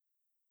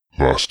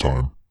Last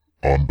time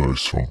on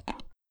Dice Funk.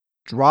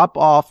 Drop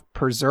off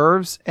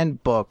preserves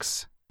and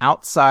books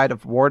outside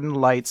of Warden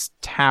Light's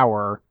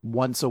tower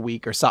once a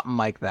week or something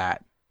like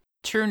that.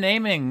 True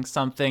naming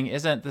something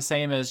isn't the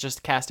same as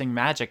just casting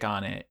magic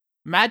on it.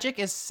 Magic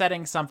is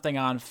setting something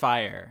on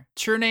fire.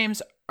 True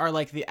names are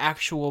like the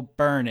actual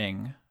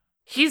burning.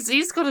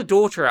 He's got a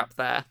daughter up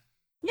there.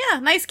 Yeah,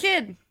 nice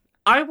kid.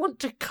 I want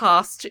to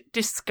cast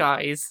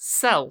Disguise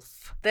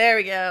Self. There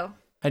we go.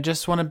 I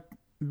just want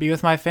to be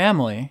with my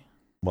family.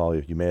 While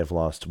you may have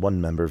lost one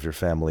member of your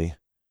family,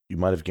 you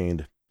might have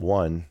gained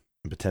one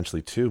and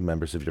potentially two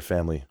members of your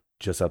family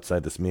just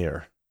outside this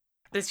mirror.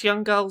 This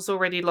young girl's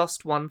already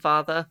lost one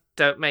father.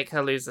 Don't make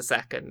her lose a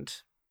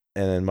second.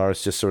 And then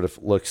Mars just sort of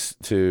looks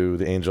to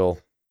the angel,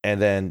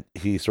 and then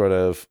he sort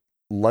of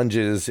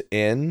lunges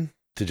in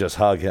to just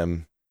hug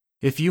him.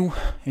 If you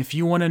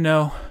want to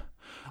know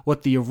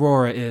what the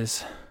Aurora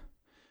is,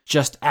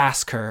 just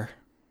ask her.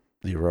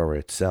 The Aurora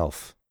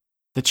itself.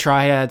 The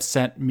Triad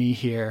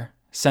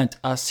sent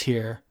us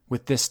here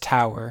with this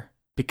tower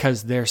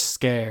because they're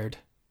scared.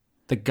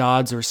 The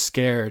gods are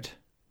scared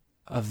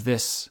of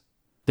this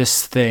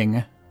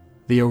thing,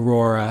 the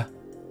Aurora,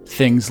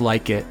 things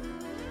like it.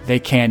 They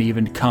can't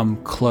even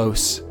come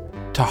close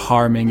to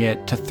harming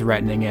it, to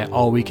threatening it.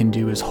 All we can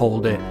do is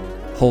hold it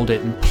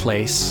in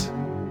place.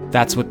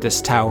 That's what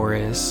this tower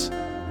is.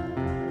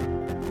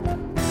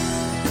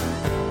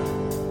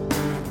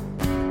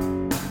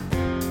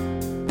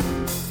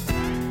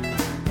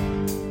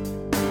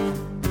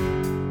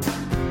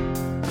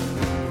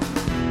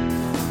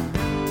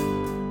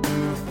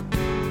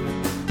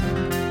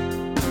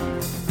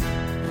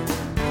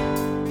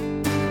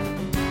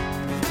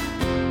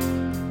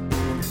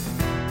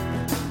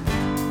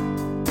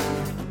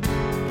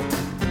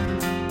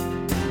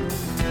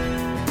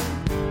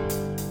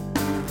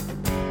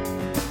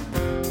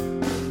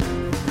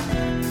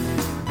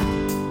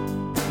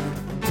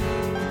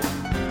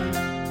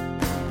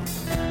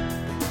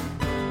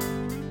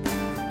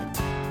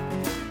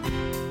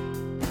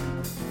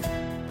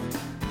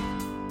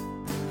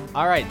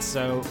 All right,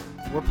 so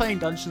we're playing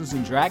Dungeons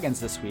 & Dragons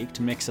this week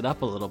to mix it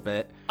up a little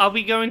bit. Are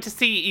we going to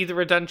see either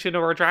a dungeon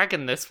or a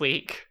dragon this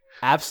week?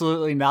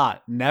 Absolutely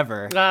not.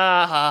 Never.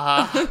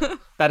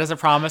 That is a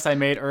promise I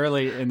made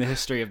early in the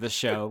history of this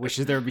show, which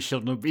is there shall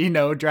be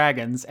no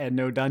dragons and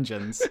no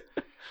dungeons.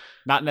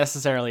 Not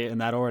necessarily in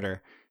that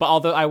order. But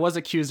although I was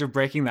accused of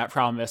breaking that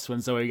promise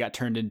when Zoe got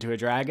turned into a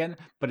dragon,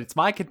 but it's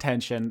my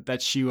contention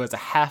that she was a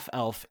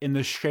half-elf in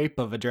the shape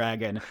of a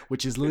dragon,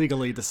 which is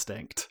legally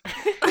distinct.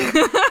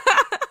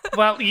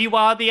 Well, you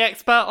are the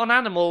expert on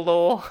animal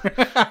law.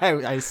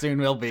 I soon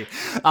will be.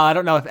 I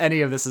don't know if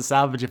any of this is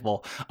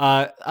salvageable.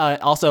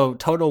 Also,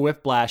 total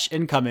whiplash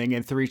incoming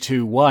in 3,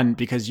 2, 1,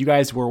 because you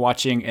guys were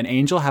watching an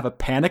angel have a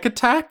panic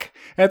attack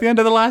at the end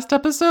of the last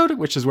episode,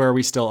 which is where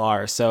we still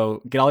are.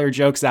 So get all your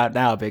jokes out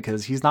now,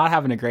 because he's not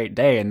having a great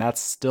day, and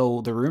that's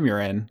still the room you're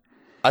in.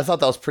 I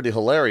thought that was pretty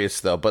hilarious,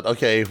 though, but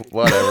okay,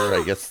 whatever.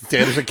 I guess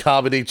standards of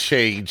comedy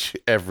change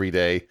every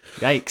day.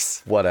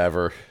 Yikes.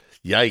 Whatever.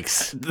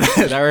 Yikes.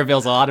 That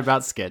reveals a lot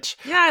about Skitch.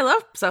 Yeah, I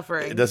love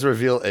suffering. It doesn't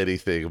reveal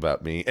anything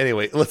about me.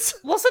 Anyway, let's...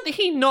 Wasn't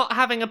he not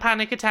having a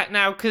panic attack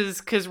now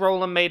because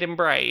Roland made him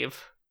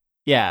brave?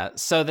 Yeah,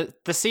 so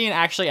the scene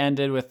actually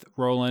ended with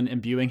Roland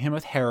imbuing him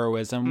with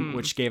heroism,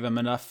 which gave him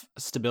enough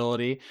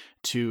stability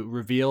to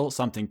reveal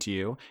something to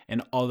you.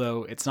 And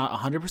although it's not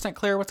 100%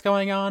 clear what's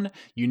going on,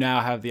 you now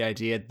have the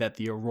idea that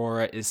the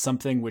Aurora is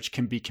something which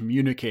can be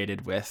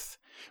communicated with,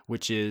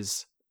 which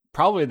is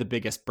probably the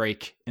biggest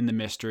break in the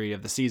mystery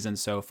of the season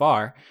so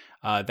far.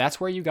 That's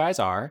where you guys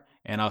are,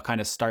 and I'll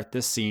kind of start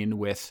this scene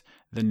with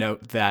the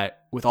note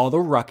that with all the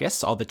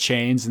ruckus, all the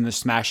chains and the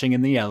smashing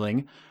and the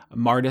yelling,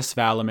 Martis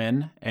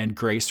Valaman and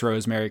Grace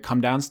Rosemary come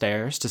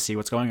downstairs to see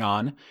what's going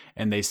on,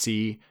 and they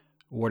see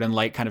Warden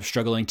Light kind of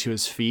struggling to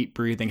his feet,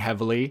 breathing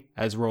heavily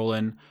as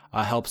Roland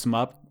helps him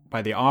up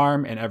by the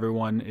arm, and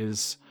everyone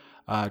is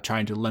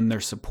trying to lend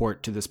their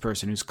support to this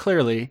person who's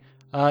clearly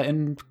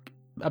in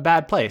a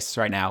bad place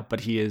right now,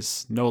 but he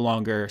is no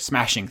longer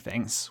smashing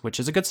things, which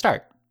is a good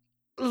start.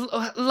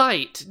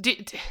 Light,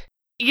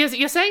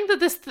 you're saying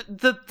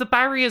that the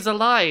barrier's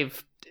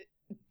alive.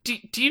 Do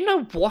you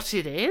know what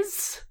it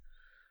is?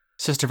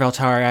 Sister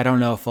Veltari, I don't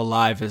know if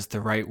alive is the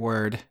right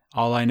word.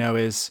 All I know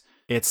is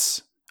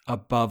it's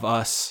above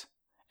us,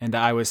 and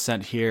I was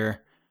sent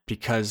here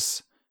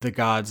because the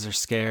gods are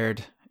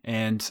scared,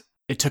 and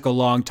it took a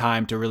long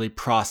time to really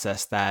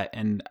process that,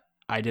 and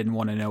I didn't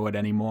want to know it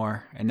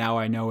anymore, and now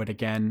I know it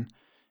again.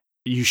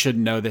 You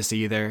shouldn't know this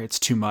either. It's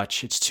too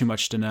much. It's too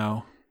much to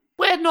know.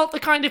 We're not the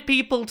kind of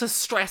people to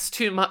stress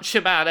too much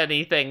about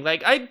anything.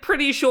 Like, I'm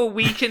pretty sure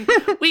we can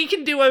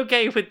do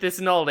okay with this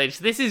knowledge.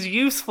 This is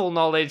useful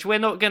knowledge. We're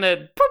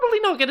probably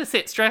not gonna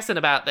sit stressing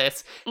about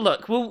this.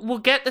 Look, we'll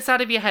get this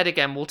out of your head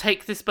again. We'll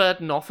take this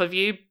burden off of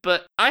you.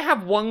 But I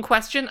have one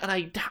question,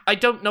 and I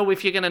don't know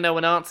if you're gonna know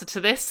an answer to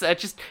this.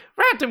 Just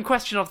random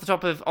question off the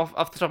top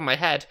of my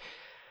head.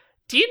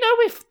 Do you know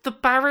if the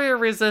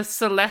barrier is a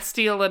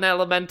celestial, an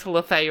elemental,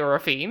 a fae, or a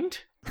fiend?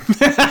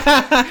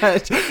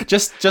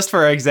 just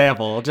for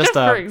example, Just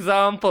for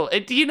example,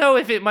 do you know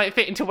if it might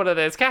fit into one of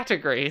those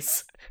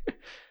categories?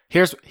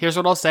 Here's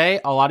what I'll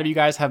say. A lot of you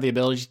guys have the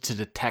ability to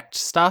detect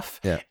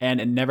stuff, and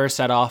it never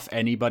set off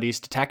anybody's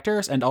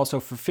detectors. And also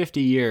for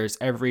 50 years,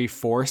 every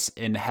force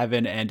in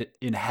heaven and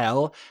in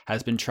hell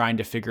has been trying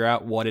to figure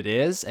out what it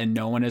is, and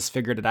no one has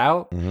figured it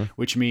out,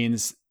 which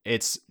means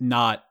it's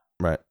not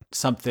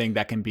something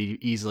that can be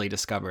easily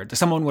discovered.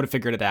 Someone would have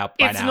figured it out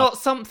by now. It's not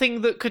something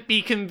that could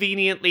be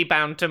conveniently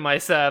bound to my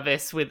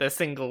service with a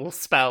single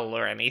spell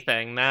or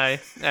anything, no?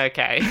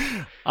 Okay.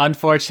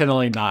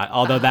 Unfortunately not,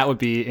 although that would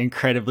be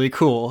incredibly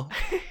cool.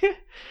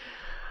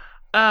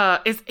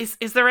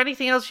 Is there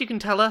anything else you can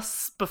tell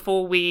us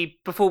before we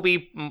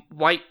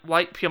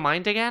wipe your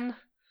mind again?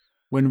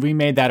 When we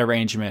made that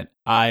arrangement,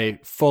 I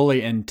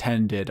fully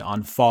intended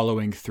on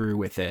following through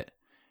with it.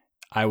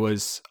 I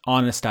was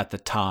honest at the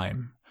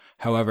time.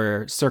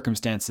 However,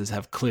 circumstances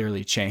have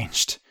clearly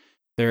changed.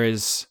 There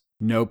is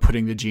no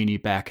putting the genie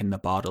back in the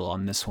bottle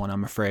on this one,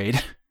 I'm afraid.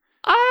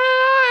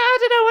 I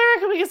don't know, I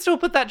reckon we can still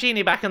put that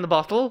genie back in the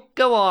bottle.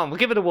 Go on, we'll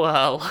give it a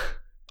whirl.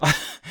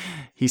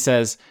 He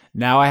says,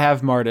 now I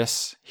have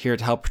Martis here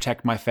to help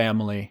protect my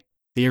family.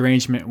 The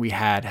arrangement we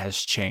had has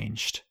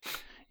changed.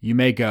 You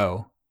may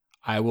go.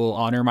 I will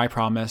honor my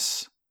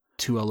promise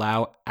to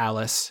allow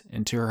Alice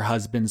into her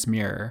husband's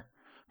mirror,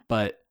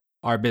 but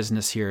our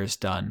business here is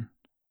done.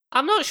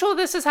 I'm not sure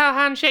this is how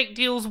handshake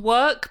deals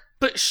work,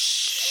 but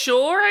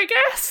sure, I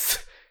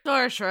guess.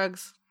 Dora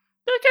shrugs.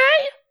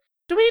 Okay.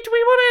 Do we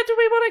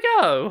want to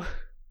go?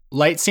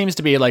 Light seems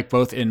to be like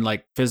both in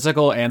like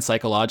physical and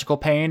psychological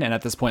pain, and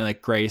at this point,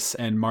 like Grace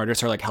and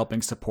Martis are like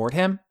helping support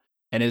him,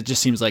 and it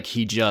just seems like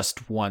he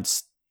just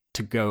wants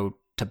to go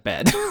to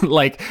bed.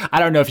 Like, I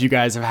don't know if you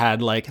guys have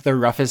had like the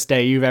roughest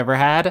day you've ever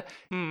had.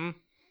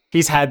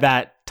 He's had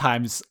that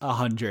times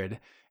 100.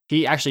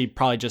 He actually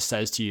probably just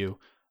says to you,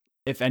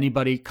 if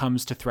anybody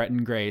comes to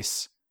threaten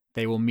Grace,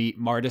 they will meet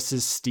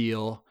Martis's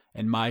steel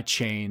and my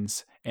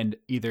chains and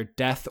either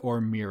death or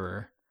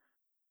mirror.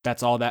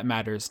 That's all that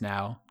matters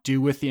now.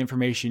 Do with the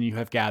information you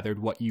have gathered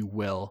what you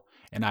will,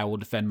 and I will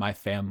defend my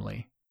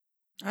family.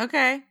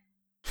 Okay.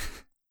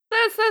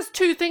 There's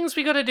two things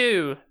we gotta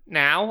do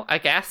now, I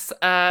guess.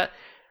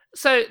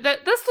 So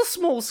there's the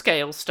small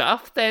scale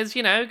stuff. There's,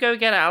 go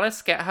get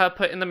Alice, get her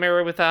put in the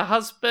mirror with her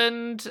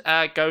husband,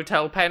 go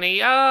tell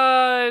Penny,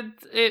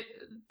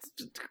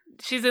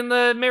 she's in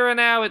the mirror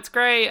now, it's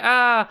great,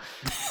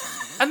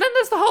 And then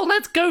there's the whole,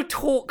 let's go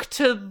talk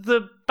to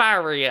the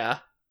barrier.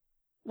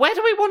 Where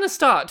do we want to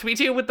start? Do we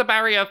deal with the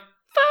barrier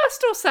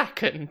first or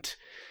second?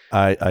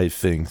 I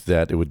think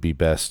that it would be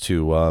best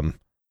to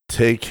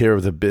take care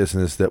of the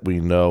business that we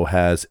know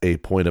has a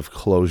point of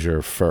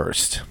closure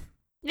first.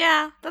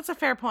 Yeah, that's a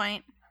fair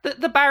point.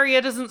 The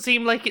barrier doesn't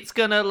seem like it's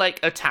gonna,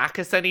 attack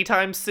us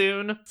anytime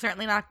soon.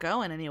 Certainly not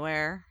going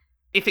anywhere.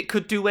 If it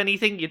could do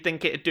anything, you'd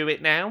think it'd do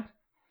it now.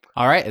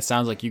 All right, it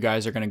sounds like you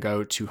guys are going to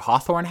go to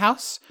Hawthorne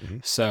House.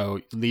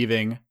 So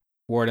leaving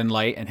Warden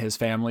Light and his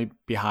family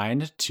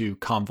behind to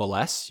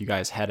convalesce, you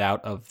guys head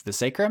out of the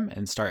Sacrum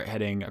and start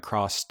heading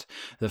across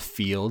the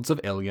fields of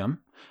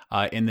Ilium.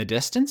 In the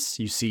distance,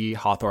 you see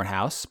Hawthorne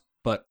House,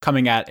 but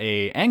coming at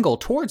an angle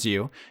towards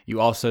you, you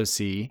also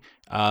see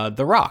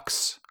the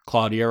Rocks,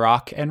 Claudia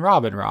Rock and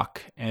Robin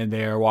Rock, and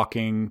they're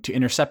walking to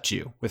intercept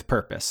you with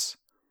purpose.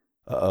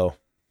 Uh-oh.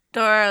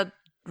 Dora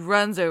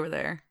runs over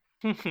there.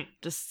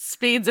 Just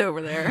speeds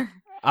over there.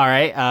 All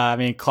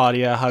right.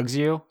 Claudia hugs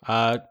you,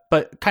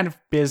 but kind of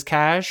biz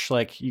cash.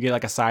 Like you get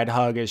like a side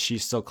hug as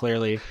she's still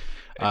clearly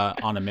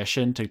on a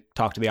mission to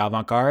talk to the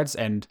avant-gardes.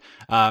 And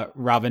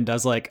Robin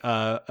does like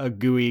a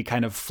gooey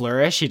kind of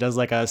flourish. He does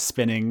like a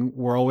spinning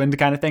whirlwind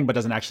kind of thing, but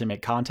doesn't actually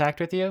make contact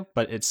with you.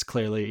 But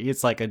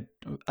it's like an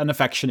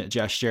affectionate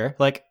gesture.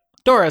 Like,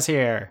 Dora's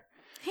here.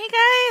 Hey,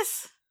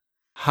 guys.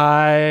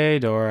 Hi,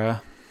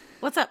 Dora.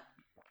 What's up?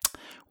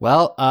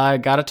 Well, I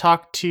gotta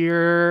talk to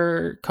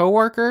your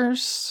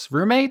coworkers,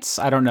 roommates.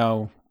 I don't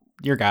know.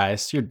 Your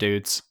guys, your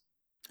dudes.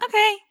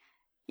 Okay.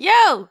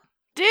 Yo,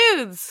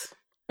 dudes.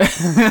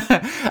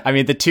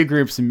 The two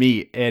groups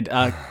meet, and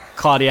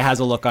Claudia has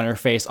a look on her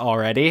face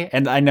already,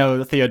 and I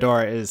know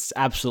Theodora is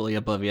absolutely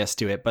oblivious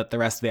to it, but the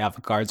rest of the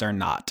avant-gardes are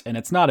not, and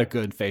it's not a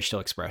good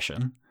facial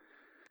expression.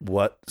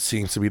 What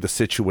seems to be the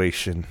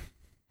situation,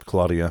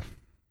 Claudia?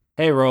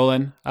 Hey,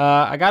 Roland.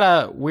 I got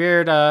a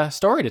weird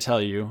story to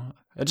tell you.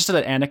 Just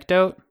an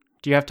anecdote.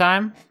 Do you have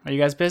time? Are you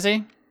guys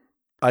busy?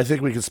 I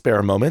think we can spare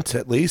a moment,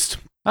 at least.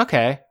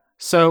 Okay.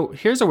 So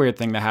here's a weird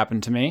thing that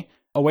happened to me.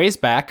 A ways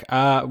back,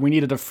 we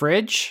needed a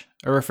fridge,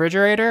 a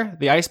refrigerator,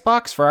 the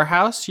icebox for our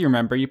house. You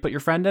remember you put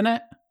your friend in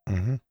it?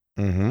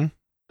 Mm-hmm.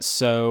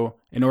 So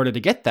in order to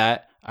get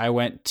that, I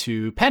went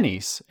to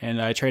Penny's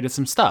and I traded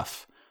some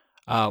stuff.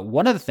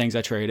 One of the things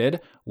I traded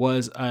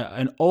was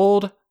an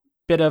old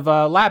bit of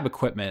lab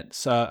equipment,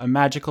 so a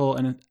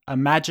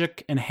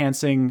magic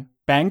enhancing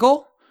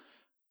bangle.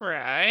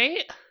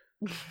 Right.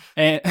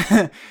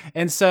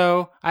 And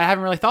so I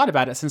haven't really thought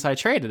about it since I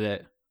traded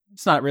it.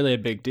 It's not really a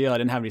big deal. I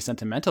didn't have any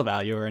sentimental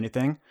value or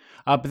anything.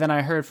 But then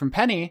I heard from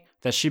Penny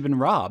that she'd been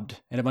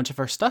robbed and a bunch of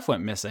her stuff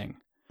went missing.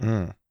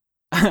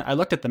 I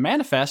looked at the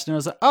manifest and I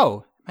was like,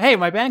 oh, hey,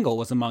 my bangle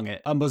was among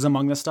it. Was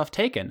among the stuff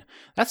taken.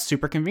 That's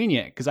super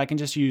convenient because I can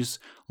just use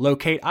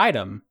locate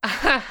item.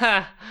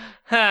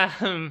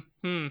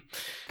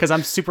 Because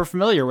I'm super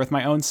familiar with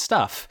my own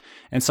stuff.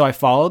 And so I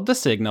followed the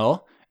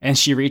signal, and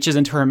she reaches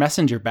into her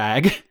messenger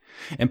bag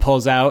and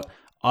pulls out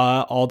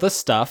all the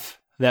stuff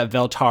that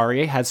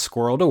Veltari had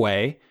squirreled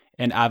away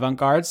in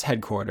Avant-Garde's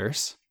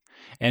headquarters.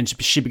 And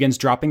she begins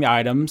dropping the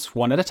items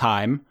one at a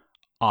time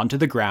onto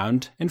the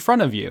ground in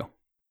front of you.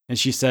 And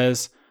she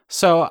says,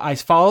 so I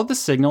followed the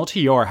signal to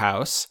your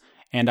house,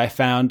 and I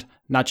found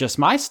not just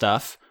my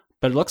stuff,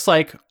 but it looks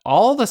like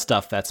all the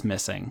stuff that's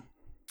missing.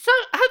 So,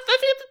 have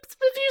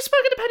you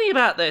spoken to Penny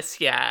about this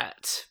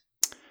yet?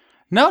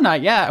 No,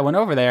 not yet. I went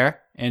over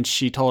there, and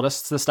she told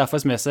us the stuff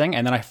was missing,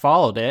 and then I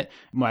followed it.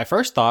 My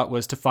first thought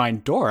was to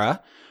find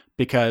Dora,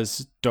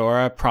 because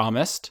Dora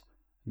promised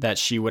that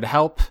she would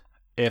help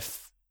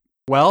if,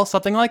 well,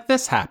 something like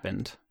this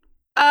happened.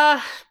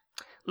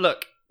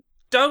 Look,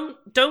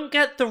 don't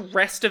get the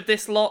rest of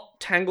this lot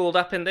tangled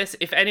up in this.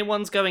 If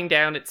anyone's going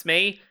down, it's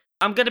me.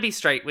 I'm gonna be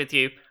straight with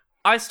you.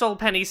 I stole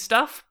Penny's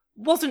stuff.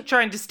 Wasn't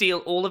trying to steal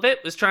all of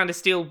it, was trying to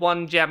steal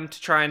one gem to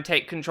try and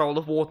take control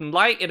of Warden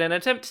Light in an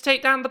attempt to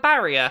take down the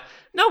barrier.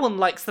 No one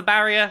likes the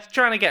barrier,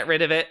 trying to get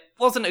rid of it.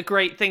 Wasn't a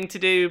great thing to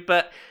do,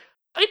 but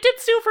I did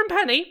steal from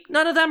Penny.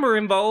 None of them were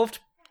involved.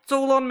 It's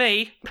all on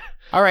me.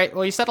 All right,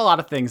 well, you said a lot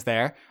of things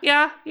there.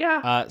 Yeah.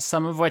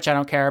 Some of which I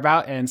don't care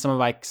about, and some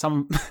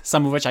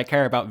of which I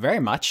care about very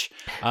much.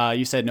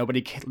 You said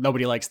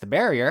nobody likes the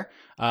barrier.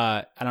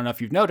 I don't know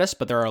if you've noticed,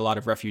 but there are a lot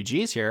of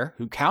refugees here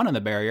who count on the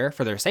barrier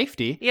for their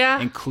safety. Yeah.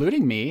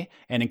 Including me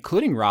and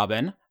including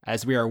Robin,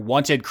 as we are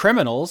wanted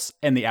criminals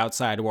in the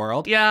outside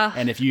world. Yeah.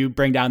 And if you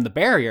bring down the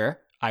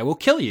barrier, I will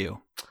kill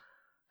you.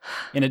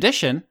 In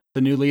addition,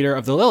 the new leader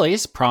of the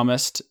Lilies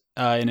promised,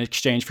 in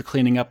exchange for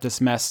cleaning up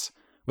this mess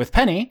with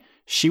Penny,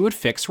 she would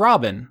fix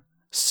Robin.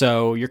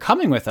 So you're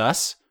coming with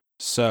us.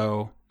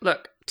 So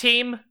Look,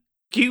 team,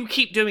 you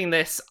keep doing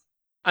this.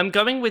 I'm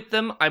going with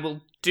them. I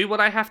will do what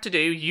I have to do.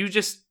 You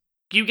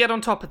get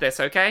on top of this,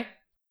 okay?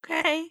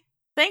 Okay.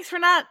 Thanks for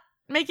not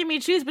making me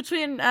choose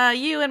between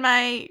you and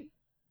my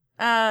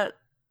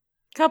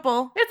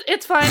couple.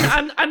 It's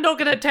fine. I'm not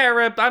gonna tear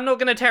a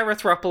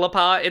throuple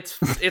apart.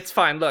 It's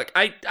fine. Look,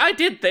 I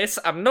did this.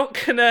 I'm not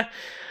gonna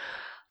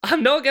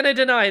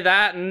deny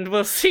that, and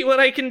we'll see what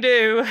I can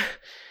do.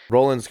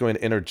 Roland's going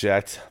to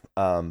interject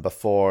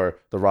before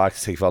the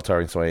rocks take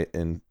Veltari's way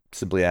and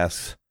simply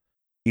asks,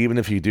 even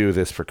if you do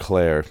this for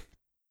Claire,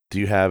 do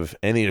you have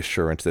any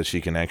assurance that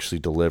she can actually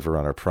deliver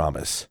on her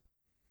promise?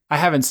 I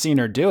haven't seen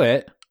her do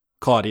it,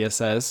 Claudia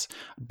says,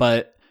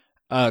 but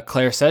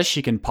Claire says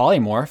she can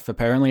polymorph.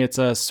 Apparently it's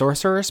a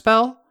sorcerer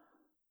spell.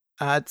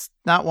 It's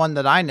not one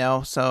that I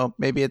know, so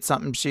maybe it's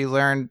something she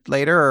learned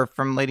later or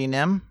from Lady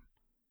Nim.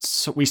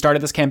 So we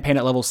started this campaign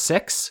at level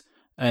 6,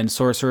 and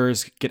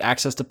sorcerers get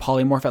access to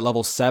polymorph at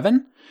level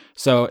 7.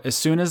 So as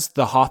soon as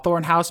the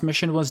Hawthorne House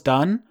mission was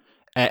done,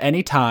 at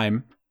any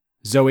time,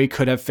 Zoe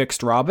could have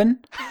fixed Robin.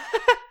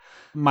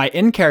 My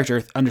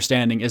in-character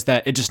understanding is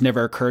that it just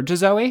never occurred to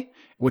Zoe,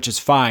 which is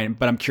fine,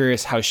 but I'm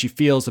curious how she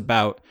feels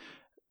about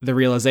the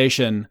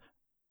realization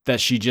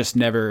that she just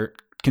never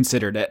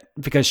considered it,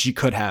 because she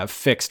could have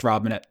fixed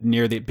Robin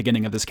near the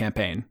beginning of this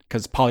campaign,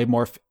 because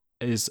polymorph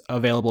is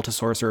available to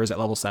sorcerers at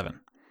level 7.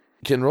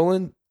 Can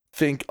Roland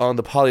think on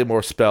the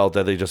polymorph spell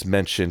that they just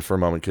mentioned for a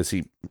moment, because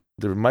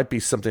there might be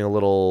something a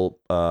little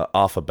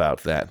off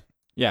about that.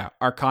 Yeah,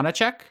 Arcana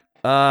check?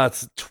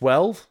 It's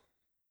 12?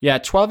 Yeah,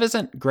 12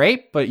 isn't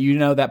great, but you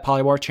know that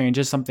polymorph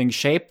changes something's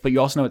shape, but you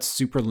also know it's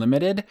super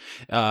limited.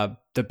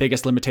 The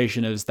biggest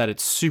limitation is that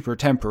it's super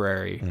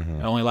temporary.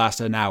 It only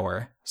lasts an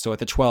hour. So at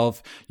the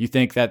 12, you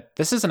think that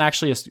this isn't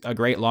actually a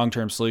great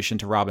long-term solution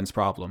to Robin's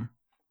problem.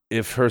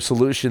 If her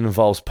solution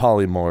involves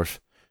polymorph,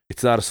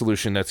 it's not a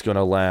solution that's going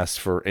to last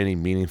for any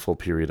meaningful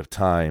period of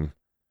time.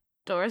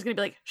 Dora's gonna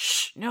be like,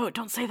 shh, no,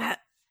 don't say that.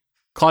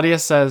 Claudia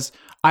says,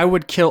 I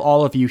would kill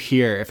all of you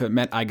here if it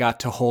meant I got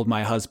to hold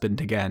my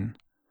husband again.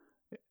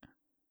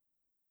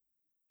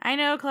 I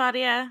know,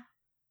 Claudia.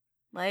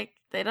 Like,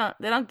 they don't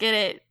get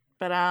it,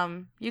 but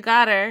you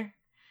got her.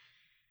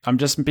 I'm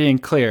just being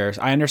clear.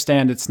 I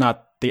understand it's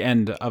not the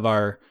end of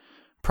our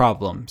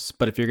problems,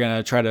 but if you're going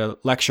to try to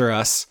lecture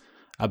us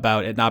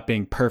about it not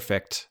being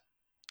perfect,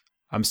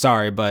 I'm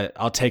sorry, but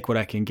I'll take what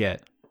I can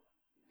get.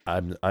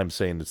 I'm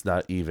saying it's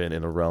not even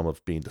in a realm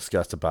of being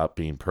discussed about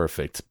being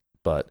perfect,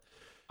 but...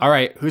 All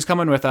right, who's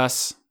coming with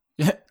us?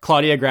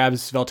 Claudia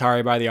grabs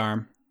Veltari by the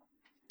arm.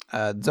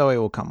 Zoe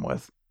will come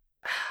with.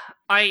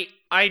 I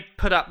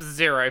put up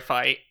 0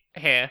 fight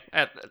here,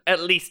 at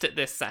least at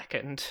this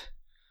second.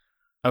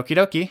 Okie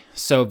dokie.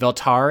 So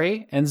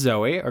Veltari and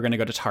Zoe are going to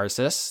go to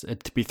Tarsus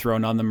to be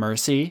thrown on the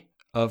mercy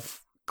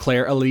of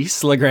Claire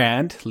Elise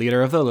Legrand,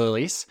 leader of the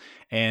Lilies.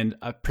 and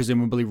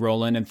presumably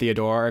Roland and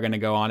Theodore are going to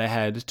go on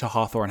ahead to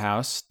Hawthorne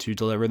House to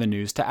deliver the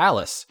news to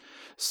Alice.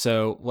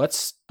 So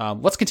let's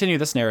continue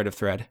this narrative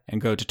thread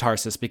and go to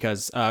Tarsus,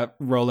 because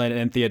Roland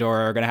and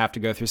Theodore are going to have to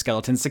go through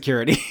skeleton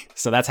security.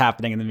 So that's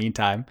happening in the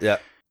meantime. Yeah.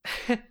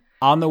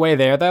 On the way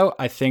there, though,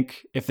 I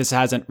think if this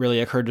hasn't really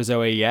occurred to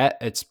Zoe yet,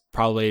 it's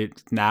probably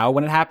now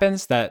when it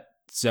happens that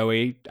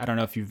Zoe, I don't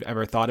know if you've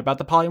ever thought about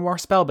the polymorph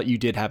spell, but you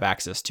did have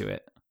access to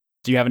it.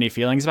 Do you have any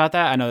feelings about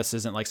that? I know this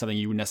isn't like something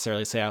you would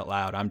necessarily say out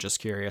loud. I'm just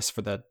curious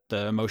for the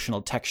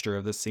emotional texture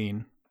of the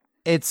scene.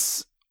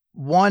 It's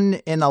one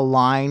in a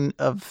line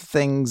of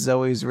things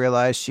Zoe's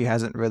realized she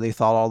hasn't really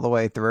thought all the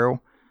way through.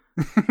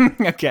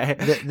 Okay.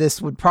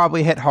 This would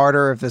probably hit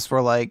harder if this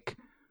were like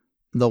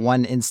the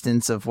one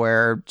instance of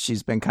where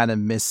she's been kind of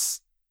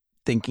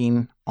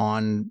misthinking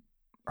on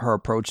her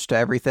approach to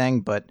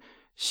everything, but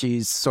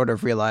she's sort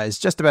of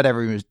realized just about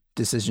every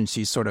decision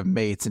she's sort of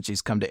made since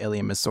she's come to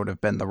Ilium has sort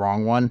of been the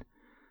wrong one.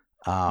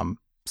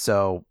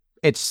 So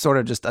it's sort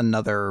of just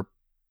another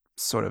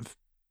sort of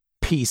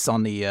piece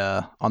on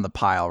the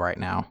pile right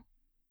now.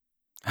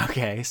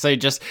 Okay, so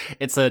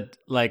it's a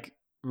like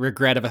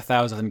regret of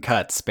 1,000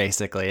 cuts,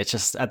 basically. It's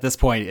just at this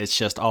point, it's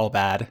just all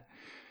bad.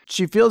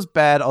 She feels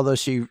bad, although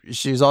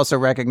she's also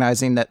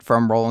recognizing that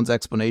from Roland's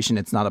explanation,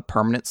 it's not a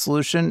permanent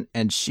solution,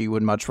 and she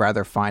would much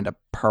rather find a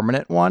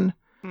permanent one.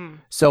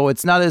 So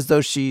it's not as though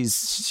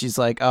she's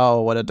like,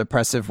 oh, what a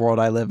depressive world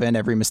I live in.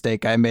 Every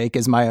mistake I make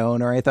is my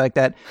own or anything like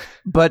that.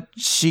 But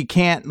she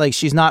can't, like,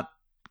 she's not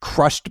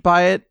crushed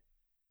by it,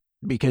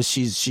 because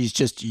she's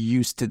just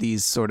used to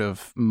these sort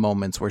of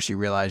moments where she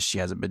realized she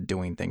hasn't been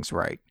doing things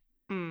right.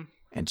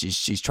 And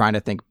she's trying to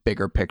think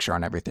bigger picture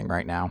on everything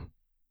right now.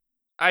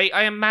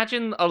 I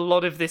imagine a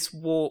lot of this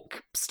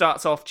walk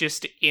starts off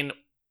just in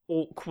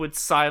awkward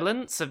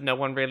silence of no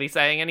one really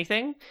saying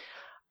anything.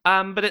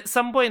 But at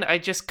some point, I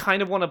just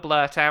kind of want to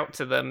blurt out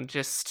to them,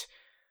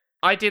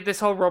 I did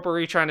this whole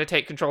robbery trying to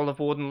take control of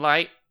Warden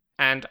Light,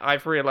 and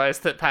I've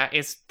realized that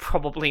is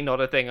probably not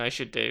a thing I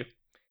should do.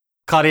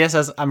 Claudia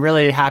says, I'm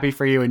really happy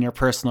for you and your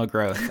personal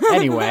growth.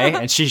 Anyway,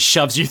 and she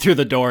shoves you through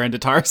the door into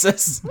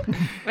Tarsus.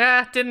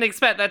 Didn't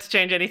expect that to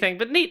change anything,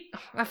 but neat.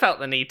 I felt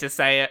the need to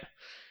say it.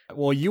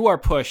 Well, you are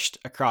pushed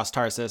across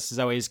Tarsus.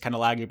 Zoe's kind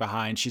of lagging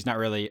behind. She's not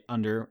really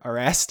under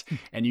arrest.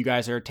 And you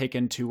guys are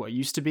taken to what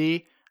used to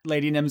be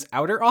Lady Nim's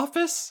outer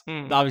office.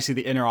 Obviously,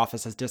 the inner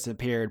office has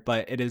disappeared,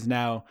 but it is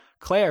now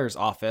Claire's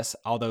office,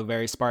 although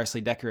very sparsely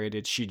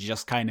decorated. She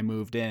just kind of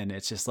moved in.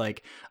 It's just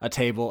like a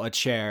table, a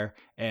chair,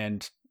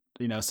 and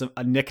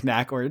a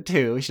knick-knack or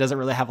two. She doesn't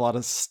really have a lot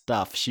of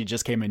stuff. She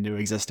just came into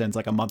existence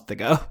like a month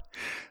ago.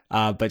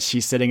 But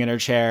she's sitting in her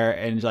chair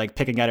and like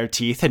picking at her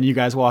teeth, and you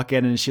guys walk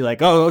in and she's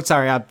like, oh,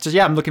 sorry.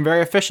 I'm looking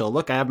very official.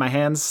 Look, I have my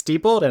hands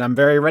steepled and I'm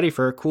very ready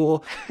for a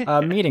cool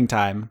meeting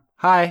time.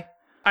 Hi.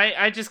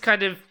 I just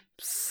kind of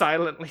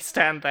silently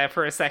stand there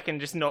for a second,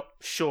 just not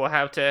sure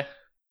how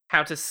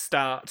to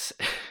start.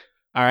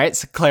 All right.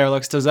 So Claire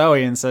looks to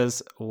Zoe and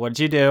says, what'd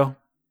you do?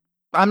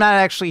 I'm not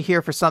actually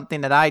here for something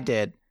that I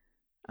did.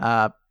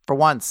 For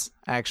once,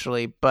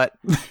 actually, but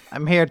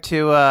I'm here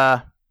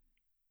to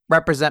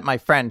represent my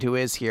friend who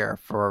is here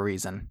for a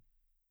reason.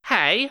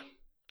 Hey,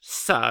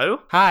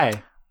 so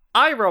hi,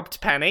 I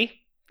robbed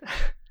Penny.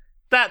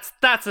 That's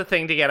a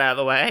thing to get out of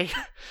the way.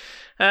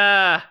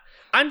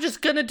 I'm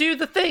just gonna do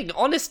the thing.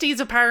 Honesty's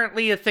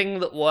apparently a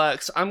thing that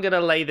works. I'm gonna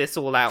lay this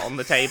all out on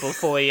the table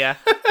for you,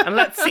 and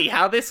let's see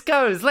how this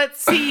goes.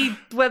 Let's see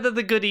whether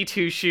the goody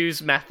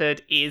two-shoes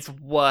method is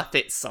worth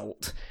its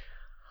salt.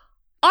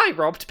 I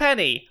robbed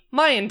Penny.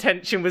 My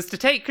intention was to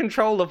take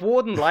control of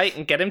Warden Light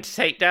and get him to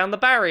take down the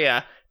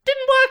barrier.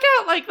 Didn't work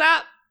out like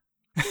that.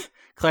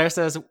 Claire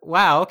says,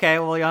 wow, okay,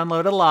 well, you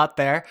unloaded a lot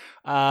there.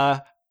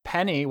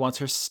 Penny wants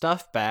her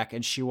stuff back,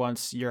 and she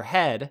wants your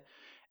head.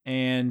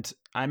 And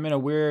I'm in a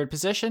weird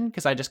position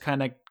because I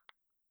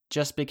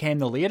just became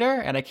the leader,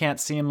 and I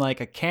can't seem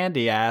like a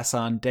candy ass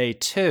on day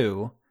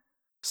 2.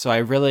 So I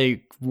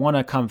really want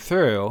to come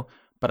through,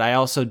 but I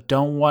also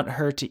don't want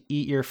her to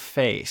eat your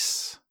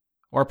face.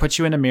 Or put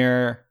you in a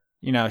mirror.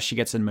 She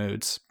gets in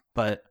moods.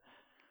 But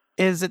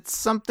is it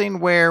something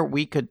where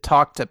we could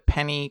talk to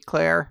Penny,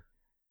 Claire?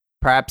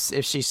 Perhaps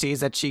if she sees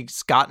that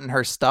she's gotten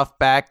her stuff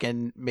back,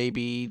 and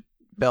maybe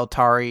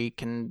Beltari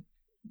can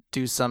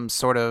do some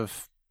sort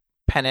of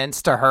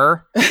penance to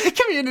her.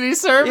 Community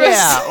service.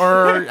 Yeah,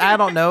 or I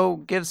don't know,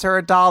 gives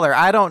her $1.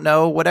 I don't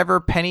know, whatever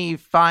Penny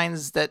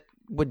finds that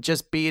would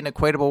just be an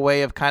equatable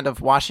way of kind of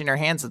washing her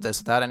hands of this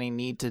without any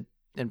need to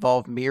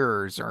involve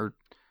mirrors or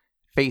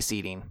face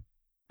eating.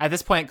 At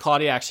this point,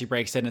 Claudia actually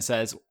breaks in and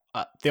says,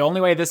 the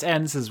only way this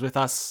ends is with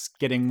us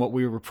getting what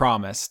we were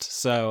promised.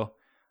 So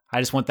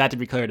I just want that to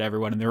be clear to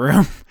everyone in the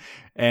room.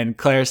 And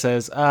Claire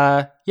says,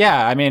 yeah,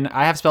 I mean,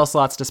 I have spell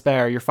slots to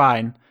spare. You're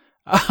fine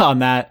on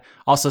that.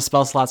 Also,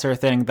 spell slots are a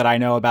thing that I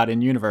know about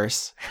in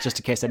universe, just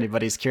in case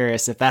anybody's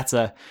curious if that's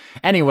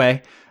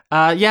Anyway,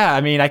 yeah,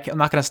 I mean, I'm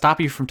not going to stop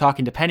you from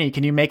talking to Penny.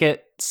 Can you make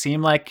it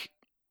seem like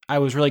I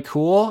was really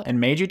cool and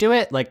made you do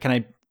it? Like, can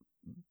I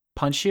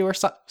punch you or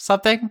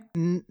something?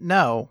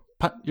 No,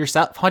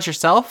 punch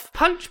yourself?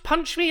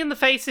 Punch me in the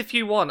face if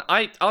you want.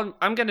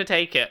 I'm gonna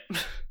take it.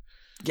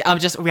 Yeah,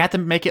 we have to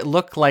make it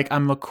look like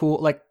I'm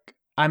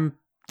I'm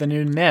the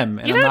new Nim.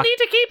 And You don't need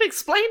to keep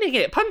explaining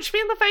it. Punch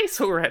me in the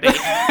face already.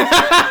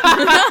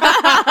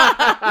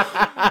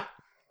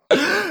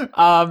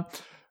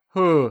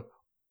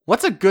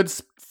 What's a good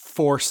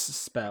force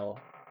spell?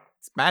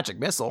 It's magic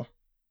missile.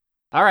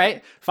 All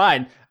right,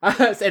 fine.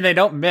 And they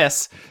don't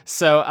miss.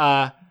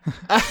 So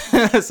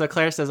so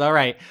Claire says, all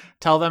right,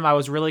 tell them I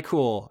was really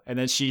cool. And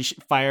then she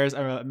fires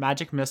a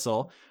magic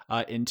missile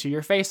into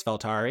your face,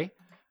 Veltari.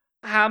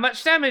 How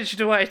much damage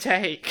do I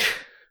take?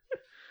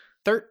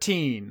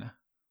 13.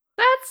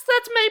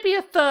 That's maybe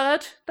a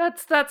third.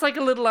 That's like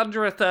a little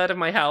under a third of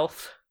my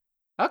health.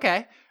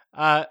 Okay.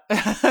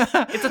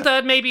 It's a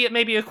third,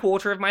 maybe a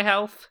quarter of my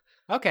health.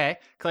 Okay.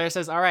 Claire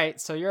says, all right,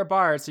 so you're a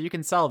bard, so you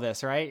can sell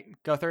this, right?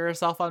 Go throw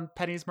yourself on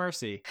Penny's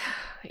mercy.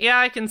 Yeah,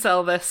 I can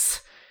sell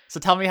this. So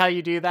tell me how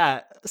you do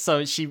that. So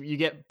you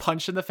get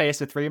punched in the face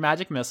with 3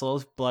 magic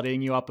missiles,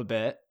 bloodying you up a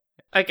bit.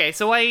 Okay,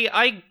 so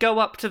I go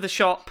up to the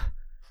shop.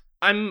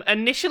 I'm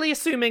initially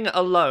assuming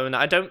alone.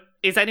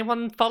 Is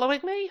anyone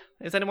following me?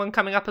 Is anyone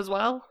coming up as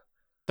well?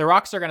 The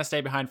rocks are going to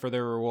stay behind for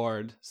their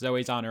reward.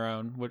 Zoe's on her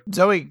own.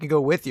 Zoe can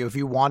go with you if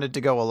you wanted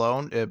to go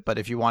alone, but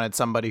if you wanted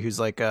somebody who's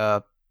like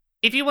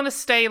If you want to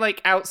stay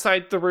like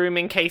outside the room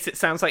in case it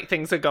sounds like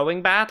things are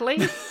going badly.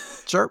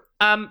 Sure.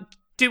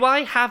 Do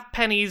I have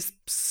Penny's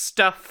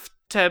stuff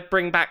to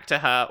bring back to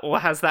her, or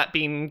has that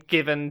been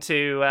given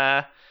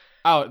to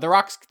Oh, the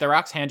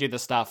rocks hand you the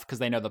stuff because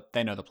they know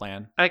the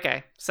plan.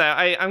 Okay. So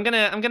I'm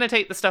gonna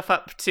take the stuff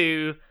up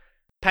to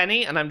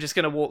Penny, and I'm just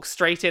gonna walk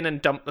straight in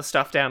and dump the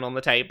stuff down on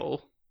the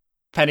table.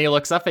 Penny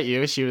looks up at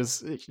you. She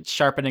was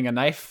sharpening a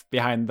knife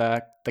behind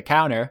the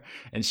counter,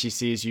 and she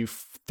sees you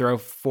throw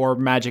 4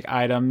 magic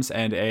items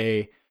and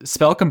a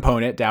spell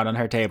component down on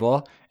her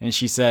table, and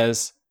she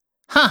says,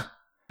 "Huh,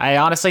 I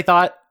honestly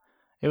thought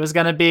it was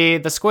going to be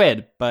the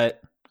squid,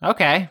 but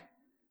okay."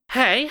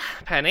 Hey,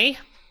 Penny.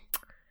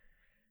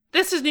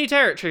 This is new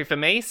territory for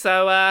me,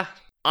 so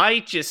I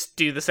just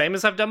do the same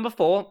as I've done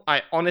before.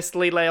 I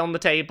honestly lay on the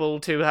table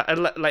to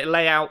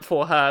lay out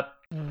for her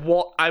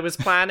what I was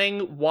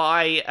planning,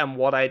 why, and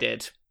what I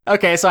did.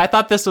 Okay, so I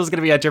thought this was going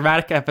to be a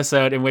dramatic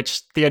episode in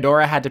which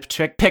Theodora had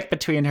to pick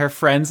between her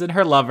friends and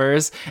her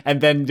lovers,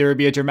 and then there would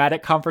be a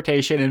dramatic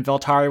confrontation, and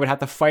Veltari would have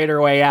to fight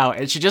her way out,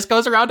 and she just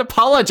goes around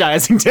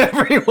apologizing to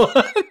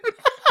everyone.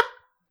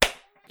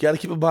 You got to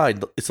keep in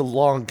mind, it's a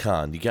long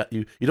con. You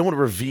don't want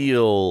to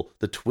reveal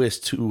the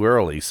twist too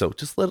early, so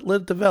just let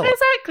it develop.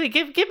 Exactly.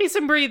 Give me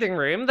some breathing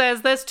room.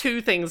 There's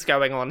 2 things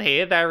going on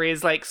here. There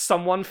is like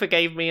someone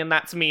forgave me and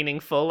that's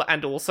meaningful,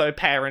 and also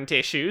parent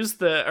issues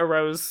that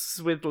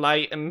arose with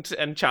Light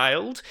and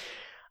Child.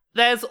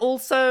 There's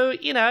also,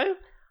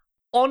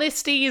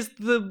 honesty is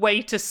the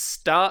way to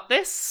start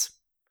this,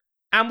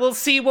 and we'll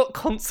see what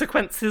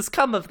consequences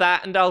come of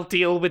that, and I'll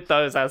deal with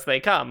those as they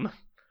come.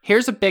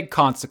 Here's a big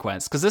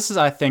consequence, because this is,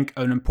 I think,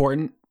 an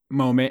important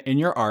moment in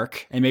your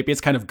arc, and maybe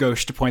it's kind of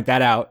gauche to point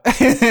that out,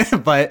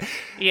 but...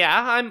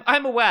 Yeah,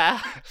 I'm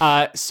aware.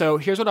 So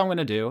here's what I'm going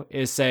to do,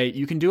 is say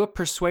you can do a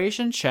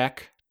persuasion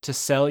check to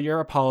sell your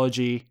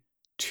apology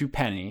to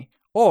Penny,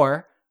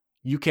 or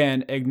you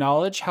can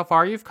acknowledge how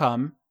far you've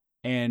come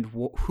and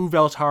who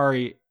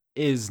Veltari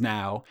is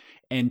now,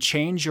 and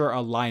change your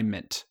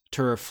alignment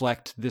to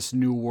reflect this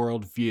new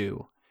world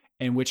view,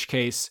 in which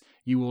case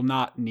you will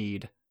not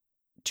need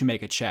to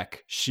make a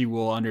check. She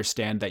will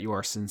understand that you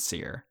are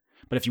sincere.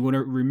 But if you want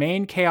to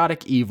remain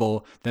chaotic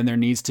evil, then there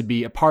needs to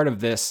be a part of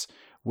this,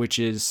 which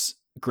is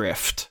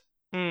grift.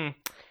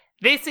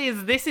 This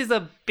is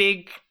a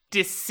big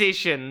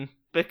decision,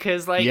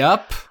 because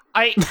Yep.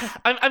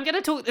 I'm going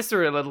to talk this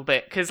through a little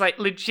bit, because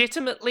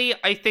legitimately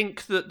I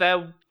think that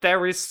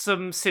there is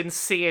some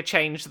sincere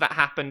change that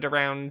happened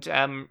around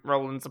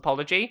Roland's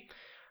apology.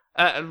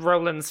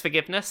 Roland's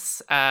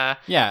forgiveness.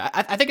 Yeah,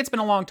 I think it's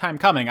been a long time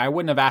coming. I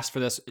wouldn't have asked for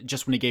this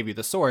just when he gave you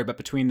the sword, but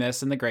between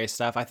this and the Grace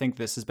stuff, I think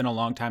this has been a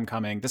long time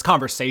coming. This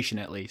conversation,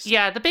 at least.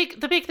 Yeah, the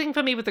big thing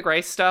for me with the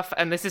Grace stuff,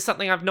 and this is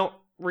something I've not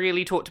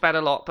really talked about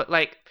a lot, but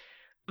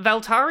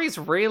Veltari's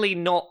really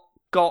not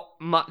got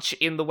much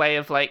in the way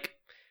of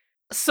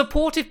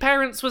supportive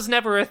parents was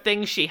never a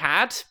thing she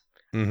had.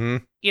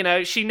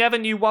 Mm-hmm. She never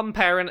knew one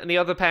parent, and the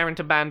other parent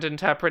abandoned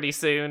her pretty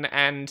soon,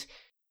 and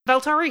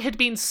Veltari had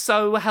been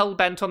so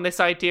hell-bent on this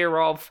idea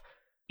of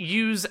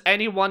use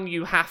anyone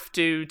you have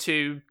to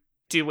do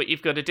what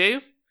you've got to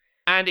do.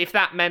 And if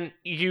that meant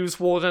use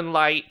Warden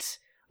Light...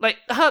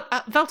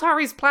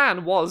 Veltari's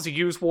plan was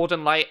use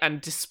Warden Light and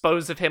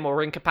dispose of him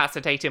or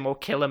incapacitate him or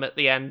kill him at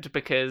the end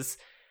because,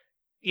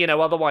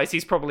 otherwise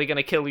he's probably going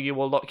to kill you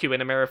or lock you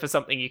in a mirror for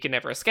something you can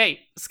never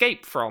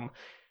escape from.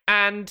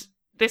 And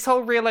this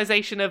whole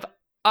realization of,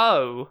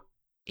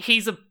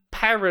 he's a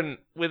parent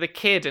with a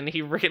kid and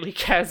he really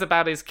cares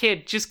about his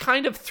kid just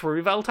kind of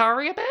threw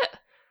Veltari a bit.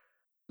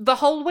 The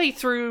whole way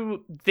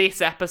through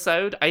this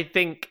episode, I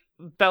think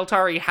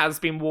Veltari has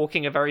been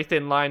walking a very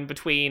thin line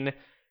between,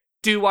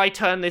 do I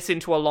turn this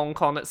into a long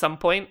con at some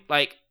point?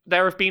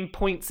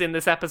 points in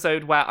this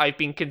episode where I've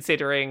been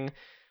considering,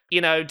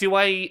 do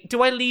I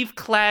leave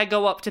Claire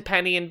go up to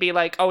Penny and be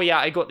like, oh yeah,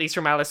 I got these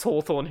from Alice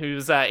Hawthorne,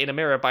 who's in a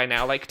mirror by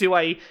now. Like, do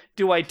I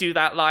do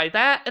that lie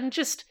there? And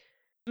just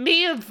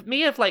me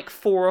of like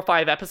 4 or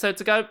 5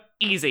 episodes ago,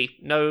 easy,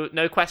 no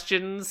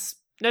questions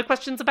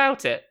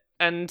about it.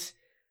 And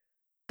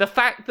the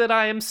fact that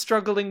I am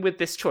struggling with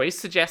this choice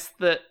suggests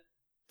that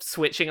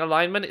switching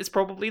alignment is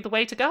probably the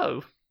way to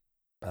go.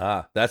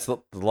 That's the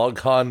long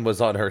con was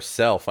on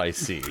herself, I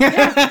see.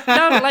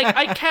 No, like,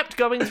 I kept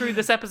going through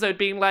this episode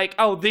being like,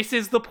 oh, this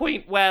is the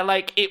point where,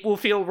 like, it will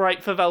feel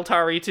right for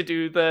Veltari to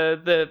do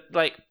the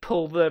like,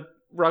 pull the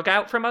rug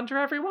out from under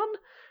everyone.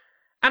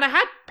 And I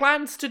had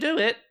plans to do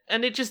it,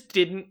 and it just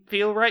didn't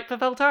feel right for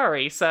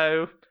Veltari,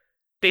 so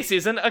this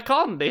isn't a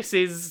con. This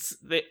is...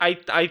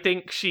 I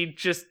think she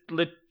just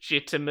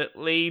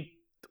legitimately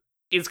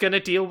is going to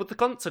deal with the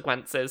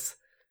consequences.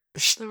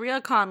 The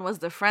real con was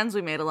the friends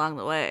we made along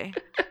the way.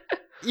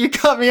 You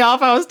cut me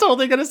off. I was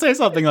totally going to say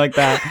something like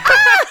that.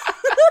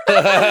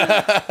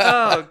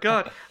 Oh,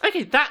 God.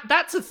 Okay,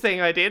 that's a thing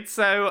I did,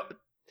 so...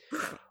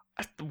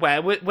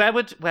 Where would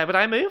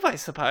I move, I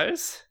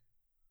suppose?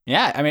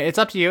 Yeah, I mean, it's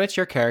up to you. It's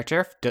your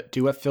character.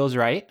 Do what feels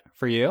right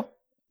for you.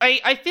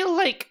 I feel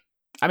like...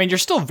 I mean, you're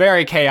still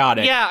very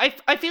chaotic. Yeah,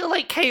 I feel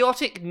like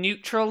chaotic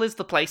neutral is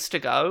the place to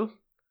go.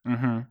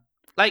 Mm-hmm.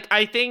 Like,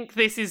 I think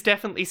this is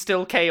definitely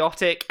still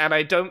chaotic, and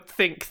I don't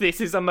think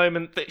this is a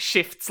moment that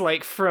shifts,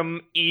 like,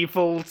 from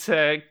evil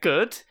to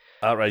good.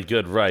 Alright,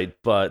 good, right,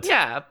 but...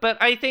 Yeah, but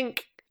I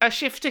think a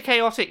shift to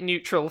chaotic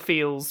neutral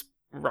feels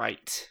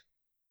right.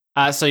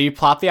 So you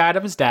plop the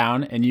items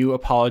down, and you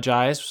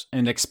apologize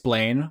and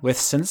explain with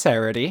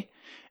sincerity,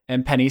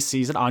 and Penny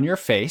sees it on your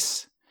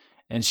face,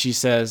 and she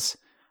says,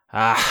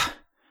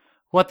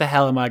 what the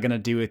hell am I gonna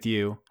do with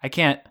you? I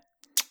can't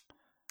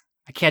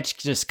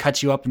just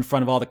cut you up in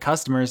front of all the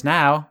customers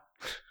now.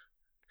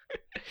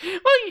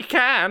 Well, you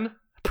can.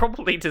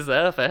 Probably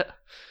deserve it.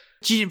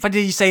 But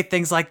did you say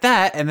things like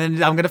that, and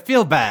then I'm gonna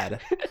feel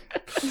bad?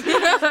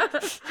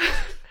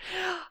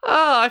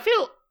 I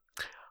feel...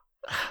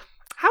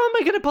 How am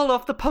I gonna pull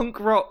off the punk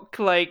rock,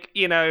 like,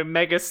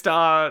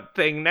 megastar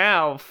thing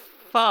now?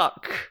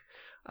 Fuck.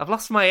 I've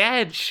lost my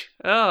edge.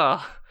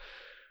 Oh.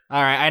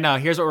 Alright, I know.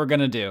 Here's what we're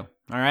gonna do.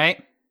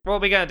 Alright? What are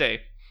we gonna do?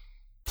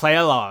 Play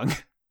along.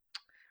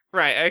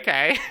 Right,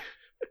 okay.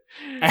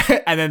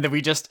 And then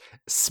we just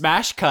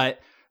smash cut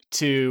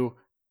to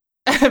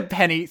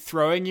Penny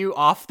throwing you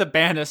off the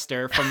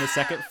banister from the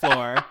second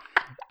floor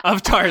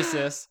of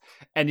Tarsus,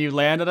 and you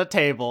land on a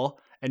table,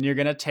 and you're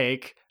gonna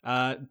take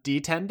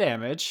D10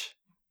 damage.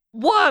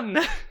 1!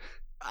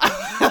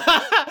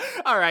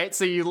 All right,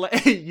 so you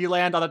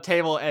land on a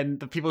table,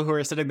 and the people who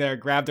are sitting there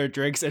grab their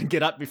drinks and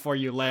get up before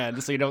you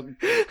land, so you don't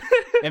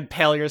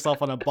impale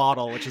yourself on a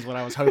bottle, which is what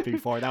I was hoping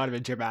for. That would have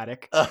been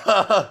dramatic.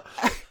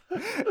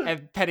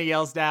 And Penny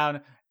yells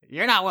down,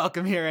 "You're not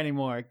welcome here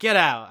anymore. Get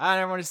out. I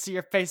don't want to see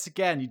your face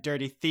again, you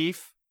dirty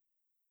thief."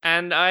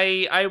 And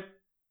I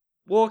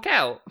walk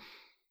out.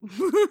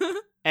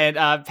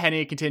 And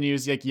Penny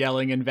continues like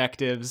yelling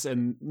invectives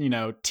and,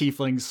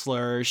 tiefling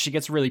slurs. She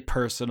gets really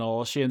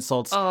personal. She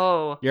insults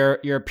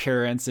your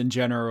appearance and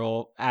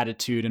general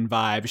attitude and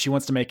vibe. She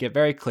wants to make it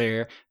very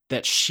clear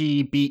that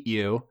she beat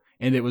you,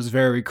 and it was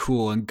very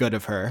cool and good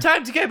of her.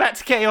 Time to go back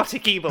to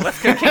chaotic evil.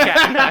 Let's go kick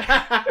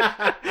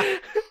out.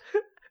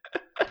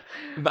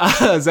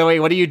 Zoe,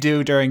 what do you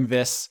do during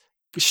this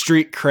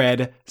street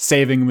cred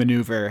saving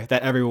maneuver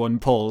that everyone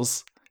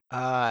pulls?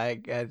 I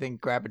think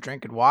grab a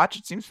drink and watch.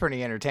 It seems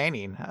pretty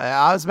entertaining.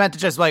 I was meant to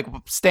just like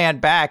stand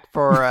back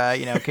for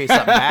in case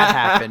something bad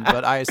happened,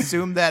 but I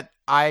assume that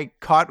I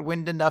caught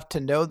wind enough to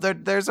know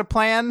that there's a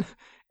plan.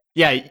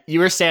 Yeah, you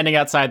were standing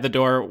outside the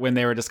door when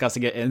they were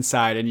discussing it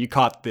inside, and you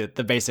caught the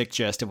basic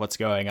gist of what's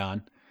going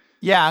on.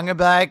 Yeah, I'm gonna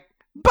be like,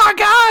 by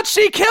God,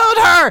 she killed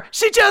her!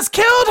 She just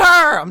killed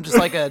her! I'm just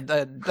like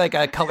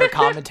a color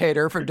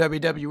commentator for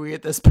WWE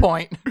at this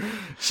point.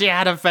 She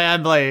had a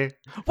family.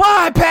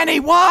 Why,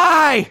 Penny?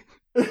 Why?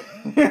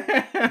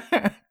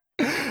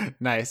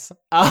 Nice.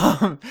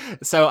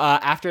 So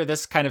after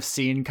this kind of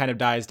scene kind of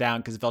dies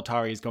down because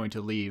Veltari is going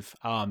to leave,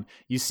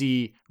 you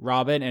see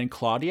Robin and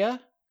Claudia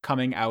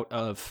coming out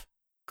of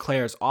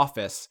Claire's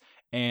office,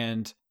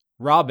 and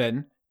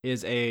Robin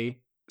is a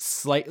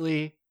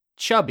slightly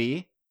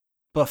chubby,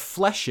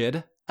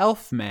 befleshed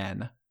elf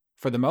man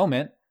for the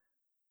moment.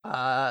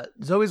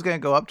 Zoe's gonna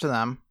go up to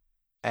them,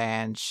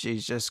 and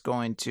she's just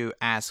going to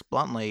ask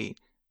bluntly,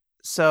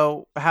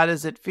 so how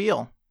does it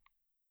feel?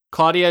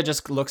 Claudia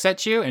just looks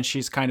at you, and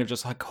she's kind of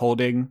just like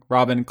holding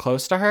Robin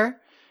close to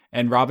her,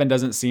 and Robin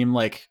doesn't seem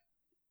like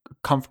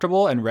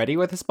comfortable and ready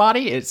with his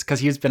body. It's because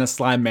he's been a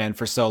slime man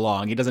for so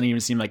long. He doesn't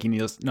even seem like he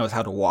knows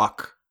how to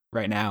walk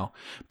right now,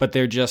 but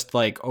they're just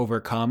like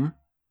overcome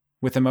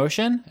with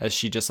emotion as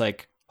she just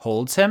like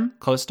holds him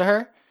close to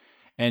her,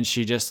 and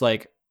she just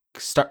like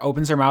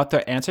opens her mouth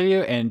to answer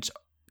you, and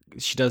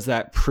she does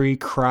that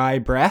pre-cry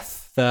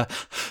breath,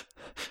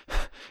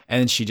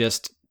 and she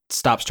just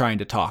stops trying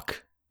to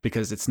talk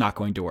because it's not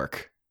going to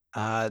work.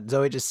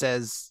 Zoe just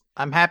says,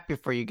 I'm happy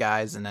for you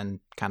guys, and then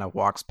kind of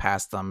walks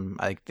past them,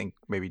 I think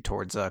maybe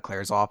towards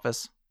Claire's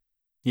office.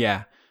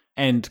 Yeah.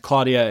 And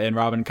Claudia and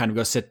Robin kind of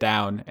go sit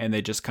down and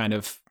they just kind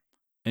of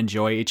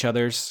enjoy each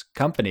other's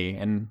company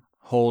and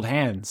hold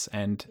hands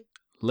and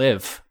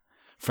live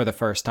for the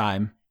first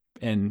time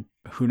in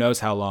who knows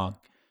how long.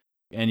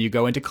 And you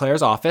go into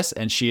Claire's office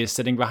and she is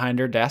sitting behind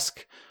her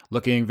desk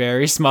looking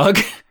very smug.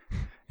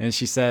 And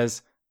she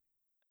says,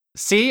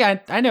 "See,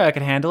 I knew I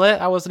could handle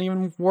it. I wasn't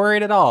even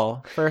worried at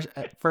all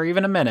for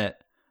even a minute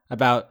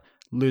about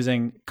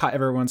losing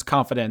everyone's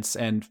confidence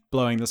and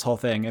blowing this whole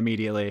thing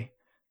immediately."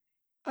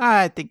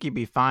 I think you'd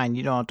be fine.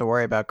 You don't have to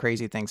worry about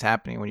crazy things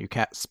happening when you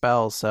cast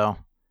spells, so,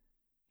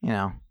 you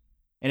know.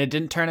 And it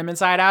didn't turn him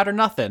inside out or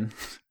nothing.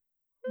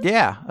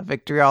 Yeah, a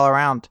victory all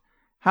around.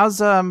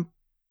 How's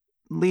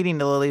leading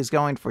the lilies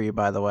going for you,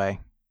 by the way?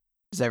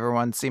 Does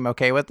everyone seem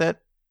okay with it?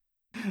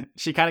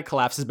 She kind of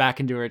collapses back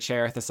into her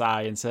chair with a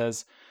sigh and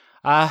says,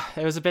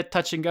 it was a bit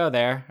touch and go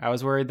there. I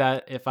was worried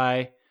that if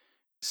I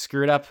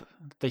screwed up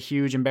the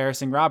huge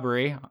embarrassing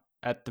robbery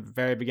at the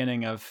very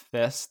beginning of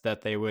this,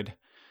 that they would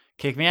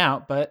kick me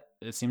out. But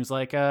it seems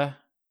like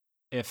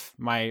if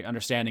my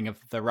understanding of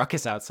the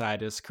ruckus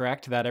outside is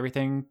correct, that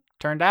everything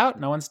turned out.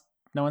 No one's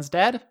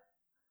dead.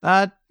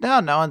 No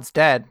one's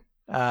dead.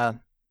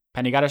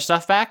 Penny got her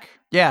stuff back?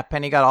 Yeah,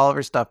 Penny got all of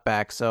her stuff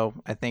back, so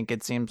I think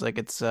it seems like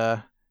it's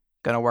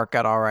gonna work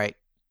out all right.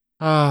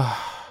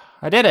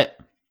 I did it.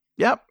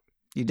 Yep,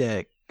 you did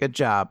it. Good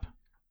job.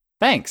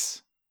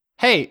 Thanks.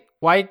 Hey,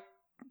 why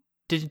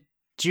did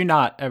you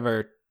not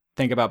ever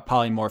think about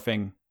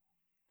polymorphing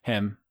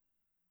him?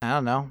 I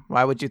don't know.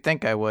 Why would you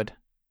think I would?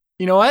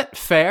 You know what?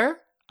 Fair.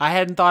 I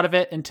hadn't thought of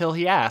it until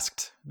he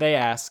asked. They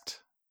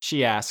asked.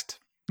 She asked.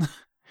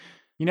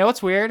 You know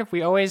what's weird?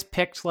 We always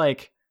picked,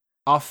 like,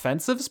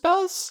 offensive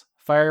spells?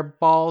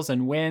 Fireballs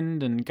and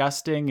wind and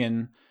gusting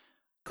and...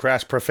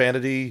 Crash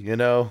profanity,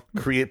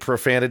 create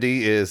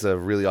profanity is a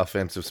really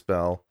offensive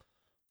spell.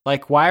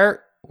 Like, why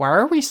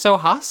are we so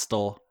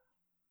hostile?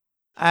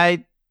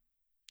 I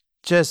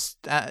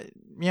just,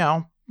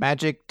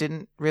 magic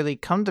didn't really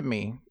come to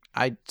me.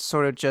 I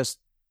sort of just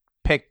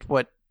picked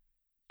what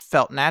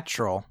felt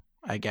natural,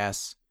 I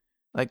guess.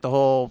 Like the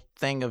whole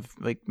thing of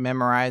like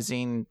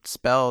memorizing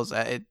spells,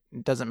 it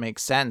doesn't make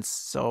sense.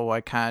 So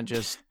I kind of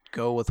just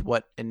go with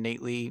what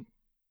innately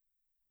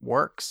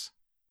works.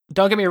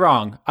 Don't get me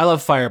wrong. I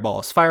love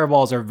fireballs.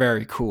 Fireballs are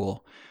very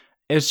cool.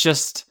 It's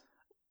just,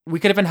 we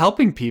could have been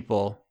helping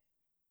people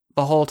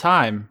the whole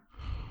time.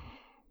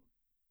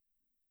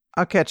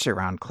 I'll catch you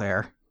around,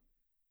 Claire.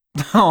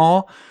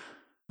 Oh,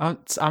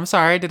 I'm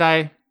sorry. Did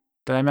I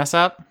mess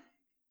up?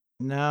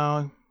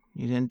 No,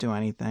 you didn't do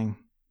anything.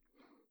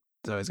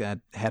 So he's gonna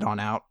head on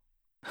out.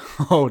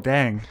 Oh,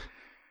 dang.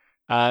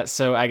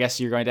 So I guess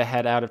you're going to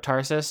head out of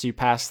Tarsus. You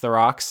pass the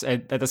rocks.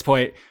 At this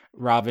point,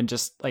 Robin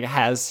just like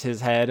has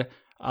his head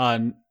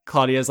on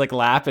Claudia's like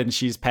lap and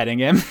she's petting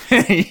him.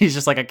 He's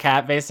just like a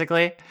cat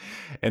basically.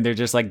 And they're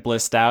just like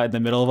blissed out in the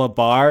middle of a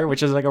bar,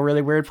 which is like a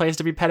really weird place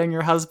to be petting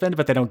your husband,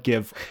 but they don't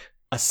give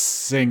a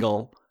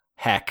single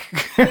heck.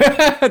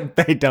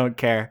 They don't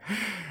care.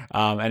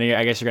 And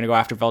I guess you're going to go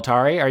after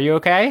Veltari. Are you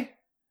okay?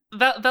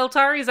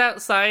 Veltari's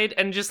outside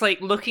and just like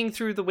looking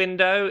through the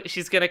window.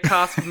 She's gonna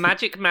cast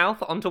Magic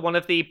Mouth onto one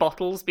of the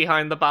bottles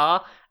behind the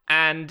bar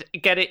and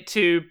get it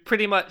to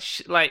pretty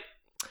much like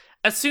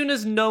as soon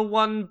as no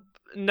one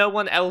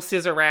else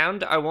is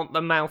around, I want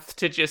the mouth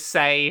to just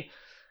say,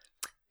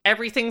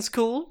 "Everything's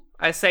cool.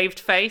 I saved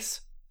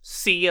face.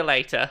 See you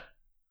later."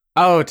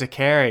 Oh, to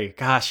Carrie.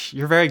 Gosh,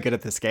 you're very good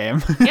at this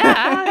game.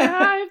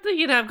 Yeah,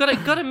 I've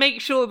got to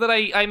make sure that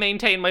I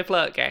maintain my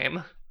flirt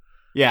game.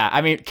 Yeah,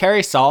 I mean,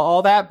 Carrie saw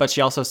all that, but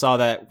she also saw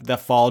that the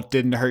fall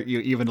didn't hurt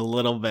you even a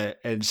little bit,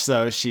 and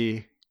so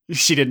she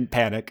didn't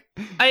panic.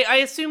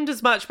 I assumed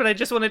as much, but I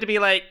just wanted to be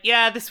like,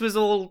 yeah, this was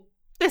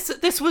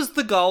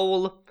the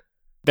goal.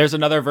 There's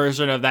another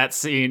version of that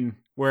scene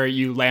where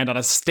you land on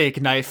a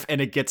steak knife and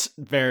it gets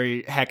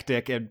very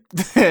hectic, and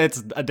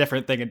it's a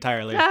different thing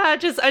entirely. I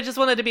just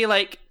wanted to be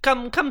like,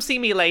 come see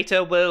me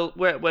later. We're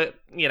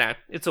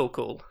it's all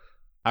cool.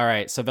 All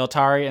right, so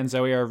Veltari and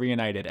Zoe are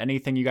reunited.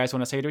 Anything you guys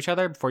want to say to each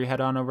other before you head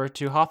on over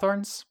to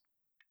Hawthorne's?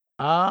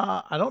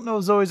 I don't know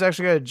if Zoe's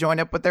actually going to join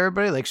up with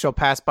everybody. Like, she'll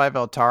pass by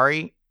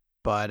Veltari,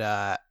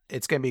 but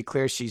it's going to be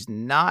clear she's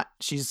not.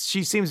 She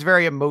seems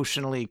very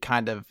emotionally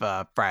kind of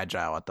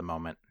fragile at the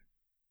moment.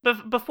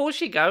 But before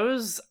she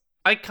goes,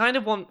 I kind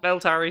of want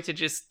Veltari to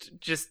just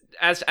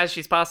as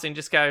she's passing,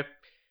 just go,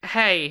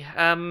 "Hey,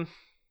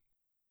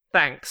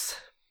 thanks."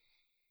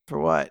 For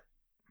what?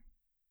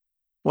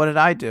 What did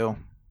I do?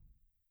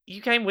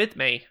 You came with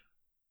me.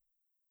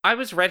 I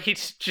was ready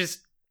to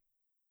just...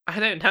 I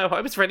don't know,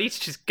 I was ready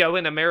to just go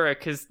in a mirror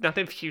because none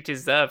of you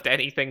deserved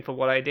anything for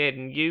what I did,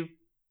 and you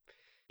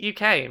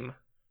came.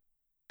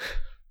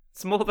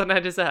 It's more than I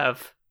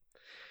deserve.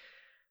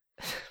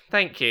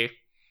 Thank you.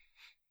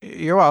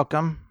 You're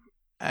welcome.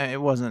 It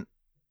wasn't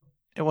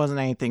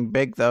anything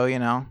big, though, You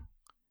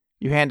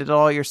handled it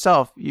all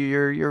yourself.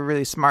 You're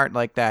really smart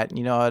like that.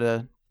 You know how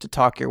to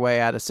talk your way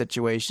out of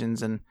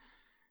situations, and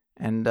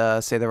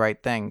and say the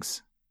right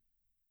things.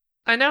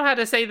 I know how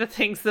to say the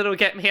things that'll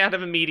get me out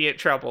of immediate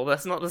trouble.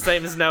 That's not the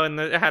same as knowing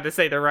how to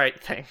say the right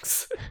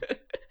things.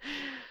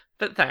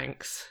 But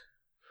thanks.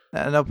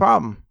 No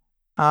problem.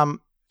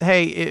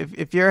 Hey,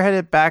 if you're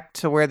headed back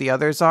to where the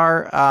others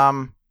are,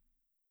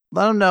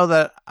 let them know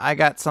that I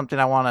got something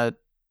I want to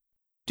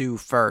do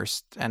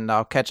first, and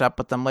I'll catch up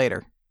with them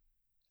later.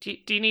 Do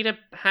you need a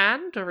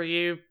hand, or are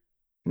you...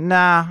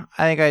 Nah,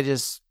 I think I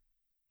just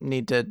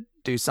need to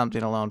do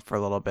something alone for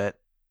a little bit.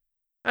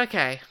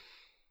 Okay.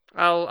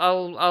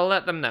 I'll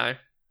let them know.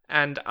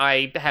 And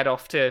I head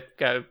off to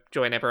go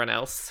join everyone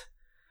else.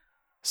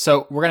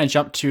 So we're going to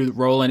jump to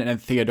Roland and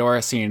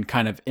Theodora scene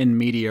kind of in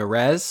media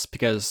res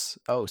because...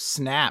 Oh,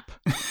 snap.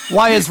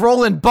 Why is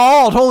Roland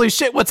bald? Holy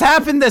shit, what's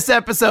happened this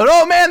episode?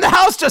 Oh man, the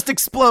house just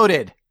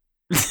exploded!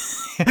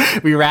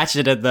 We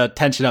ratcheted the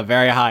tension up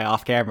very high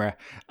off camera.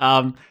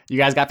 You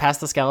guys got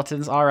past the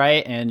skeletons all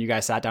right, and you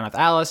guys sat down with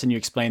Alice and you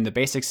explained the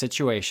basic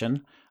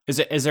situation.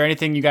 Is there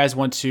anything you guys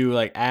want to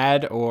like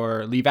add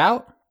or leave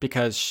out?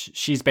 Because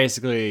she's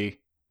basically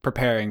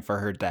preparing for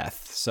her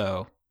death,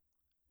 so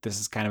this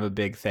is kind of a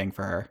big thing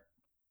for her.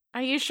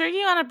 Are you sure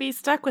you want to be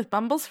stuck with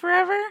Bumbles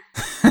forever?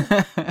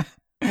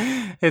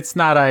 It's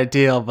not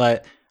ideal,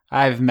 but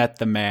I've met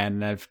the man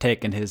and I've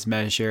taken his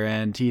measure,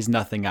 and he's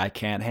nothing I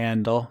can't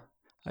handle.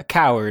 A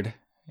coward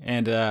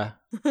and a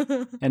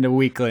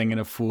weakling and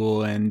a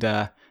fool,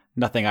 and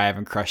nothing I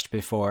haven't crushed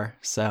before.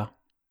 So,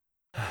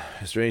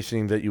 is there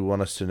anything that you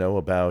want us to know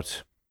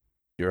about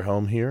your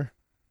home here?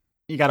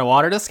 You gotta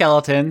water the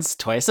skeletons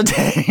twice a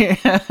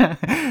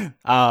day.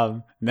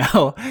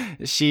 No,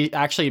 she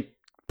actually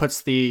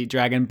puts the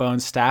dragon bone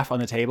staff on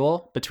the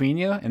table between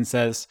you and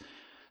says,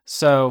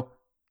 "So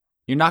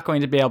you're not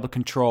going to be able to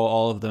control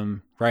all of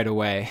them right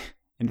away.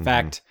 In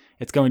fact,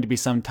 it's going to be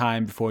some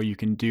time before you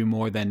can do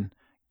more than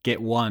get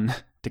one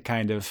to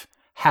kind of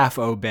half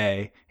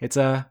obey. It's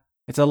a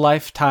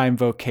lifetime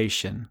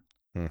vocation.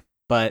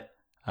 But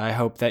I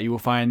hope that you will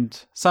find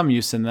some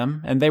use in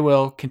them, and they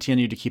will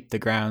continue to keep the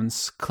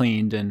grounds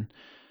cleaned and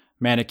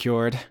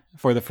manicured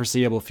for the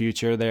foreseeable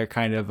future. They're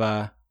kind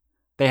of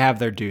they have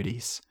their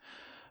duties.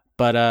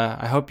 But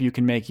I hope you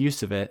can make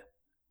use of it.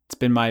 It's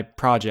been my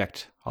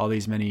project all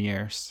these many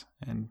years,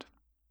 and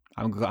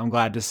I'm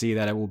glad to see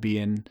that it will be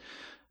in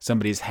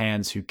somebody's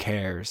hands who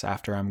cares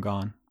after I'm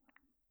gone."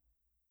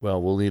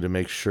 Well, we'll need to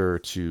make sure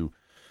to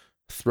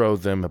throw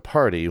them a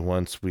party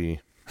once we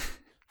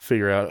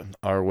figure out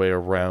our way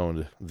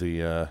around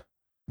the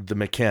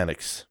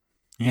mechanics.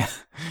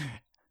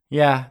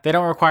 Yeah, they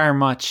don't require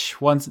much.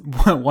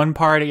 One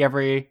party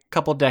every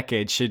couple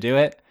decades should do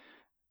it.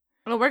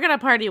 Well, we're going to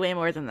party way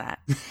more than that.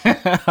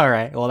 All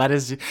right. Well,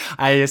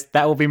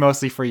 that will be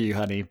mostly for you,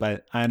 honey,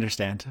 but I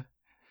understand.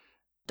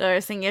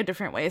 Doris, thinking of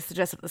different ways to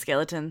dress up the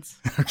skeletons.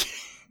 Okay.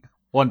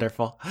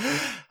 Wonderful.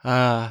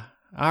 All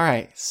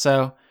right.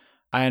 So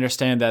I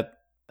understand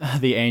that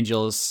the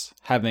angel's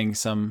having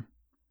some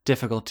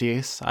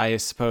difficulties. I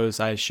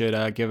suppose I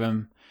should give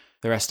him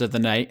the rest of the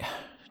night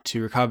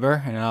to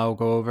recover, and I'll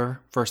go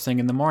over first thing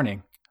in the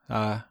morning.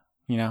 Have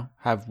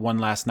one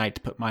last night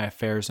to put my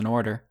affairs in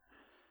order.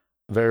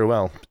 Very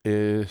well.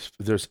 If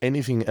there's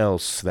anything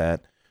else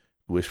that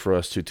you wish for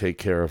us to take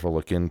care of or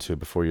look into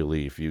before you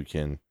leave, you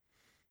can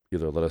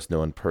either let us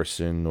know in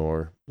person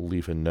or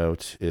leave a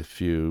note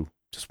if you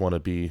just want to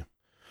be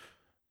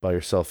by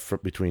yourself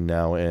between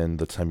now and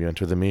the time you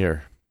enter the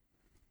mirror.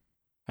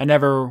 I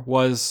never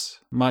was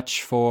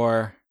much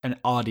for an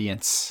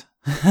audience.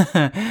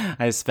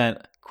 I spent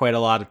quite a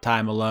lot of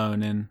time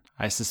alone, and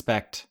I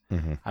suspect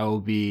I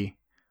will be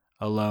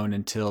alone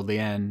until the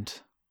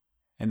end.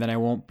 And then I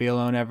won't be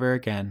alone ever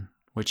again,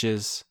 which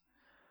is...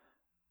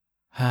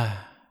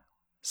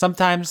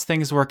 Sometimes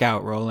things work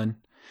out, Roland.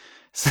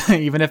 So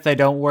even if they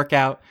don't work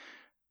out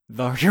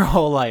your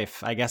whole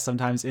life, I guess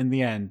sometimes in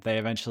the end, they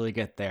eventually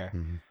get there.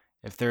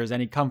 If there's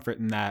any comfort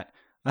in that,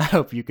 I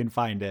hope you can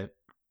find it.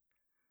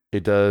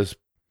 It does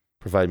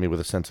provide me with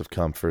a sense of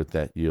comfort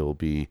that you'll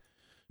be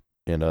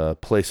in a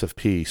place of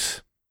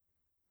peace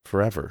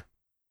forever.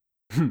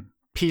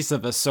 Peace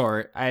of a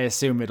sort. I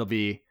assume it'll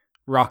be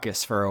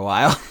raucous for a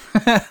while.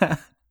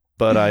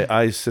 But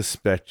I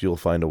suspect you'll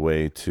find a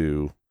way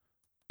to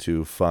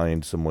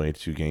find some way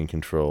to gain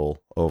control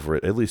over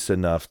it, at least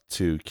enough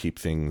to keep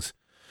things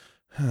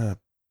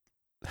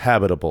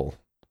habitable.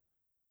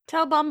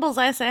 Tell Bumbles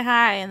I say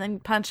hi and then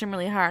punch him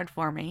really hard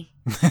for me.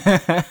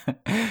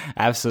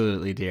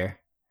 Absolutely, dear.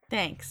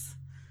 Thanks.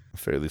 I'm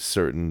fairly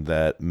certain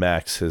that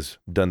Max has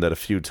done that a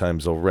few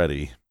times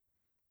already.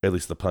 At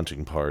least the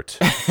punching part.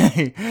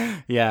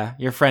 Yeah,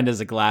 your friend is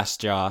a glass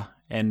jaw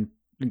and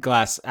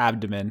glass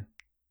abdomen.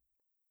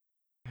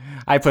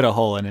 I put a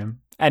hole in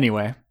him.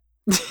 Anyway.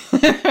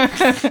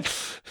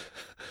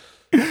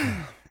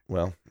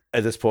 Well,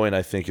 at this point,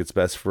 I think it's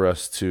best for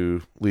us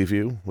to leave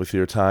you with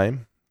your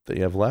time that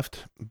you have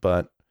left,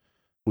 but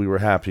we were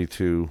happy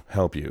to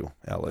help you,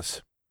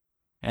 Alice.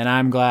 And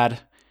I'm glad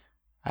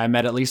I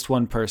met at least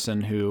one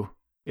person who,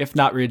 if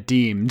not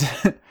redeemed,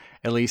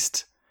 at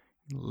least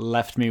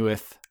left me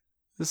with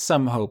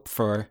some hope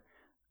for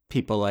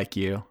people like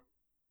you.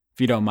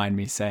 you don't mind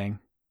me saying.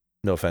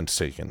 No offense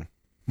taken.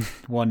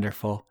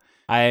 Wonderful.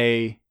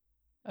 I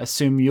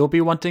assume you'll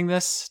be wanting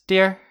this,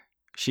 dear?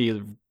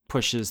 She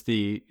pushes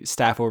the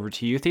staff over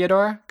to you,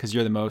 Theodora, because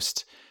you're the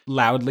most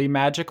loudly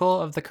magical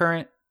of the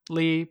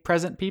currently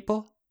present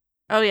people.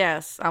 Oh,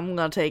 yes. I'm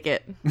going to take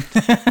it.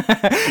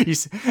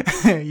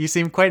 You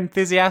seem quite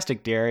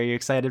enthusiastic, dear. Are you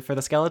excited for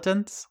the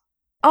skeletons?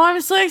 Oh,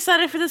 I'm so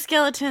excited for the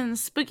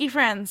skeletons. Spooky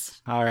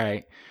friends. All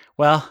right.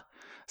 Well,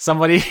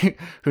 somebody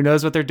who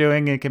knows what they're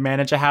doing and can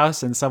manage a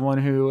house, and someone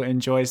who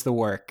enjoys the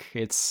work.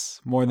 It's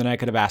more than I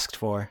could have asked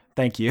for.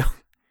 Thank you.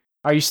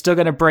 Are you still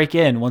going to break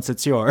in once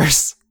it's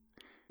yours?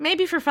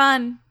 Maybe for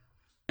fun.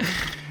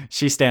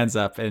 She stands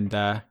up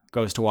and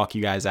goes to walk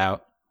you guys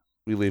out.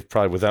 We leave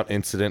probably without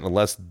incident,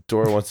 unless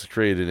Dora wants to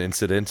create an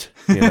incident,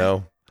 you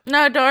know?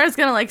 No, Dora's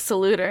going to, like,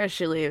 salute her as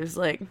she leaves.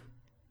 Like,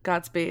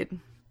 Godspeed.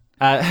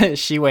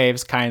 She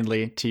waves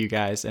kindly to you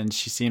guys, and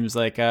she seems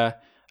like a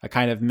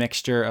kind of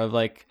mixture of,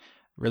 like,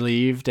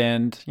 relieved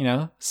and, you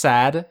know,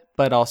 sad,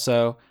 but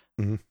also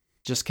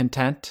just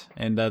content.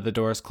 And the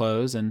doors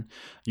close, and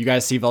you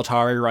guys see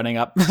Veltari running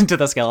up to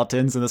the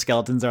skeletons, and the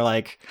skeletons are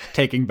like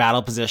taking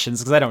battle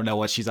positions because I don't know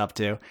what she's up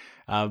to.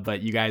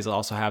 But you guys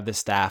also have the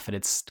staff, and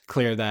it's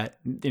clear that,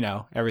 you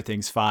know,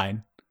 everything's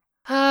fine.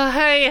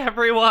 Hey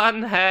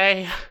everyone,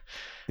 hey.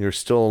 You're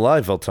still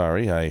alive,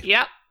 Veltari.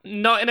 Yep,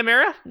 not in a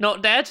mirror,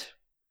 not dead.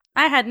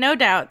 I had no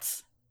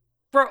doubts.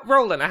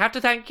 Roland, I have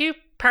to thank you.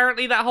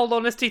 Apparently that whole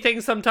honesty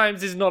thing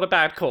sometimes is not a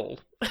bad call.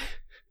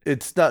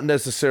 It's not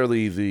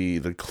necessarily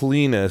the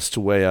cleanest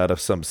way out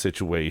of some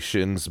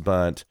situations,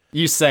 but...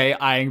 You say,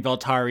 eyeing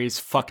Veltari's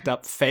fucked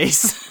up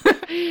face.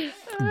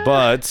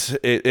 But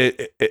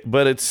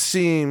it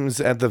seems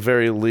at the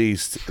very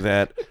least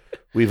that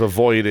we've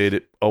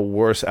avoided a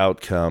worse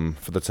outcome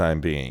for the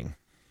time being.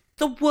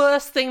 The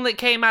worst thing that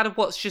came out of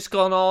what's just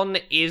gone on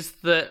is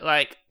that,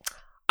 like,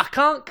 I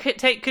can't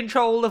take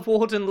control of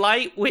Warden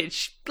Light,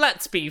 which,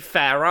 let's be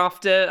fair,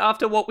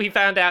 after what we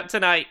found out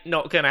tonight,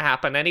 not gonna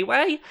happen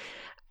anyway.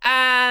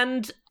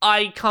 And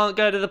I can't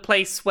go to the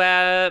place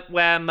where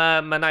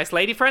my nice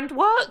lady friend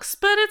works,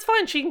 but it's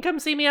fine. She can come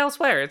see me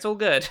elsewhere. It's all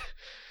good.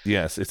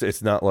 Yes,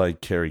 it's not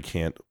like Carrie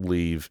can't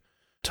leave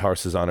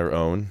Tarsus on her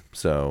own,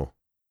 so...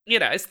 You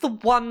know, it's the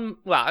one...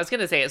 Well, I was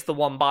going to say it's the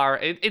one bar.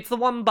 It's the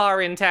one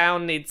bar in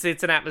town. It's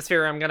an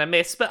atmosphere I'm going to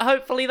miss, but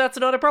hopefully that's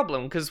not a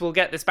problem, because we'll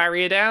get this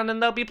barrier down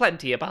and there'll be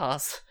plenty of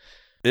bars.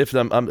 If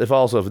I'm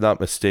not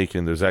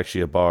mistaken, there's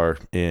actually a bar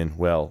in,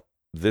 well,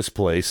 this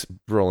place,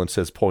 Roland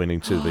says,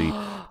 pointing to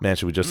the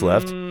mansion we just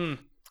left.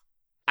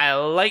 I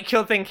like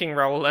your thinking,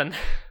 Roland.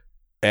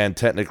 And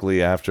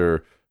technically,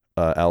 after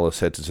Alice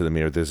heads into the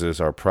mirror, this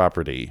is our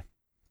property.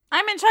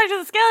 I'm in charge of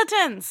the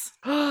skeletons.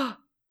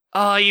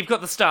 Oh, you've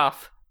got the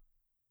staff.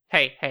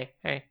 Hey.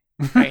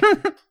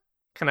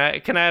 Can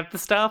I have the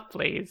staff,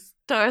 please?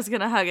 Dora's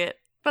gonna hug it.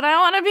 But I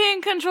want to be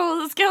in control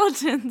of the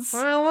skeletons.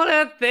 I want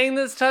a thing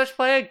that's touched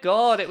by a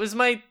god. It was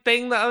my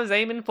thing that I was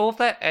aiming for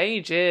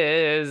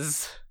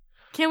ages.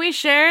 Can we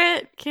share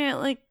it? Can it,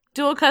 like,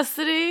 dual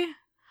custody?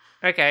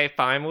 Okay,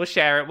 fine, we'll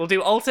share it. We'll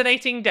do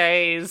alternating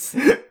days.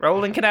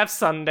 Roland can have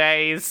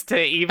Sundays to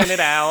even it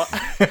out.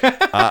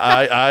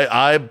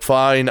 I'm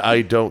fine.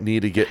 I don't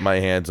need to get my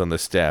hands on the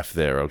staff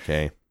there,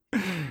 okay?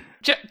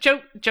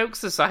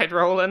 Jokes aside,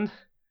 Roland.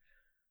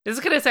 This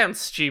is gonna sound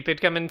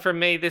stupid coming from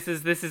me. This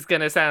is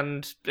gonna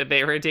sound a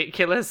bit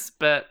ridiculous,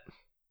 but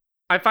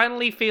I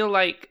finally feel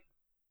like,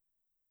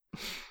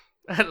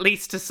 at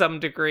least to some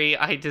degree,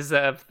 I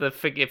deserve the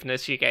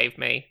forgiveness you gave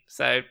me.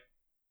 So,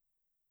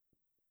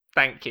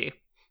 thank you.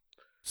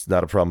 It's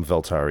not a problem,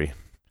 Veltari.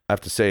 I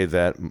have to say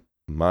that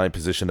my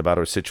position about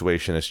our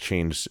situation has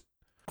changed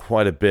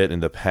quite a bit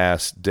in the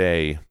past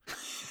day.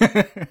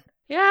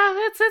 Yeah,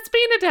 it's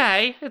been a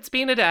day. It's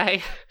been a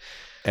day.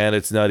 And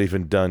it's not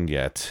even done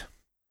yet.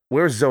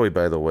 Where's Zoe,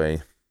 by the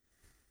way?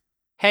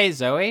 Hey,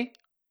 Zoe.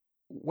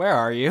 Where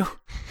are you?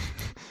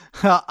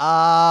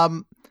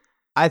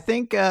 I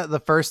think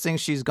the first thing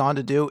she's gone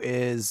to do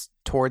is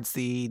towards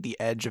the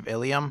edge of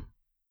Ilium.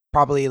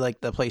 Probably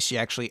like the place she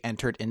actually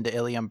entered into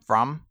Ilium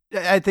from.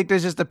 I think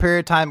there's just a period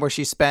of time where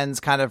she spends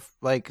kind of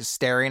like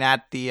staring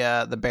at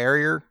the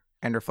barrier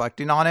and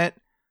reflecting on it,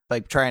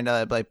 like trying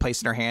to like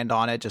placing her hand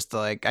on it, just to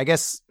like, I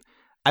guess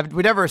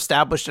we never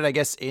established it, I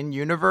guess, in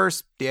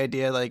universe. The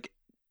idea like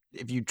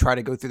if you try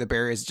to go through the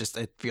barriers, just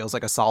it feels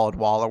like a solid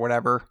wall or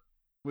whatever.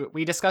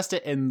 We discussed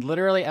it in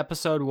literally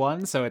episode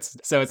 1, so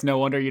it's no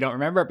wonder you don't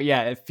remember. But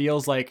yeah, it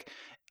feels like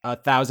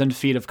 1,000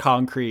 feet of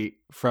concrete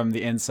from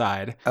the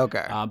inside.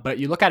 Okay. But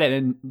you look at it,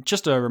 and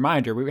just a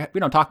reminder, we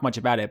don't talk much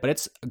about it, but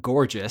it's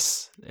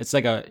gorgeous. It's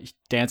like a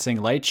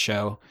dancing light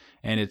show,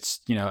 and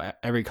it's, you know,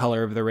 every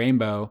color of the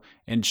rainbow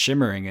and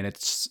shimmering, and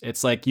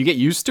it's like you get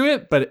used to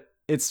it, but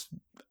it's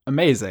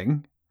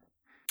amazing.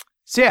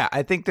 So yeah,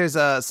 I think there's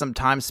some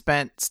time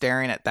spent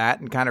staring at that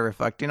and kind of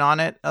reflecting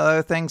on it,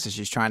 other things. So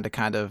she's trying to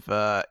kind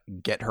of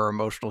get her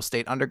emotional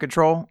state under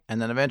control.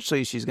 And then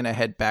eventually she's going to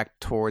head back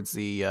towards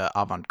the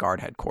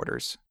Avant-Garde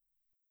headquarters.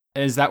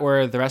 Is that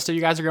where the rest of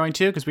you guys are going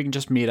to? Because we can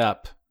just meet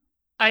up.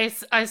 I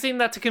assume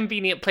that's a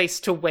convenient place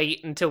to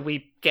wait until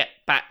we get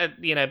back,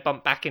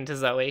 bump back into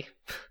Zoe.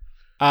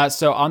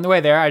 So on the way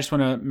there, I just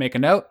want to make a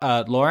note.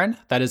 Lauren,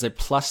 that is a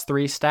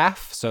 +3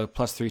 staff, so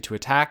 +3 to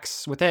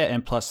attacks with it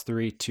and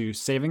 +3 to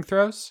saving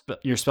throws,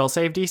 your spell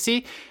save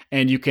DC,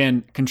 and you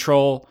can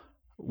control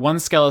one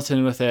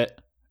skeleton with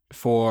it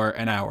for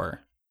an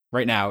hour.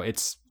 Right now,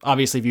 it's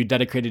obviously if you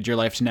dedicated your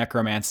life to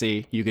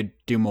necromancy, you could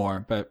do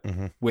more, but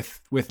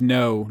with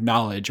no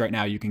knowledge right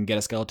now, you can get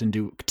a skeleton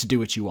to do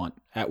what you want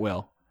at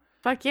will.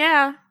 Fuck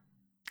yeah.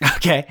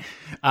 Okay,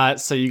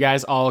 so you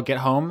guys all get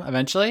home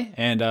eventually,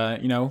 and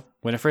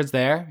Winifred's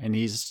there, and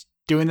he's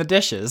doing the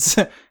dishes.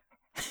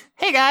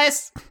 Hey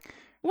guys!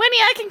 Winnie,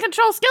 I can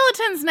control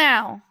skeletons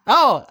now.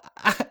 Oh,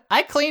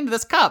 I cleaned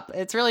this cup.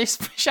 It's really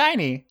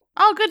shiny.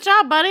 Oh, good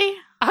job, buddy.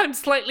 I'm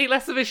slightly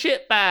less of a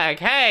shitbag.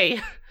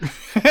 Hey!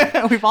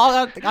 We've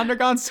all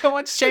undergone so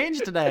much change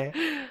today.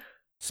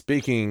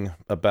 Speaking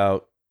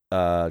about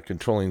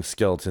controlling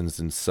skeletons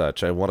and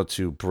such, I wanted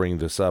to bring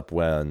this up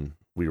when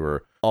we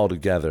were all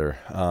together.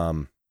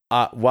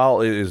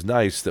 While it is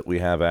nice that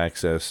we'll have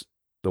access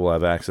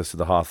to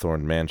the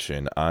Hawthorne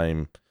Mansion,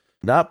 I'm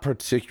not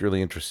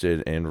particularly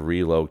interested in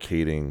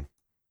relocating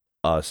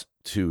us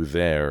to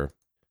there.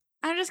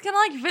 I'm just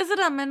gonna visit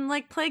them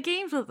and play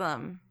games with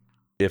them.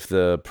 If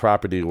the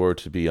property were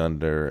to be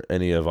under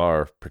any of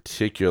our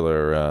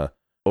particular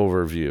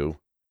overview,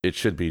 it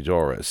should be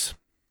Doris.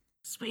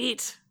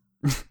 Sweet.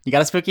 You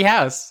got a spooky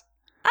house.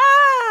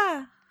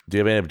 Ah! Do you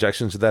have any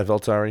objections to that,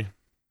 Veltari?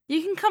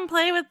 You can come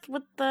play with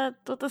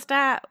the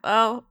stat.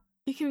 Oh,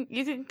 you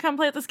can come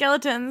play with the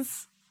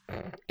skeletons.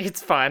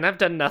 It's fine. I've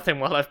done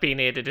nothing while I've been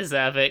here to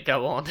deserve it.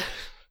 Go on.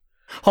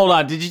 Hold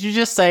on. Did you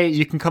just say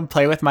you can come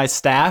play with my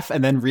staff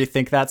and then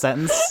rethink that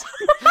sentence?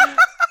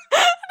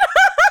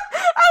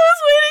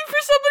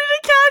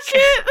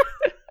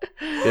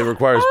 It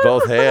requires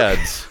both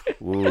hands.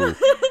 Ooh. I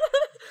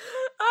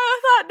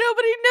thought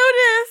nobody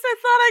noticed. I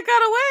thought I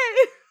got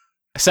away.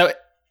 So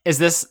is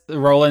this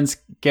Roland's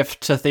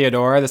gift to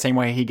Theodora the same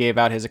way he gave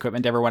out his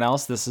equipment to everyone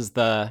else? This is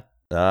the...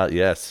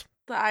 Yes.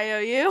 The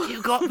IOU.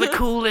 You got the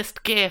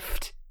coolest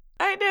gift.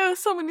 I know,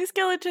 so many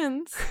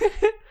skeletons.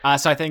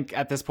 So I think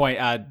at this point,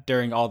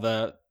 during all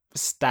the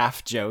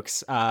staff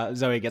jokes,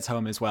 Zoe gets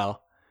home as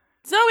well.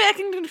 Zoe, I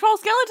can control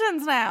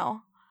skeletons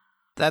now.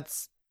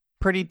 That's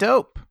pretty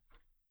dope.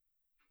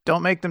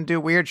 Don't make them do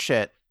weird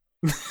shit.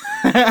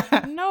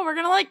 No, we're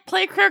gonna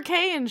play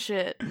croquet and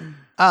shit.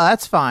 Oh,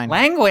 that's fine.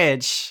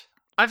 Language!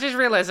 I've just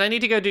realized I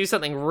need to go do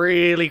something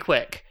really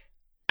quick.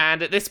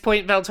 And at this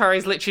point,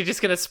 Veltari's literally just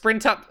going to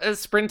sprint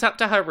up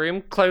to her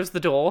room, close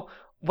the door,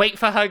 wait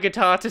for her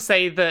guitar to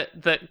say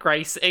that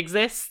Grace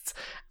exists,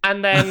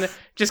 and then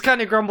just kind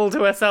of grumble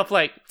to herself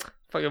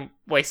fucking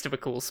waste of a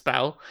cool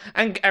spell,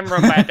 and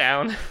run back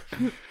down.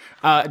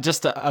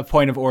 Just a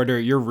point of order,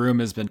 your room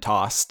has been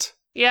tossed.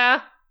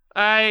 Yeah,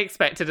 I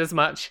expected as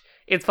much.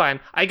 It's fine.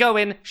 I go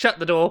in, shut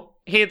the door,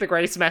 hear the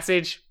Grace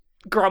message,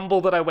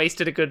 grumble that I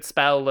wasted a good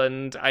spell,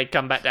 and I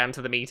come back down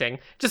to the meeting.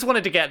 Just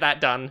wanted to get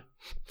that done.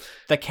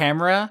 The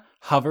camera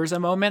hovers a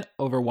moment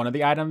over one of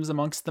the items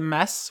amongst the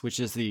mess, which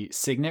is the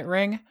signet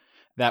ring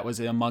that was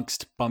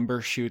amongst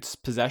Bumbershoot's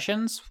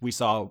possessions. We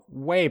saw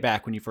way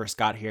back when you first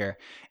got here.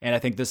 And I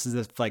think this is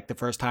the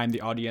first time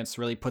the audience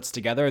really puts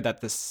together that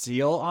the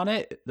seal on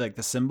it, the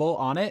symbol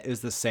on it,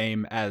 is the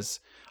same as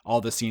all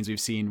the scenes we've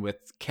seen with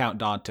Count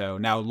Danto,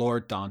 now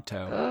Lord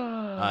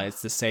Danto.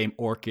 It's the same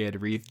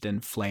orchid wreathed in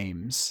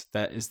flames.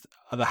 That is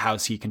the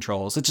house he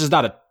controls. It's just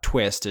not a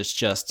twist. It's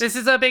just... This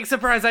is a big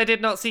surprise I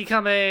did not see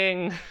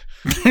coming.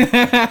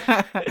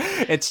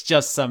 It's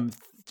just some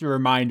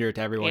reminder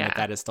to everyone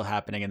that is still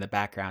happening in the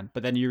background.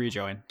 But then you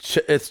rejoin.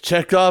 It's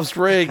Chekhov's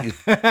ring.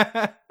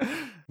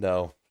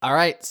 No. All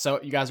right.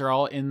 So you guys are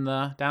all in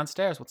the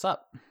downstairs. What's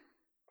up?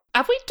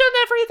 Have we done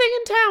everything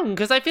in town?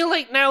 Because I feel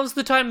like now's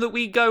the time that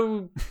we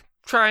go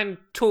try and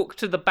talk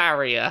to the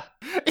barrier.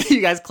 You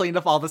guys cleaned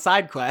up all the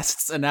side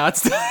quests, and now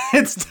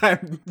it's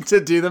time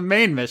to do the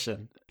main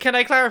mission. Can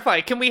I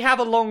clarify? Can we have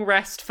a long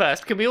rest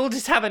first? Can we all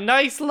just have a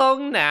nice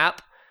long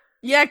nap?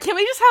 Yeah, can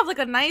we just have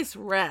a nice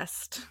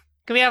rest?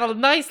 Can we have a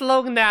nice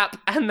long nap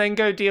and then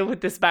go deal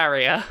with this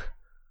barrier?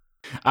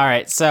 All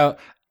right, so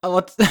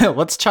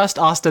let's trust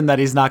Austin that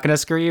he's not going to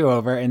screw you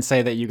over and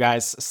say that you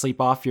guys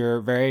sleep off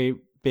your very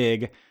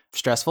big,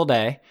 stressful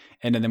day,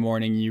 and in the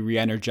morning you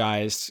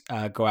re-energized,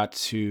 go out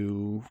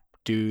to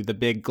do the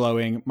big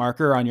glowing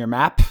marker on your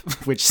map,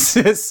 which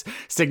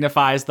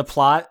signifies the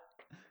plot.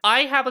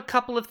 I have a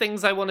couple of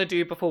things I want to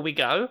do before we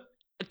go.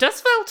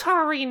 Does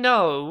Veltari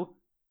know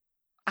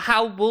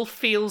how Wolf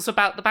feels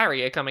about the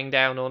barrier coming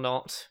down or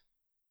not?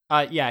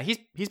 Yeah,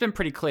 he's been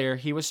pretty clear.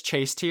 He was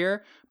chased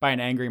here by an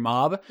angry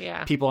mob.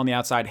 Yeah. People on the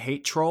outside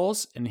hate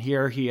trolls, and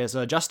here he is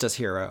a justice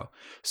hero.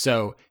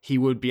 So he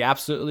would be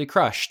absolutely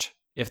crushed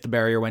if the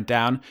barrier went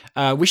down.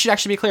 We should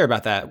actually be clear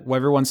about that. What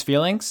everyone's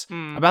feelings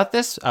about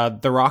this.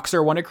 The Rocks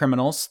are wanted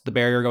criminals. The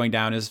barrier going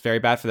down is very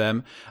bad for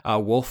them.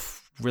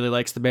 Wolf really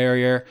likes the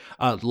barrier.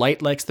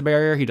 Light likes the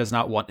barrier. He does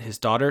not want his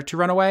daughter to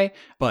run away,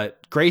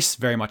 but Grace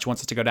very much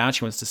wants it to go down.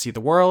 She wants to see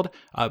the world.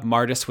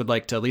 Martis would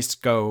like to at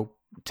least go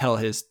tell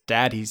his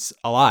dad he's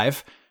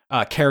alive.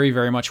 Carrie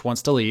very much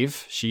wants to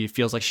leave. She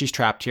feels like she's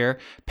trapped here.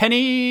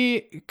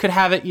 Penny could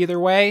have it either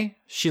way.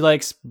 She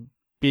likes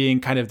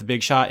being kind of the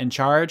big shot in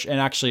charge. And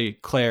actually,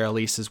 Claire,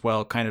 Elise as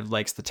well, kind of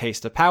likes the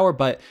taste of power,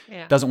 but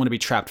doesn't want to be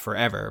trapped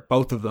forever.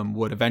 Both of them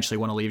would eventually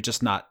want to leave,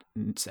 just not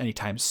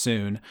anytime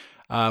soon.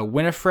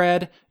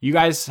 Winifred, you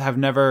guys have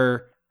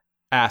never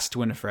asked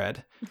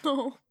Winifred.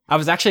 No. I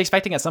was actually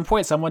expecting at some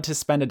point someone to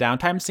spend a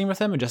downtime scene with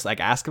him and just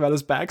like ask about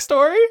his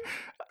backstory.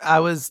 I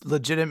was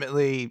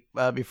legitimately,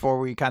 before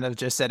we kind of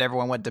just said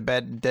everyone went to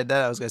bed and did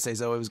that, I was going to say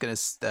Zoe was going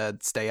to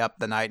stay up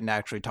the night and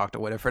actually talk to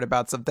Winifred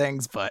about some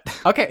things, but...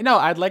 Okay, no,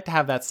 I'd like to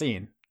have that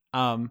scene.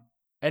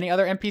 Any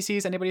other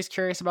NPCs? Anybody's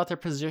curious about their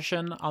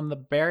position on the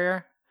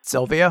barrier?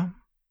 Sylvia?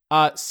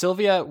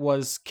 Sylvia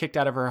was kicked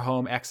out of her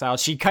home,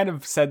 exiled. She kind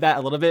of said that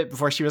a little bit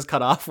before she was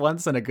cut off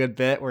once in a good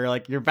bit, where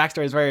like, your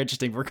backstory is very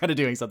interesting. We're kind of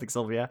doing something,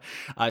 Sylvia.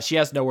 She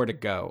has nowhere to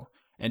go.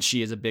 And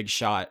she is a big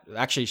shot.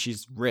 Actually,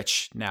 she's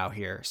rich now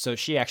here. So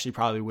she actually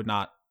probably would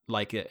not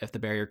like it if the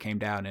barrier came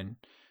down, and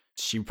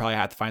she would probably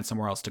have to find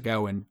somewhere else to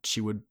go, and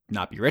she would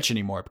not be rich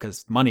anymore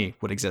because money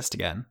would exist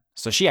again.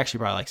 So she actually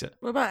probably likes it.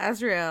 What about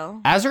Azrael?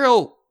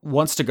 Azrael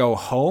wants to go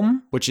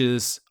home, which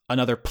is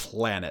another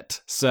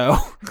planet. So,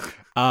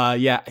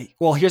 yeah.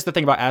 Well, here's the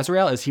thing about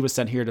Azrael is he was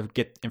sent here to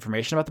get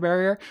information about the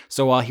barrier.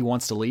 So while he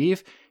wants to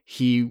leave,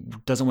 he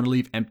doesn't want to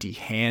leave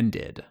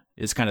empty-handed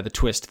is kind of the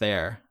twist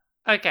there.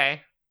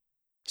 Okay.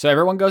 So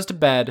everyone goes to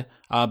bed,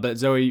 but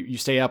Zoe, you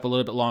stay up a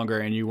little bit longer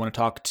and you want to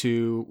talk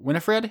to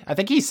Winifred. I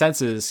think he's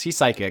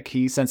psychic.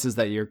 He senses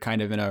that you're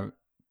kind of in a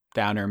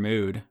downer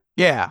mood.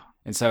 Yeah.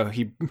 And so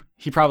he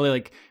probably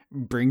like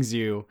brings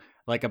you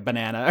like a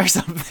banana or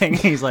something.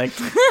 He's like,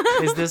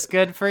 is this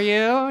good for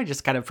you? He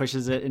just kind of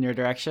pushes it in your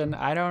direction.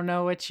 I don't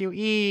know what you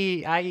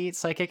eat. I eat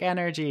psychic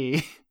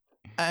energy.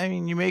 I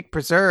mean, you make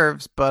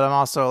preserves, but I'm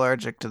also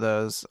allergic to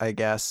those, I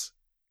guess.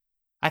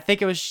 I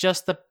think it was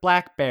just the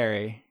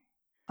blackberry.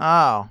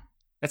 Oh.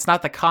 It's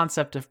not the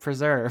concept of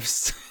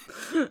preserves.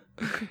 It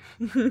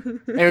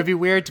would be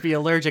weird to be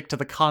allergic to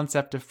the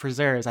concept of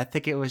preserves. I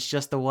think it was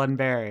just the one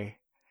berry.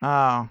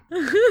 Oh.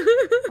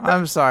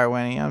 I'm sorry,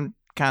 Winnie. I'm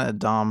kind of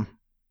dumb.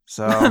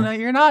 So No,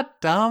 you're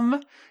not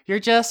dumb. You're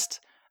just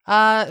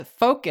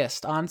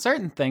focused on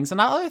certain things and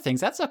not other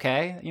things. That's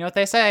okay. You know what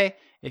they say?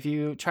 If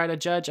you try to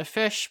judge a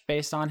fish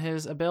based on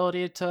his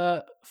ability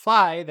to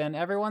fly, then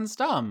everyone's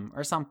dumb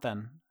or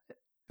something.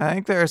 I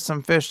think there are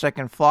some fish that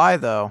can fly,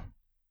 though.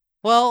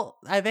 Well,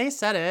 they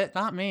said it,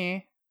 not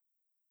me.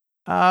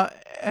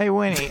 Hey,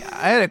 Winnie,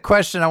 I had a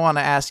question I want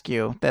to ask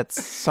you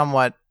that's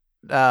somewhat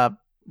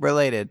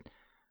related.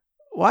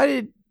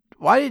 Why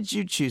did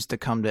you choose to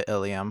come to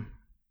Ilium?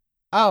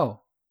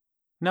 Oh,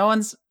 no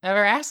one's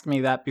ever asked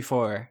me that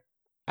before.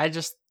 I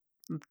just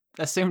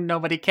assumed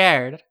nobody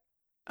cared.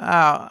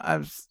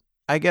 I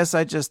guess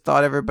I just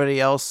thought everybody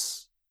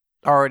else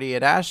already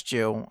had asked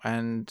you,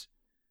 and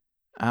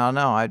I don't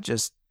know. I've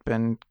just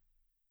been,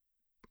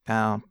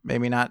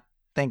 maybe not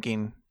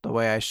thinking the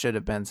way I should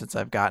have been since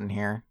I've gotten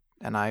here,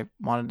 and I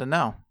wanted to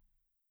know.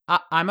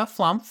 I'm a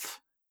flumph,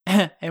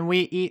 and we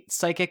eat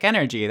psychic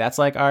energy. That's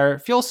like our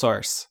fuel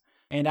source.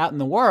 And out in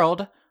the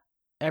world,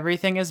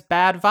 everything is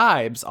bad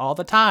vibes all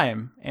the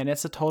time, and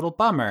it's a total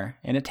bummer,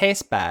 and it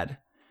tastes bad.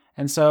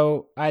 And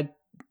so I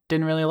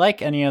didn't really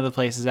like any of the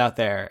places out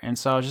there, and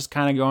so I was just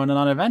kind of going on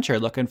an adventure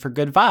looking for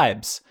good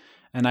vibes.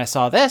 And I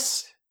saw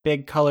this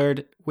big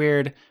colored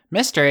weird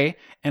mystery,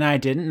 and I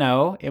didn't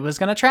know it was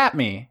going to trap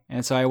me.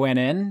 And so I went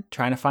in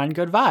trying to find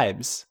good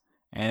vibes,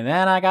 and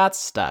then I got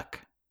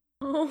stuck.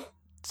 Oh.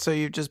 So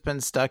you've just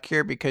been stuck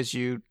here because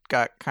you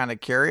got kind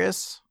of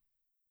curious?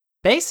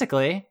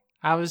 Basically,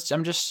 I was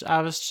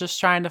just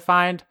trying to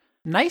find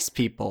nice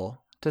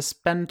people to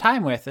spend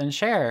time with and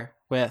share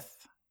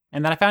with.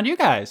 And then I found you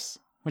guys,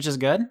 which is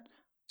good.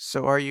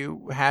 So are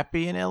you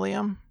happy in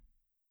Ilium?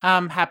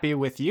 I'm happy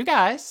with you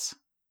guys.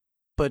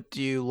 But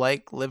do you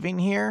like living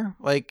here?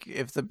 Like,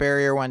 if the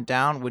barrier went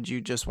down, would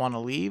you just want to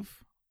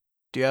leave?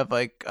 Do you have,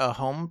 like, a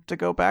home to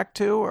go back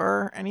to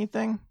or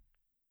anything?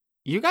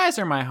 You guys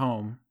are my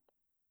home.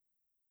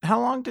 How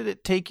long did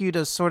it take you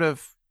to sort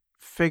of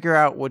figure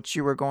out what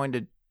you were going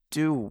to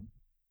do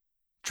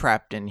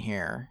trapped in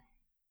here?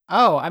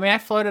 Oh, I mean, I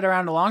floated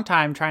around a long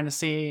time trying to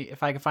see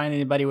if I could find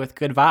anybody with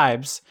good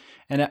vibes.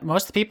 And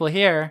most of the people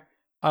here,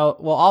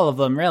 well, all of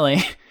them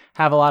really,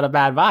 have a lot of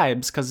bad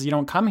vibes because you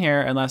don't come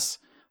here unless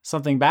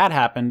something bad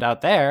happened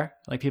out there.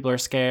 Like people are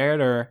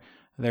scared or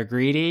they're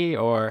greedy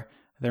or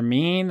they're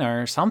mean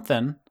or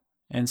something.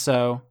 And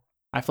so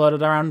I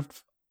floated around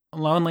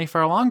lonely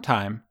for a long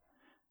time.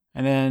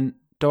 And then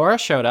Dora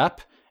showed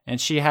up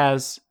and she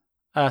has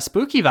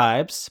spooky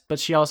vibes, but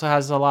she also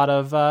has a lot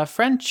of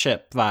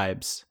friendship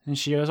vibes. And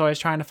she was always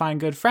trying to find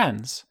good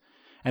friends.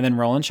 And then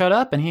Roland showed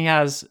up and he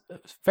has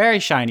very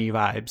shiny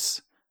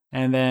vibes.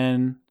 And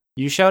then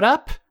you showed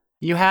up.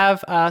 You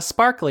have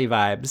sparkly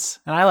vibes.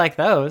 And I like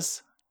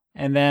those.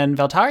 And then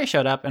Veltari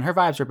showed up, and her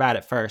vibes were bad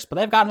at first, but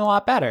they've gotten a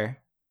lot better.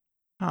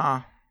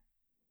 Huh.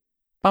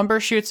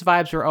 Bumbershoot's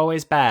vibes were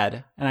always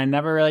bad, and I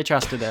never really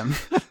trusted him.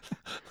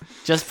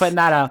 Just putting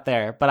that out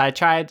there. But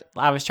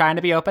I was trying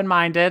to be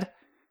open-minded,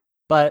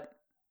 but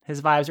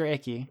his vibes were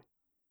icky.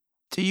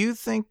 Do you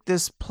think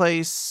this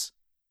place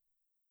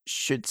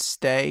should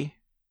stay?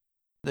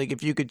 Like,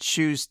 if you could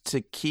choose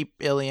to keep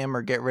Ilium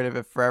or get rid of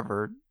it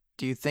forever,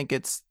 do you think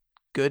it's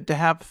good to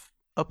have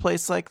a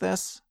place like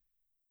this?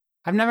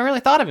 I've never really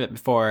thought of it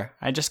before.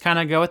 I just kind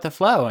of go with the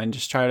flow and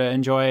just try to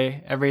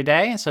enjoy every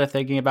day instead of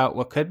thinking about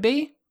what could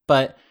be.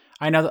 But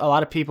I know that a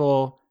lot of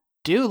people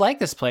do like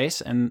this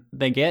place and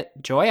they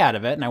get joy out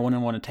of it, and I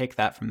wouldn't want to take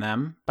that from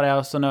them. But I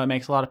also know it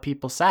makes a lot of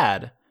people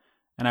sad,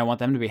 and I want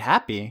them to be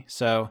happy.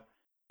 So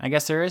I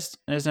guess there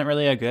isn't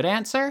really a good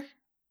answer.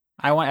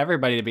 I want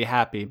everybody to be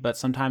happy, but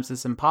sometimes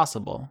it's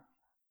impossible.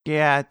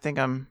 Yeah, I think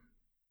I'm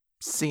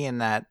seeing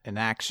that in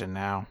action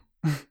now.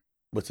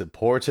 What's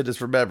important is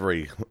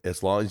remembering,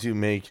 as long as you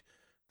make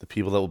the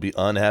people that will be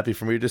unhappy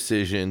from your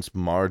decisions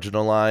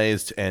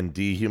marginalized and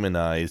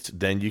dehumanized,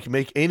 then you can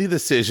make any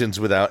decisions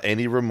without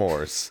any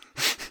remorse.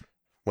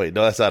 Wait,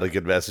 no, that's not a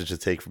good message to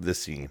take from this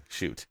scene.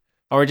 Shoot.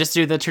 Or just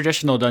do the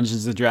traditional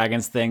Dungeons &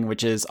 Dragons thing,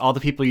 which is all the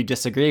people you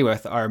disagree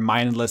with are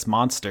mindless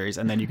monsters,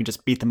 and then you can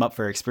just beat them up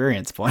for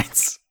experience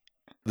points.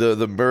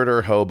 The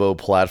murder hobo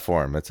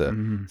platform. It's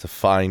a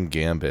fine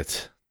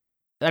gambit.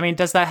 I mean,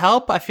 does that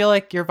help? I feel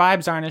like your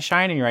vibes aren't as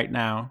shiny right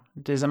now.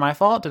 Is it my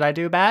fault? Did I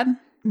do bad?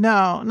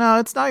 No,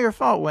 it's not your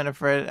fault,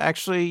 Winifred.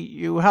 Actually,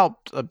 you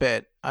helped a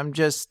bit. I'm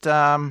just,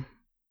 I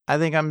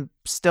think I'm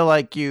still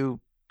like you,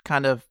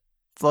 kind of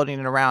floating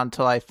around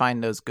till I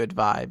find those good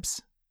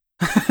vibes.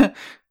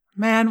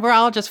 Man, we're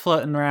all just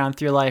floating around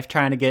through life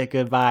trying to get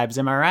good vibes,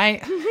 am I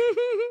right?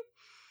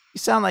 You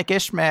sound like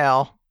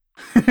Ishmael.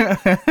 Do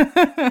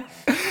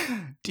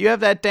you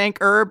have that dank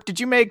herb? Did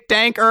you make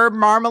dank herb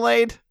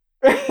marmalade?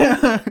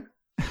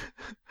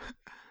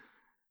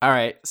 All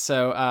right,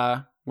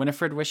 so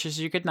Winifred wishes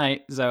you good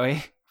night,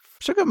 Zoe.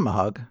 Should give him a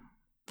hug.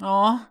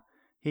 Aw,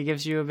 he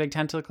gives you a big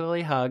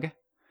tentacly hug.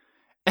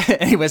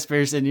 And he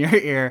whispers in your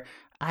ear,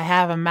 I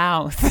have a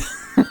mouth.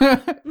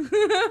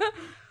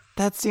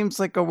 That seems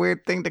like a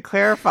weird thing to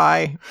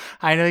clarify.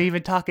 I know you've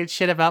been talking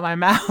shit about my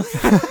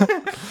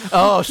mouth.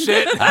 Oh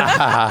shit.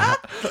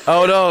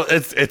 Oh no,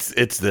 it's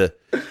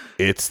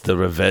the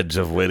revenge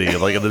of Winnie.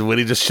 Like, and then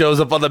Winnie just shows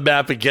up on the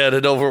map again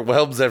and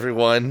overwhelms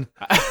everyone.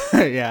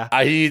 Yeah.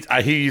 I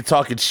hear you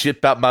talking shit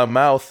about my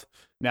mouth.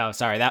 No,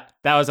 sorry. That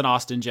was an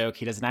Austin joke.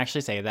 He doesn't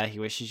actually say that. He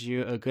wishes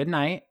you a good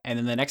night. And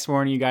then the next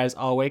morning, you guys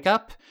all wake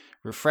up,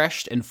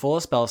 refreshed and full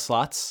of spell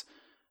slots.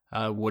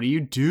 What do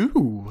you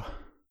do?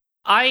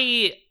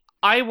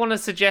 I want to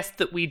suggest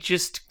that we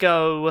just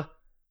go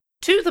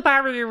to the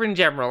barrier in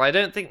general. I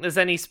don't think there's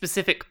any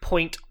specific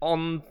point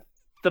on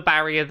the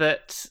barrier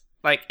that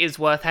is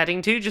worth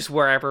heading to, just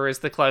wherever is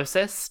the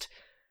closest.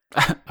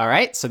 All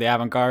right, so the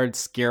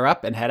avant-gardes gear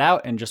up and head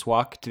out and just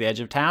walk to the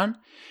edge of town.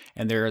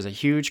 And there is a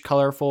huge,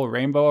 colorful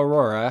rainbow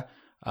aurora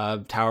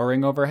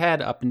towering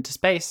overhead up into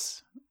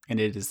space. And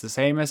it is the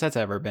same as it's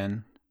ever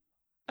been.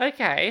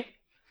 Okay.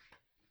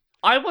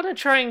 I want to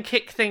try and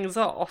kick things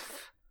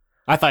off.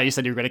 I thought you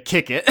said you were going to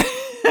kick it.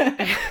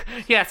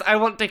 Yes, I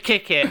want to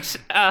kick it.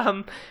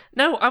 No,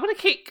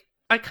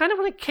 I kind of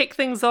want to kick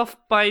things off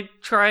by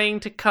trying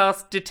to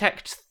cast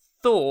Detect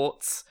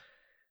Thoughts,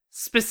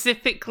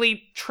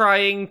 specifically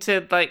trying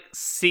to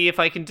see if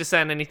I can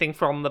discern anything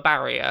from the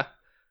barrier.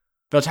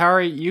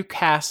 Veltari, you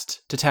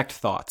cast Detect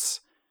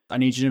Thoughts. I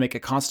need you to make a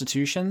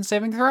Constitution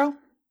saving throw.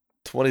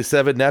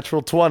 27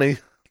 natural 20.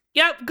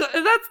 Yep,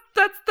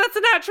 that's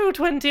a natural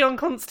 20 on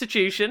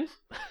Constitution.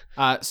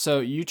 So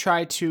you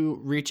try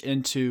to reach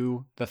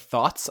into the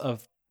thoughts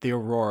of the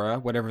aurora,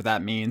 whatever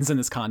that means in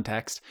this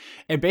context.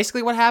 And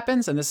basically what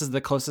happens, and this is the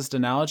closest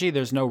analogy,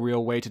 there's no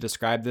real way to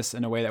describe this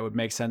in a way that would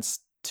make sense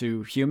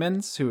to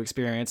humans who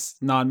experience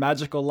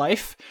non-magical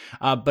life,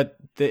 but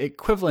the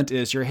equivalent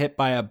is you're hit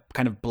by a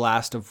kind of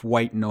blast of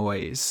white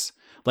noise.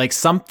 Like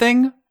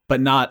something,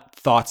 but not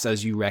thoughts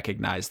as you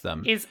recognize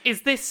them. Is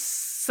this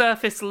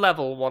surface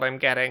level what I'm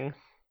getting?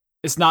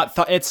 It's not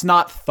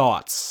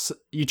thoughts.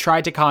 You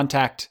tried to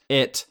contact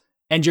it,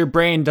 and your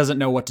brain doesn't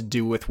know what to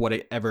do with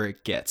whatever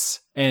it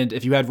gets. And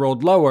if you had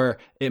rolled lower,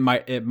 it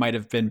might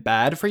have been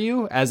bad for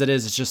you. As it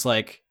is, it's just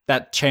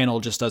that channel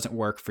just doesn't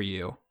work for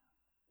you.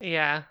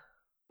 Yeah.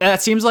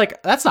 That seems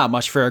like that's not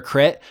much for a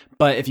crit,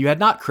 but if you had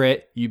not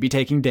crit, you'd be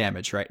taking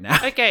damage right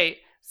now. Okay.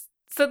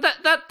 So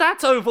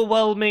that's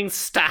overwhelming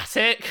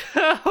static.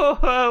 Be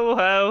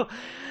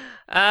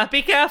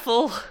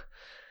careful.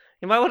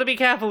 You might want to be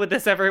careful with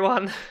this,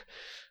 everyone.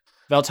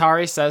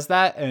 Veltari says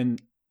that,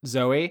 and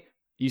Zoe,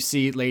 you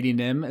see Lady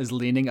Nim is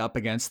leaning up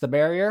against the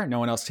barrier. No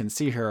one else can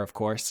see her, of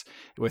course,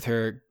 with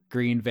her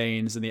green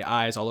veins and the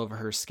eyes all over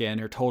her skin,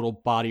 her total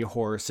body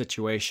horror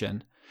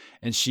situation.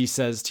 And she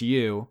says to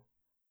you,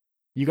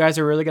 you guys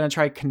are really going to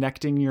try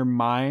connecting your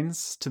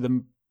minds to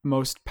the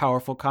most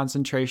powerful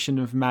concentration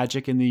of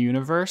magic in the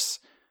universe?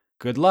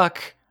 Good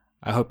luck.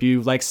 I hope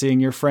you like seeing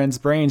your friends'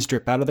 brains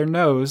drip out of their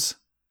nose.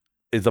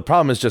 The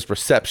problem is just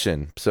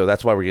reception, so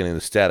that's why we're getting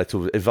the static.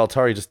 So if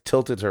Valtari just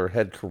tilted her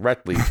head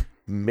correctly,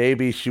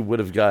 maybe she would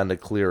have gotten a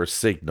clearer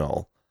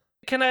signal.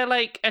 Can I,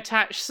 like,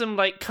 attach some,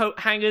 like, coat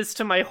hangers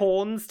to my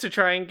horns to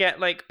try and get,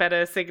 like,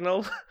 better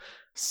signal?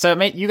 So,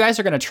 mate, you guys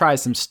are going to try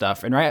some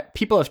stuff, and right,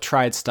 people have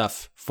tried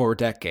stuff for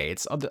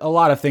decades. A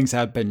lot of things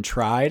have been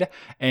tried,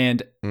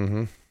 and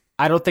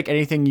I don't think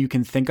anything you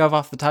can think of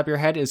off the top of your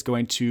head is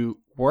going to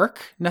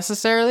work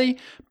necessarily,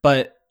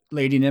 but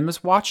Lady Nim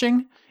is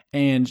watching,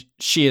 and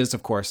she is,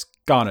 of course,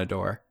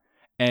 Gonador.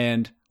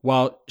 And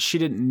while she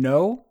didn't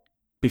know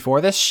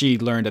before this, she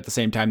learned at the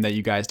same time that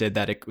you guys did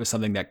that it was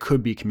something that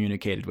could be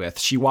communicated with.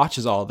 She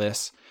watches all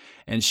this,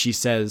 and she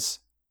says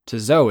to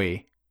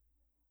Zoe,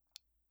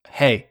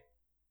 "Hey,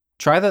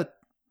 try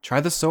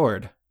the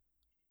sword.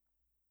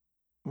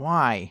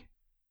 Why?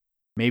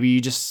 Maybe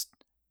you just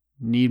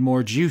need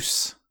more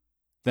juice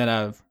than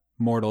a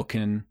mortal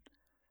can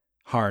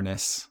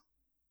harness."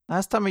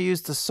 Last time I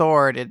used the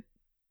sword,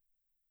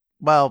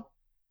 well,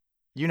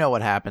 you know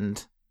what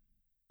happened.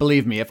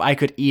 Believe me, if I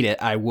could eat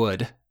it, I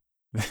would.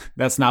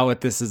 That's not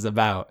what this is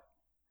about.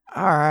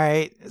 All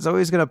right.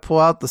 Zoe's going to pull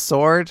out the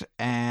sword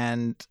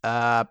and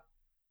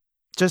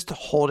just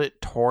hold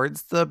it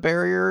towards the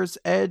barrier's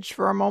edge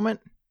for a moment.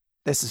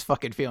 This is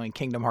fucking feeling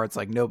Kingdom Hearts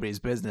like nobody's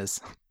business.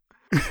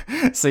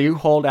 So you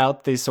hold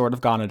out the Sword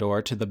of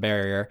Gonador to the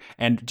barrier,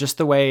 and just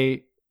the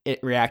way it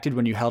reacted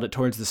when you held it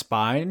towards the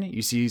spine,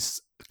 you see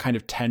kind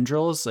of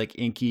tendrils, like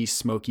inky,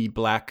 smoky,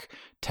 black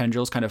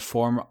tendrils kind of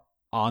form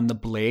on the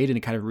blade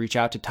and kind of reach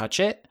out to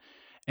touch it.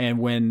 And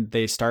when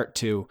they start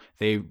to,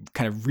 they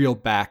kind of reel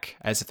back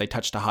as if they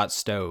touched a hot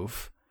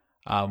stove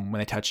when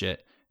they touch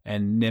it.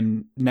 And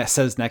Nim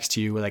says next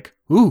to you, like,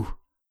 "Ooh,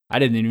 I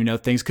didn't even know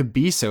things could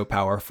be so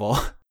powerful."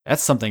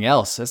 That's something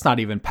else. That's not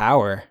even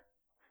power.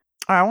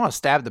 All right, I want to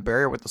stab the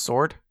barrier with the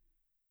sword.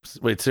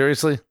 Wait,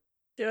 seriously?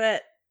 Do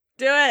it.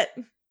 Do it.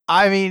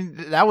 I mean,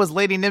 that was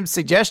Lady Nim's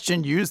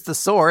suggestion. Use the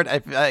sword.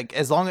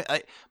 As long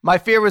as my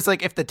fear was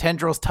like, if the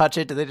tendrils touch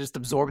it, do they just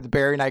absorb the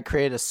barrier and I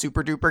create a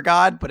super duper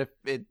god? But if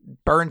it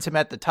burns him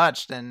at the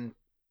touch, then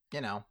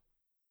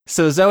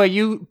So Zoe,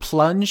 you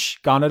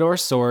plunge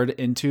Gonador's sword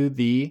into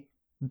the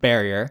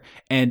barrier,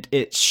 and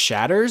it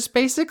shatters.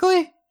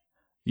 Basically,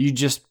 you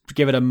just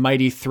give it a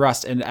mighty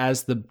thrust, and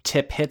as the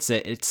tip hits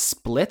it, it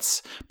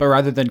splits. But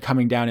rather than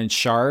coming down in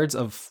shards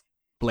of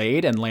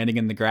blade and landing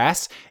in the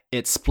grass,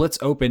 it splits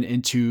open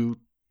into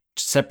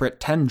separate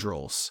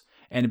tendrils,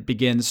 and it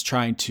begins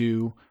trying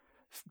to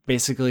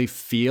basically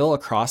feel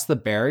across the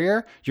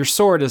barrier. Your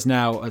sword is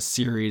now a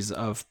series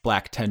of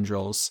black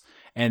tendrils,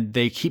 and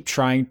they keep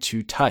trying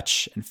to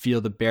touch and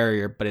feel the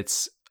barrier, but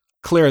it's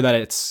clear that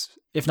it's,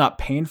 if not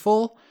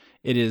painful,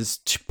 it is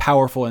too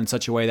powerful in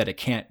such a way that it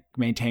can't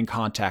maintain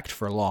contact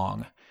for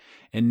long.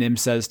 And Nim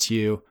says to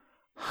you,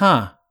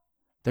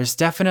 "There's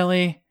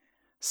definitely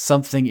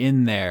something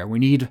in there. We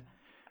need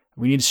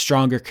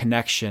stronger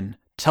connection.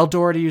 Tell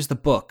Dora to use the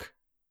book."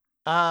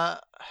 Hey,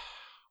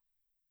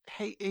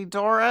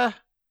 Dora,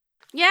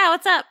 Yeah,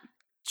 what's up?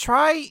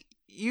 try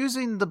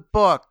using the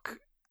book.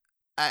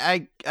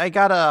 I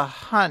got a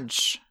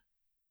hunch.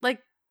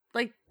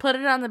 Like put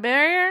it on the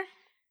barrier?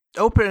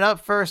 Open it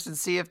up first and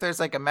see if there's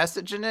like a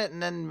message in it,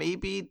 and then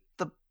maybe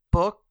the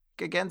book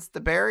against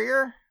the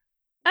barrier.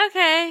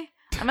 Okay.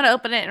 I'm gonna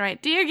open it and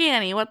write, "Dear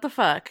Ganny, what the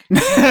fuck?"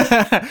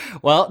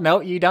 Well,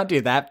 no, you don't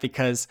do that,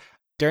 because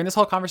during this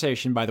whole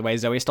conversation, by the way,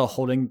 Zoe's still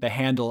holding the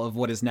handle of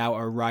what is now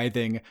a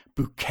writhing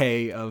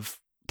bouquet of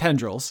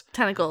tendrils.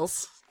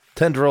 Tentacles.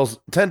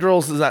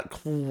 Tendrils is not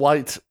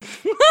quite.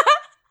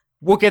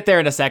 We'll get there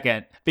in a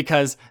second,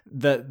 because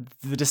the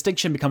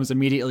distinction becomes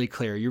immediately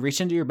clear. You reach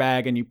into your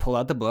bag and you pull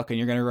out the book and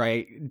you're going to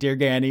write, "Dear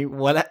Ganny,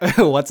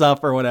 what's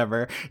up," or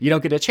whatever. You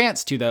don't get a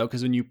chance to, though,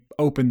 because when you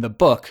open the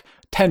book,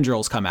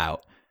 tendrils come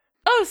out.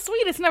 Oh,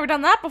 sweet. It's never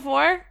done that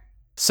before.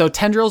 So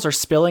tendrils are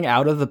spilling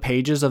out of the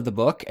pages of the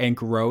book and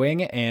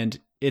growing, and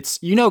it's,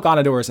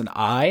 Gonador is an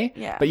eye,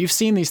 Yeah. but you've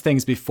seen these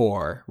things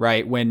before,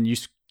 right? When you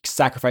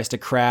sacrificed a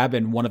crab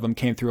and one of them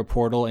came through a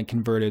portal and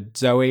converted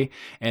Zoe,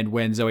 and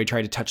when Zoe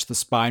tried to touch the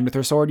spine with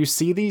her sword, you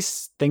see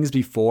these things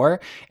before,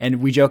 and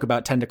we joke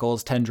about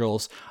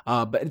tendrils,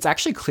 but it's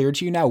actually clear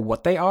to you now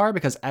what they are,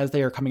 because as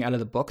they are coming out of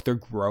the book, they're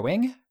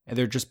growing, and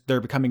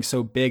they're becoming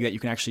so big that you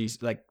can actually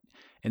like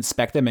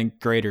inspect them in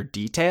greater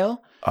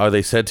detail. Are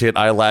they sentient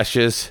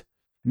eyelashes?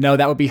 No,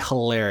 that would be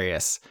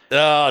hilarious.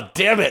 Oh,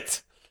 damn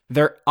it!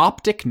 They're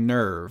optic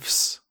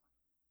nerves,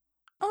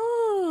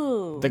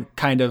 Oh. the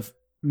kind of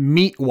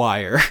meat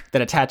wire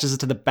that attaches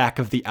to the back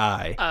of the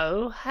eye.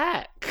 Oh,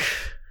 heck.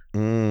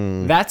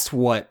 That's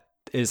what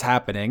is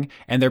happening,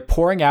 and they're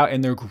pouring out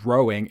and they're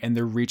growing and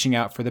they're reaching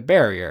out for the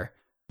barrier.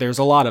 There's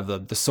a lot of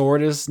them. The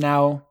sword is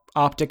now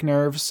optic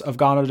nerves of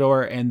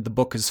Gonador, and the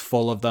book is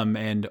full of them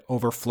and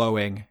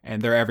overflowing,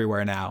 and they're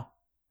everywhere now.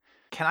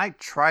 Can I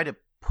try to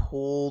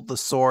pull the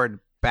sword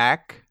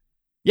back?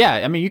 Yeah,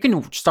 I mean, you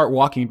can start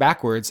walking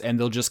backwards and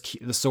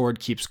the sword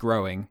keeps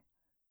growing.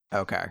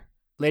 Okay.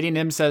 Lady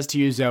Nim says to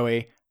you,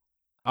 Zoe,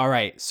 "All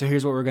right, so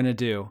here's what we're going to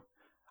do.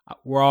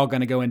 We're all going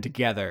to go in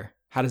together."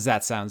 How does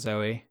that sound,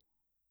 Zoe?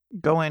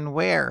 Going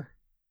where?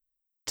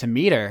 To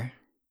meet her.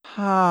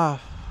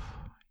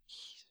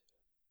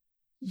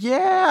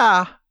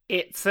 Yeah.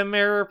 It's a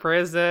mirror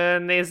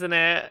prison, isn't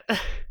it?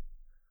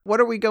 What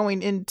are we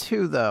going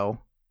into, though?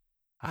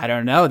 I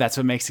don't know. That's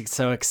what makes it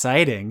so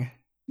exciting.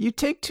 You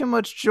take too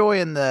much joy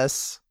in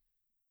this.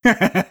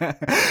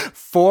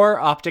 4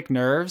 optic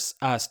nerves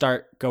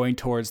start going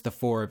towards the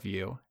 4 of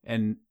you.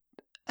 And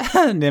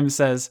Nim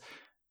says,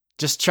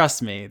 just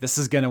trust me. This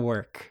is going to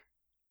work.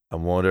 I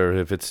wonder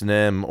if it's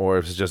Nim or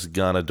if it's just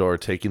Ganador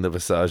taking the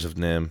visage of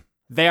Nim.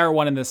 They are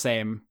one and the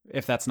same,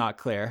 if that's not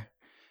clear.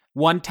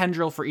 1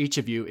 tendril for each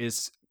of you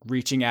is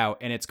reaching out,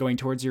 and it's going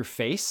towards your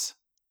face.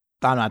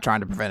 I'm not trying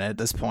to prevent it at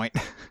this point.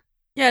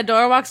 Yeah,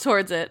 Dora walks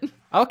towards it.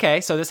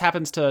 Okay, so this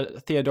happens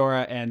to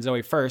Theodora and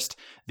Zoe first.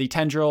 The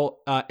tendril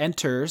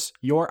enters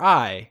your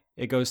eye.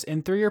 It goes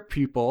in through your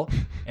pupil,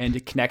 and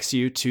it connects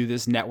you to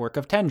this network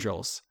of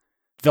tendrils.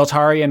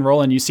 Veltari and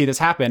Roland, you see this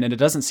happen, and it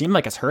doesn't seem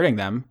like it's hurting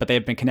them, but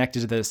they've been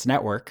connected to this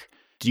network.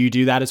 Do you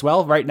do that as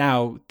well? Right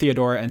now,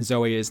 Theodora and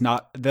Zoe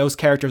those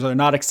characters are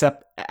not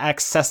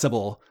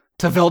accessible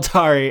to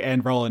Veltari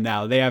and Roland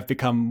now. They have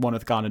become one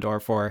with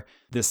Ganador for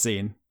this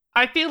scene.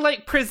 I feel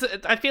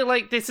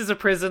like this is a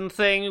prison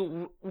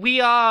thing.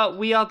 We are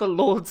the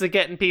lords of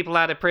getting people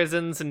out of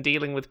prisons and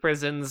dealing with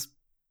prisons.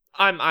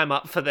 I'm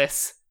up for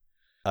this.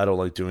 I don't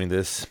like doing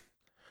this.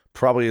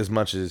 Probably as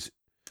much as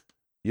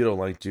you don't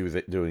like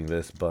doing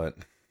this, but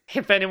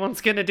If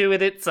anyone's gonna do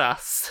it, it's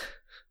us.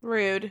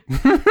 Rude.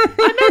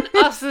 I meant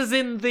us as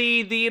in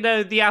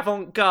the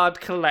avant-garde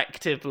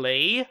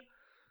collectively.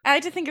 I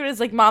like to think of it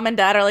as like mom and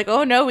dad are like,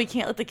 oh no, we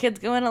can't let the kids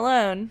go in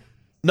alone.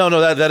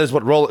 no, that is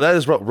what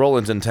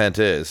Roland's intent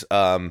is.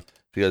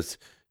 Because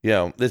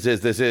this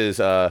is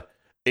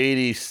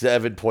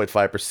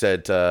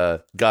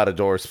 87.5%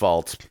 Ganador's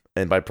fault,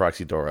 and by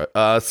proxy Dora.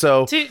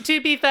 So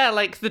To be fair,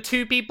 like the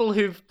 2 people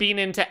who've been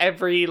into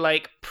every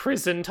like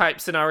prison type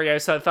scenario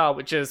so far,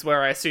 which is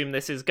where I assume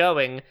this is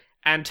going,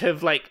 and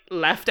have like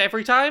left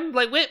every time,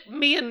 like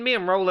me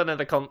and Roland are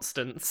the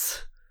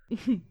constants.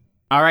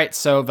 All right,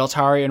 so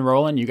Veltari and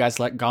Roland, you guys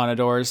let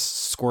Ganador's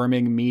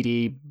squirming,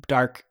 meaty,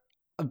 dark,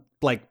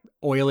 like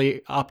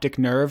oily optic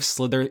nerve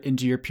slither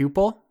into your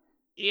pupil.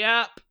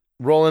 Yep.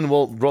 Roland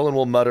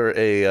will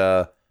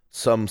mutter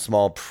some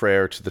small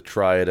prayer to the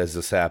Triad as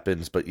this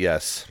happens, but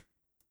yes.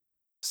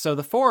 So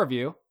the 4 of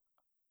you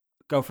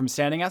go from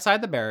standing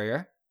outside the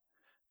barrier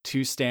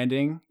to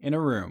standing in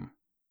a room.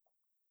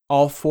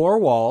 All 4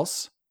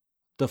 walls,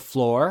 the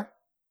floor,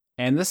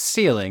 and the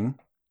ceiling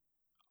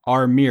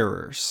are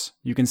mirrors.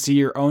 You can see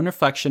your own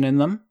reflection in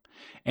them,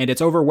 and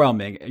it's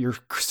overwhelming. You're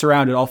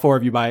surrounded, all 4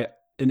 of you, by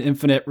an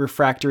infinite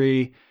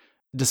refractory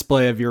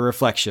display of your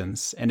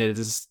reflections, and it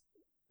is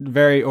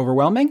very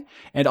overwhelming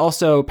and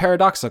also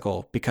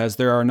paradoxical because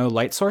there are no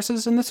light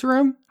sources in this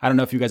room. I don't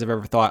know if you guys have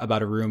ever thought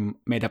about a room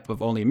made up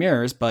of only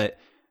mirrors, but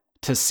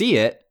to see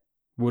it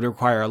would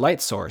require a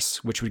light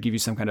source, which would give you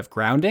some kind of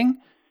grounding,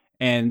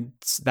 and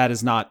that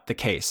is not the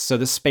case. So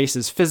this space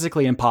is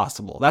physically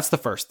impossible. That's the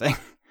first thing.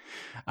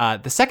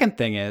 The second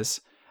thing is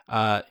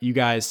you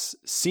guys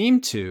seem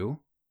to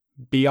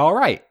be all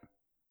right.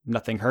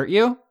 Nothing hurt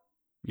you.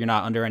 You're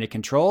not under any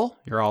control.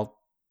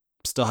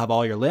 Still have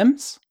all your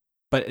limbs.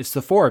 But it's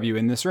the 4 of you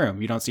in this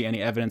room. You don't see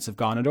any evidence of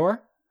Ganador.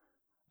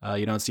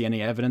 You don't see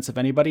any evidence of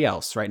anybody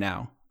else right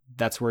now.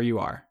 That's where you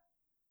are.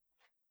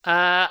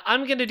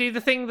 I'm gonna do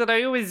the thing that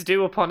I always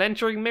do upon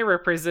entering mirror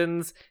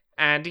prisons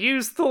and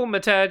use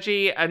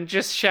thaumaturgy and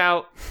just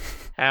shout,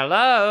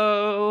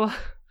 "Hello!"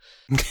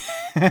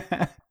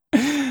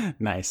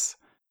 Nice.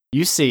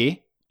 You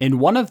see, in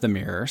one of the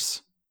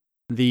mirrors,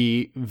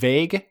 the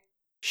vague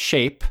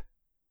shape,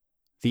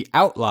 the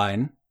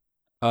outline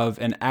of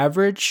an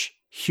average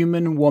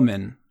human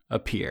woman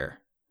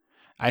appear.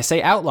 I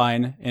say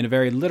outline in a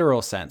very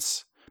literal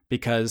sense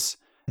because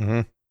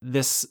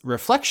this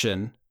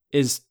reflection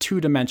is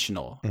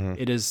 2-dimensional.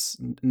 It is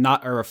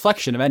not a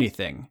reflection of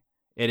anything.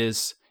 It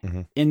is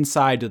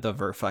inside of the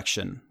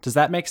reflection. Does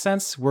that make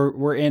sense?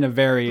 We're in a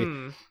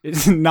very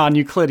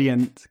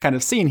non-Euclidean kind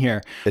of scene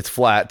here. It's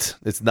flat.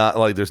 It's not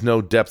like there's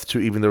no depth to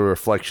even the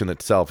reflection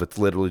itself. It's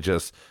literally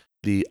just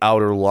the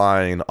outer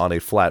line on a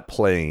flat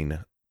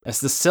plane. It's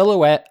the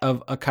silhouette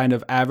of a kind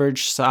of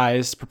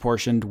average-sized,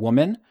 proportioned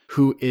woman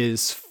who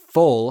is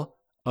full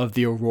of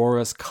the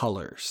aurora's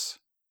colors.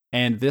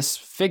 And this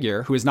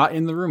figure, who is not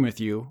in the room with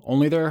you,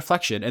 only the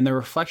reflection, and the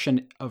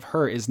reflection of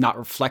her is not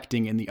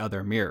reflecting in the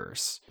other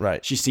mirrors.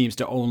 Right. She seems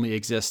to only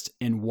exist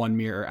in one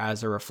mirror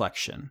as a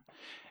reflection.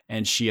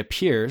 And she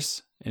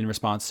appears in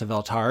response to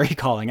Veltari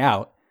calling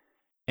out,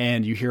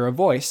 and you hear a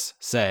voice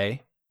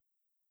say,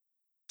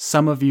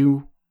 "Some of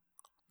you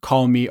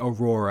call me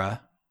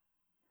Aurora.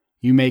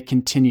 You may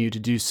continue to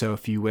do so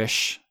if you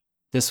wish.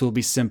 This will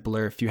be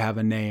simpler if you have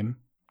a name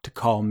to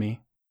call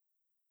me."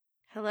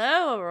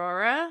 Hello,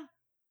 Aurora.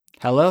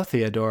 Hello,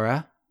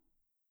 Theodora.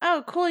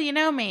 Oh, cool, you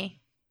know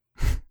me.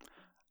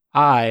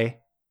 I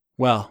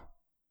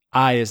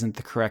isn't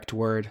the correct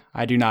word.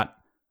 I do not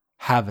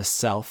have a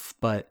self,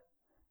 but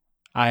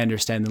I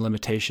understand the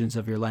limitations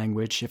of your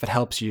language. If it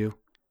helps you,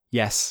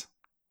 yes,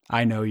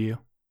 I know you.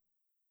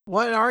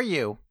 What are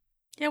you?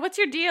 Yeah, what's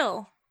your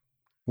deal?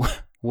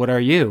 What are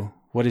you?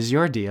 What is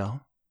your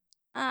deal?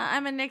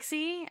 I'm a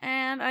Nixie,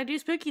 and I do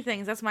spooky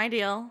things. That's my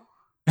deal.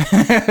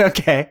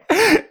 Okay.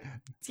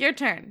 It's your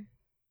turn.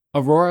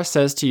 Aurora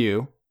says to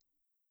you,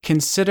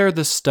 consider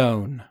the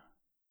stone.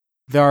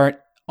 There are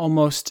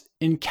almost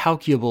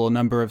incalculable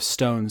number of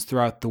stones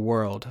throughout the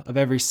world, of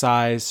every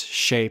size,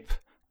 shape,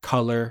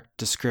 color,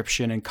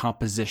 description, and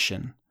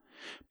composition.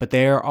 But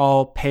they are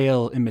all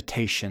pale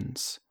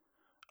imitations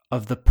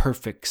of the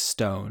perfect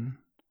stone,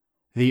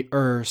 the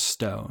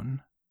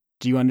stone.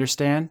 Do you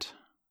understand?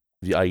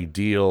 The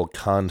ideal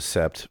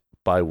concept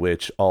by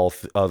which all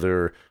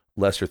other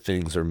lesser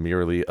things are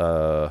merely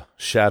a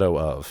shadow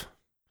of.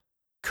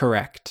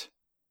 Correct.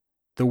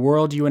 The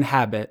world you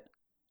inhabit,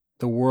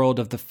 the world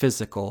of the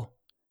physical,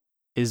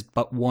 is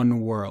but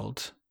one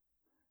world.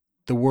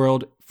 The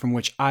world from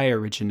which I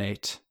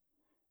originate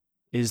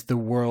is the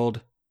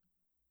world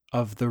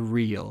of the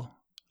real,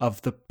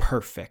 of the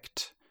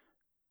perfect,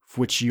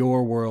 which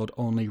your world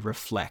only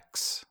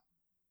reflects.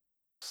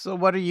 So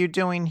what are you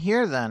doing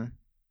here then?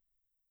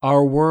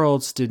 Our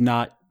worlds did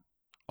not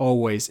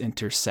always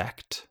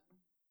intersect.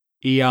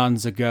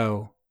 Eons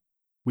ago,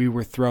 we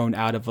were thrown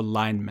out of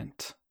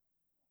alignment,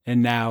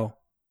 and now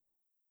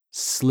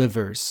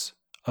slivers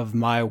of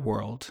my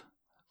world,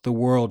 the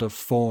world of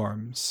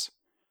forms,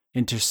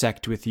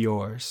 intersect with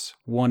yours,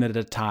 one at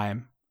a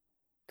time,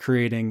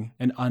 creating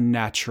an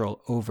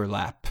unnatural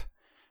overlap.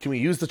 Can we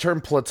use the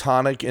term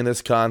platonic in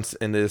this context,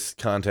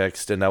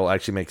 and that will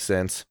actually make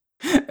sense?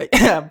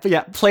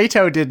 Yeah,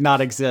 Plato did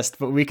not exist,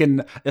 but we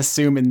can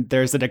assume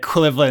there's an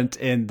equivalent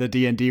in the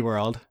D&D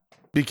world.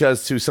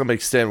 Because to some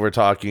extent, we're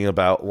talking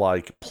about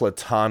like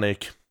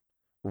platonic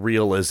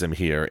realism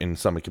here in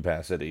some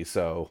capacity.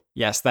 So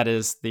Yes, that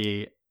is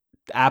the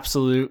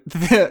absolute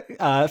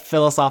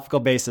philosophical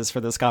basis for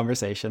this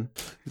conversation.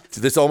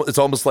 it's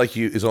almost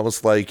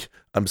like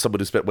I'm someone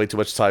who spent way too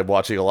much time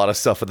watching a lot of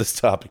stuff on this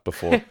topic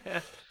before.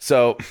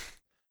 So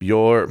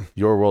your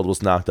world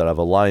was knocked out of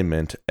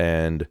alignment,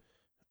 and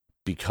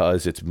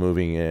because it's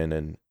moving in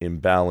an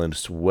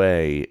imbalanced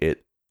way,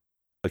 it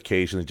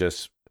occasionally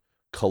just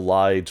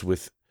collides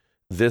with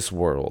this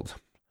world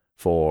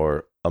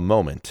for a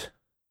moment.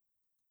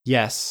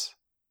 Yes,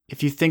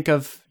 if you think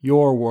of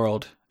your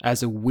world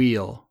as a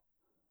wheel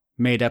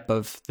made up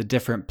of the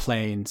different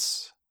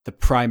planes, the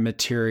prime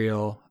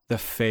material, the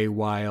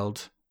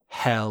Feywild,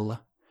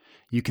 hell,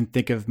 you can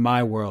think of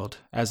my world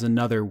as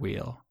another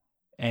wheel,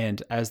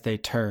 and as they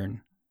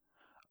turn,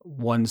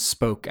 one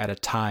spoke at a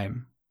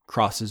time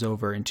crosses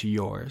over into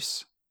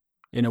yours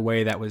in a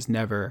way that was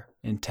never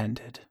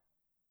intended.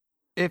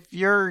 If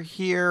you're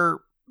here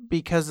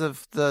because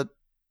of the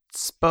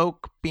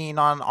spoke being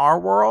on our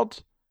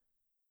world,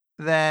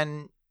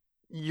 then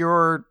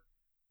you're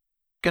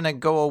gonna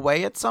go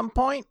away at some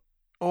point?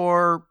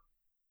 Or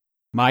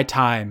My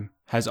time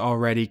has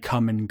already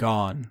come and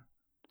gone.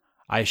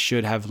 I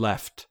should have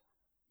left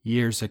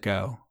years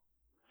ago.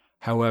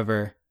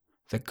 However,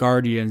 the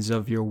guardians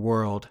of your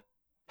world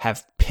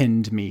have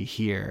pinned me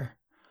here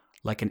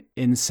like an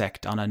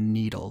insect on a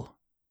needle.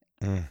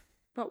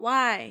 But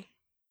why?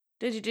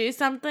 Did you do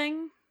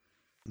something?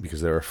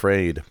 Because they're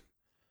afraid.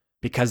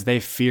 Because they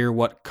fear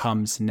what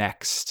comes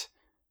next.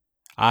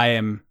 I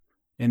am,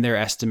 in their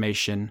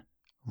estimation,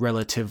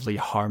 relatively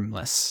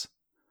harmless.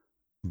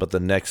 But the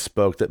next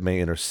spoke that may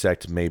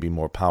intersect may be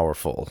more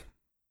powerful.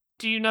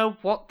 Do you know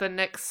what the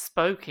next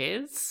spoke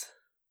is?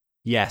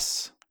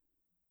 Yes,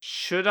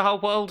 Should our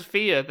world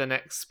fear the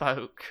next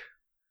spoke?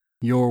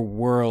 your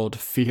world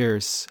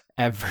fears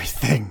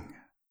everything.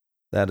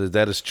 That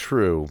is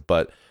true,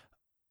 but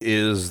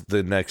is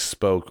the next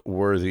spoke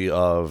worthy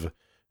of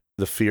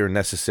the fear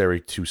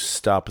necessary to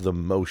stop the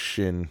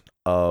motion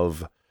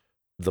of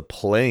the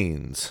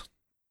planes,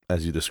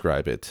 as you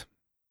describe it?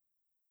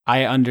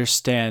 I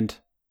understand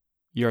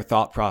your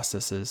thought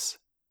processes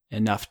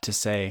enough to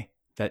say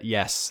that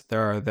yes,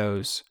 there are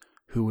those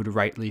who would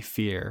rightly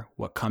fear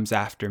what comes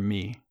after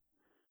me,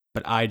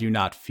 but I do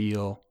not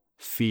feel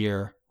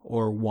fear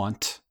or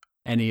want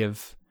any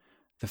of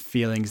the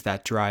feelings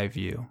that drive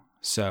you.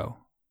 So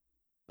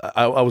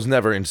I was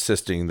never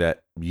insisting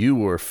that you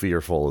were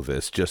fearful of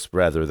this, just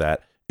rather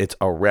that it's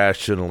a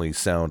rationally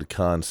sound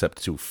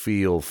concept to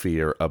feel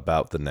fear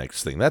about the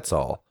next thing. That's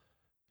all,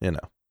 you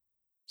know.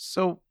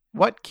 so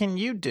what can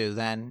you do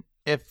then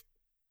if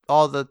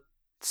all the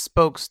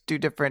spokes do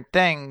different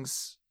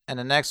things and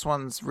the next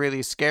one's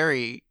really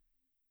scary?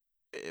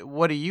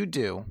 What do you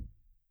do?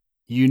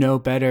 you know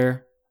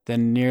better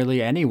than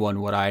nearly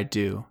anyone what I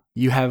do.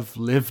 You have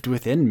lived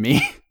within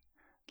me,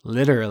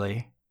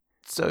 literally.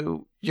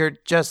 So you're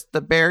just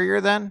the barrier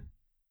then?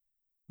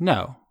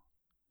 No,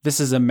 this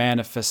is a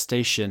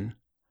manifestation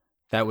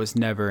that was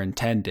never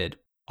intended.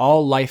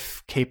 All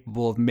life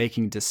capable of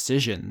making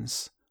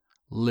decisions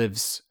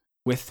lives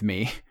with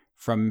me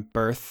from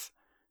birth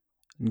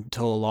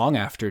until long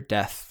after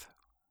death.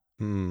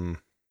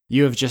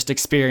 You have just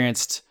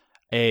experienced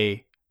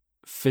a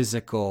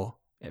physical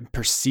and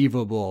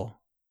perceivable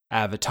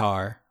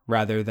avatar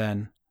rather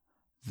than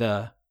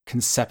the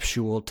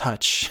conceptual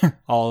touch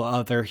all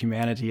other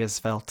humanity has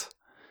felt.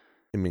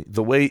 I mean,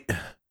 the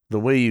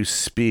way you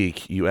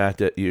speak, you act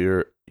that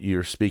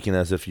you're speaking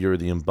as if you're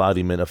the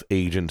embodiment of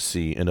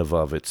agency in and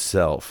of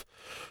itself,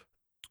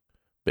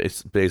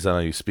 based on how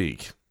you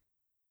speak.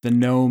 The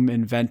gnome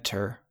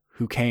inventor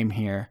who came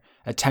here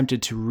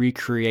attempted to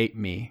recreate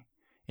me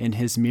in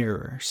his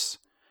mirrors.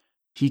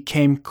 He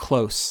came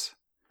close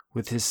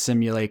with his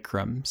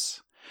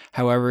simulacrums.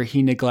 However,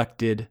 he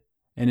neglected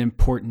an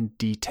important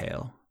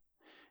detail.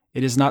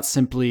 It is not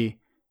simply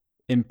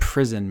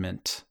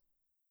imprisonment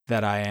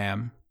that I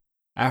am.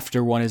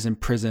 After one is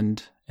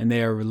imprisoned and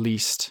they are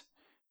released,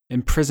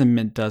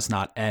 imprisonment does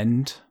not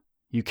end.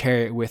 You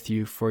carry it with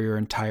you for your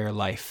entire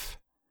life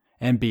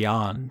and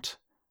beyond.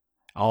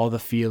 All the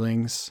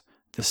feelings,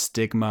 the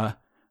stigma,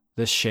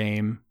 the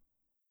shame,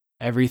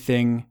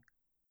 everything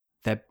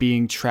that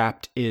being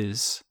trapped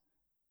is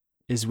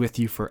with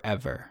you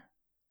forever.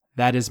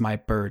 That is my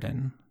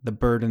burden, the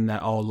burden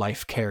that all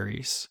life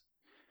carries.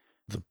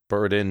 The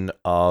burden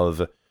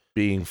of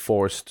being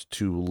forced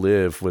to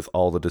live with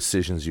all the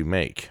decisions you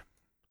make.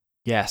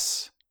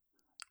 Yes.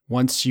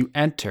 Once you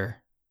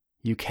enter,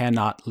 you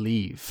cannot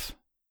leave.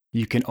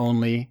 You can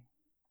only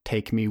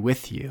take me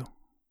with you.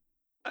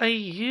 Are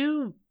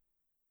you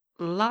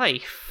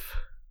life?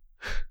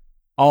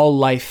 All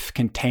life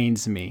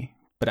contains me,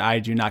 but I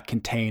do not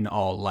contain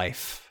all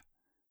life.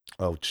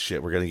 Oh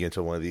shit, we're gonna get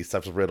into one of these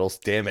types of riddles.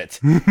 Damn it.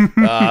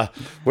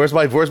 Where's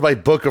my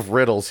book of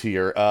riddles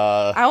here?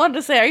 I wanted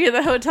to say, are you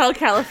the Hotel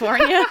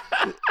California?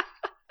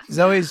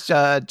 Zoe's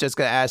just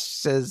gonna ask, she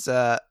says,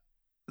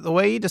 the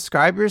way you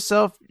describe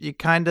yourself, you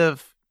kind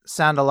of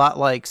sound a lot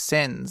like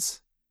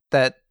sins,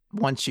 that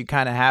once you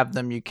kind of have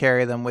them, you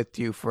carry them with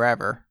you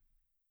forever.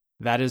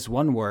 That is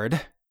one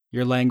word.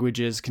 Your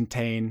languages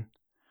contain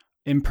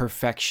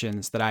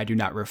imperfections that I do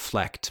not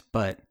reflect,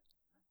 but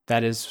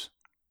that is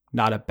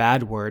not a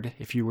bad word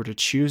if you were to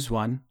choose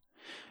one.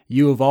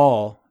 You of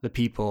all the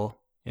people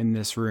in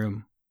this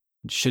room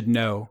should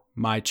know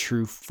my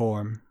true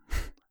form.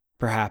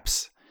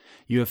 Perhaps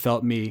you have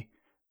felt me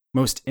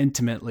most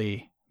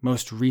intimately,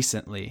 most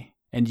recently,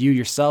 and you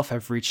yourself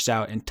have reached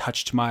out and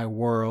touched my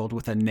world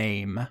with a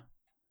name.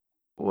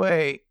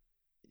 Wait,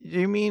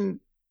 you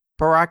mean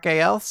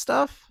Barakael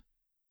stuff?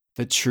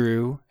 The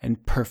true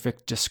and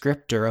perfect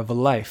descriptor of a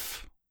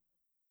life.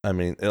 I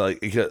mean,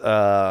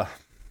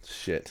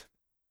 shit.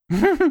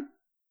 The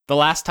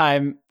last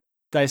time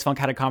Dice Funk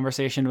had a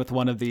conversation with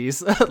one of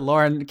these,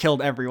 Lauren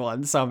killed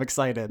everyone, so I'm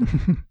excited.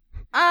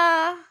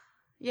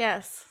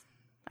 Yes,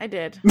 I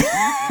did.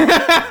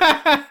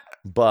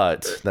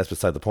 But that's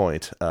beside the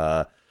point.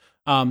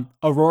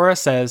 Aurora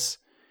says,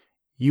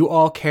 "You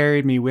all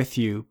carried me with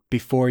you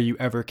before you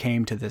ever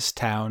came to this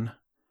town.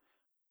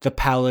 The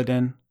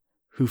paladin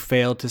who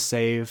failed to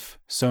save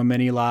so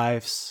many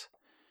lives.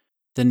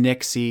 The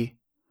Nixie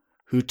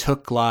who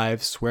took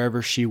lives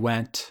wherever she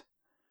went.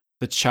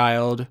 The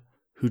child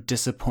who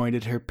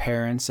disappointed her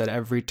parents at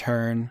every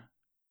turn.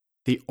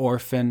 The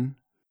orphan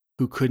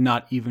who could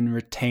not even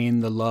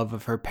retain the love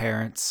of her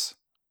parents."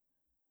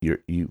 You're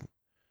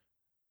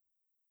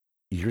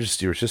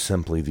just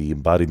simply the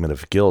embodiment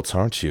of guilt,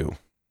 aren't you?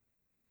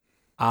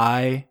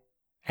 I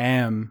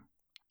am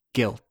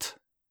guilt.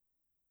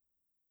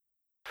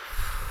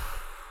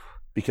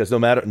 Because no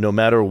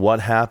matter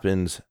what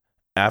happens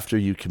after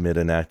you commit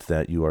an act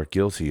that you are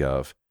guilty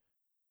of,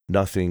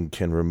 nothing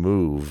can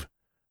remove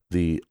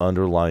the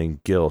underlying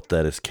guilt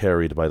that is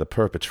carried by the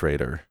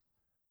perpetrator.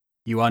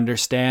 You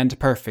understand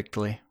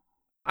perfectly.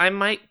 I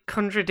might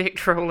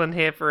contradict Roland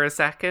here for a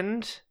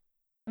second.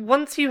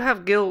 Once you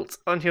have guilt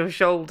on your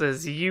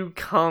shoulders, you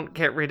can't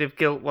get rid of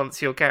guilt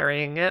once you're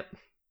carrying it.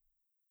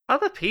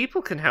 Other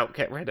people can help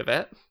get rid of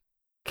it.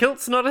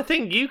 Guilt's not a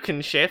thing you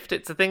can shift,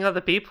 it's a thing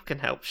other people can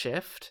help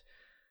shift.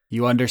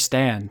 You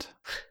understand.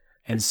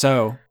 And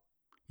so,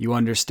 you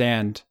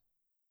understand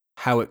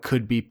how it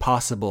could be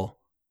possible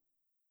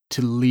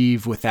to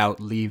leave without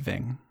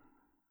leaving.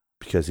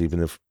 Because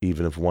even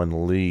if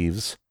one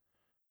leaves,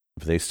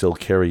 they still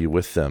carry you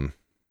with them.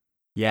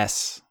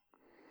 Yes.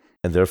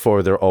 And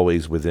therefore they're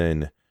always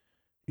within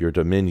your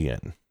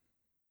dominion.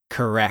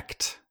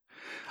 Correct.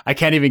 I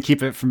can't even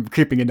keep it from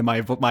creeping into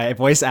my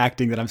voice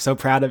acting that I'm so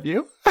proud of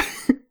you.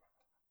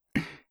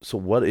 So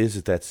what is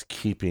it that's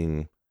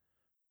keeping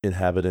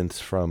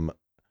inhabitants from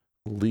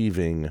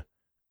leaving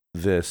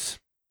this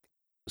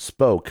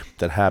spoke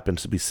that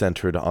happens to be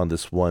centered on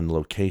this one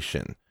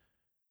location?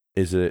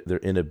 Is it their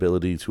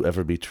inability to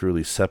ever be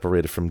truly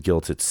separated from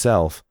guilt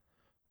itself,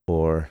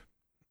 or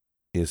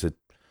is it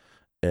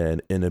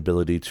an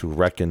inability to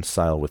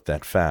reconcile with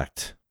that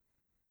fact?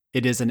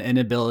 It is an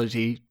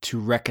inability to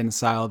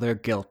reconcile their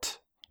guilt,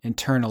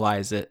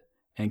 internalize it,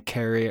 and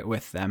carry it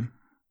with them.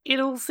 It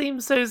all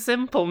seems so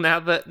simple now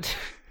that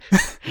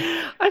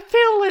I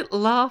feel like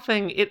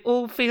laughing. It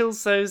all feels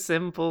so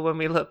simple when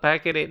we look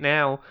back at it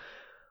now.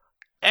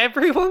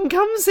 Everyone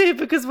comes here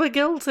because we're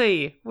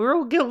guilty. We're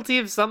all guilty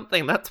of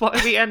something. That's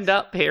why we end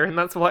up here, and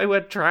that's why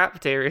we're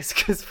trapped here, is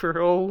because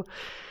we're all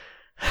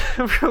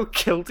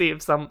guilty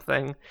of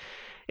something.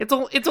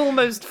 It's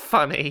almost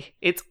funny.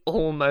 It's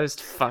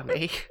almost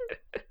funny.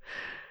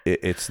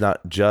 It's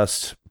not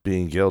just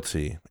being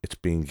guilty. It's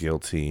being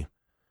guilty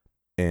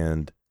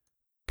and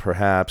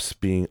perhaps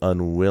being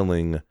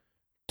unwilling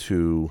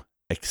to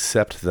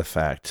accept the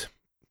fact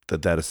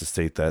that that is the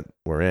state that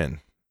we're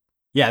in.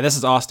 Yeah, this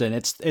is Austin.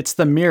 It's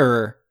the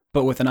mirror,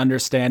 but with an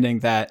understanding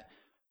that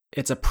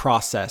it's a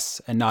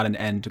process and not an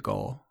end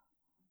goal.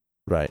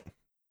 Right.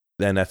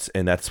 And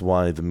that's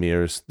why the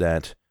mirrors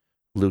that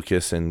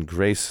Lucas and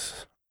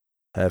Grace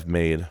have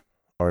made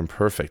are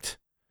imperfect,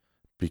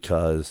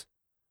 because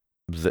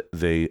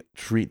they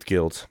treat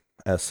guilt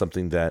as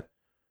something that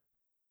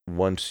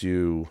once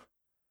you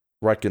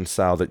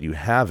reconcile that you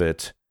have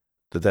it,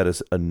 that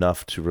is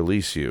enough to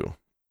release you.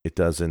 It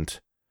doesn't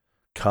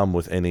come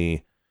with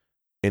any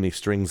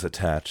strings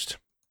attached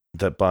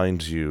that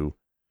binds you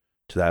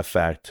to that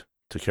fact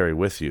to carry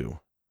with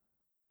you.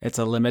 It's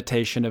a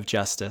limitation of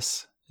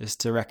justice, is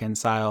to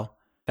reconcile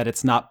that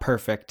it's not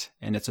perfect,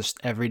 and it's just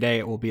every day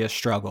it will be a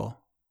struggle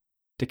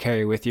to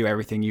carry with you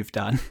everything you've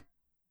done.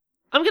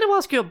 I'm going to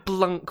ask you a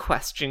blunt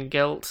question,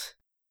 Guilt.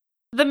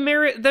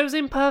 Those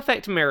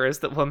imperfect mirrors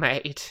that were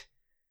made,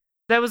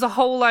 there was a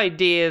whole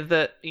idea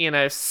that,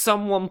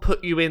 someone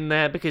put you in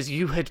there because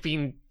you had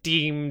been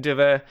deemed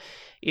of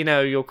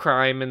your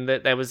crime, and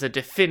that there was a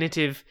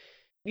definitive,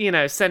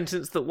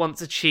 sentence that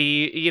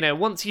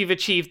once you've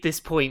achieved this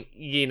point,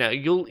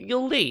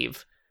 you'll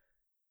leave.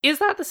 Is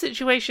that the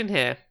situation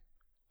here?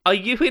 Are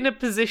you in a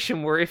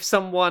position where if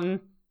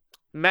someone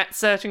met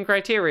certain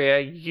criteria,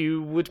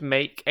 you would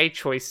make a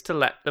choice to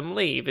let them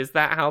leave? Is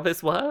that how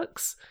this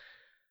works?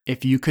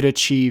 If you could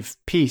achieve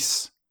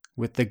peace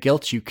with the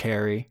guilt you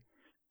carry,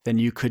 then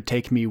you could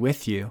take me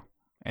with you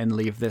and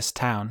leave this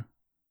town.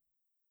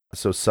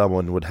 So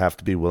someone would have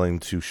to be willing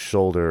to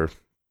shoulder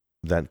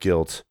that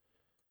guilt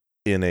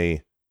in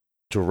a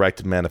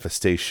direct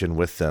manifestation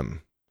with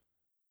them.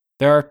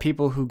 There are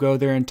people who go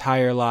their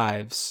entire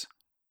lives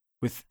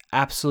with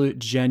absolute,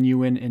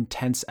 genuine,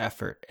 intense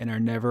effort and are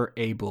never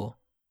able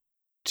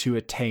to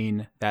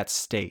attain that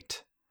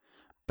state.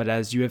 But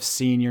as you have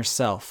seen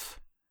yourself,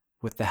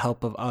 with the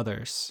help of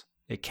others,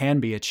 it can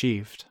be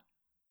achieved.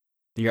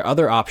 Your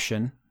other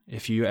option,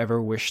 if you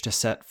ever wish to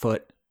set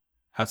foot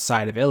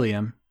outside of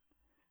Ilium,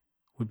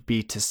 would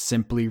be to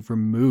simply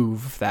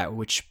remove that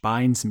which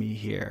binds me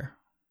here.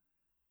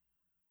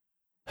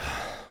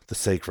 The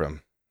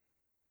sacrum.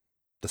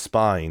 The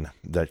spine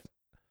that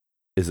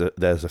is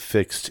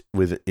affixed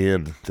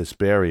within this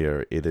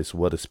barrier. It is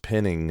what is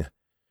pinning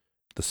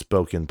the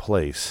spoke in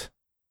place.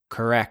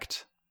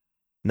 Correct.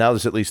 Now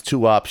there's at least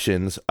two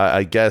options.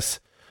 I guess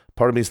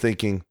part of me is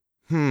thinking,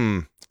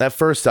 that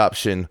first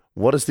option,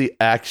 what is the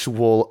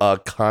actual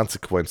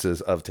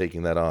consequences of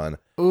taking that on?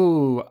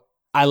 Ooh,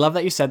 I love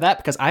that you said that,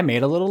 because I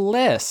made a little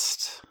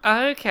list.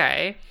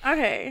 Okay.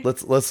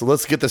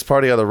 Let's get this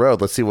party on the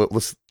road. Let's see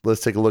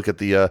let's take a look at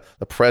the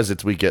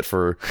presents we get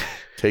for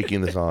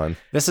taking this on.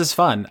 This is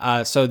fun.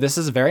 So this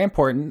is very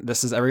important.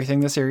 This is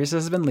everything the series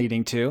has been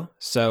leading to.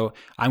 So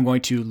I'm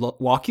going to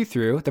walk you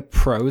through the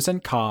pros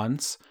and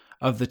cons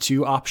of the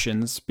two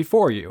options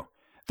before you.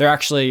 There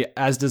actually,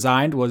 as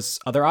designed, was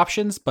other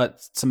options,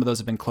 but some of those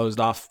have been closed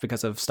off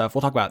because of stuff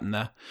we'll talk about in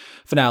the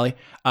finale.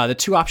 The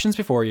two options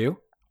before you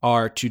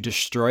are to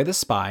destroy the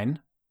spine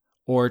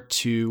or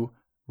to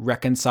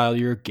reconcile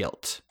your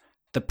guilt.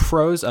 The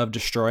pros of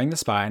destroying the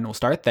spine, we'll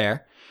start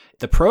there.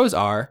 The pros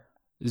are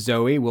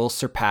Zoe will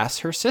surpass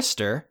her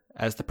sister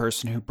as the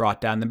person who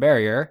brought down the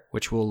barrier,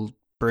 which will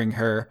bring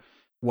her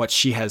what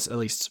she has at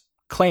least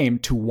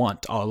claimed to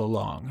want all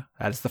along.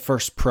 That is the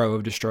first pro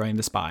of destroying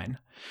the spine.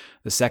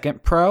 The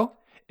second pro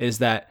is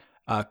that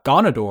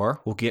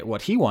Gonador will get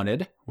what he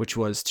wanted, which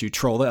was to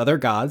troll the other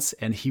gods,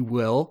 and he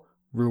will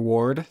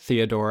reward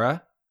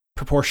Theodora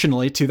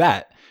proportionally to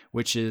that,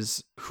 which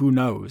is who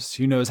knows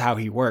how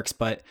he works,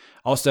 but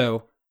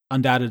also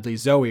undoubtedly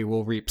Zoe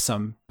will reap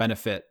some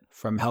benefit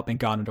from helping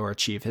Gonador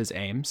achieve his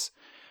aims.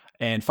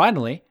 And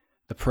finally,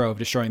 the pro of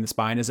destroying the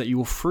spine is that you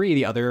will free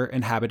the other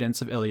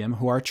inhabitants of Ilium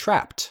who are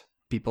trapped,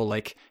 people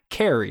like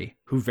Carrie,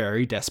 who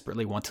very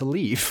desperately want to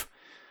leave.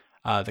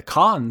 The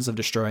cons of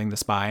destroying the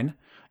spine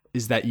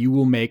is that you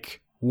will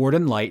make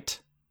Warden Light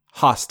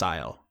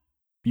hostile.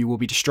 You will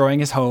be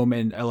destroying his home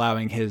and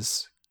allowing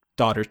his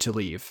daughter to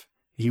leave.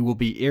 He will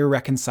be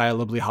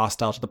irreconcilably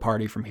hostile to the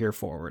party from here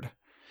forward.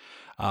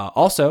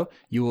 Also,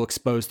 you will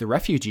expose the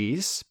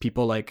refugees,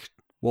 people like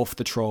Wolf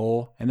the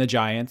Troll and the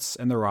Giants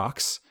and the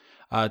Rocks,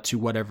 to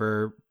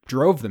whatever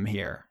drove them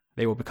here.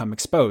 They will become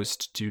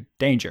exposed to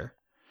danger.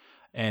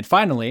 And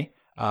finally,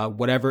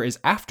 whatever is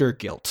after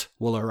guilt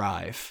will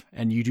arrive,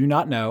 and you do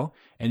not know,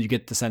 and you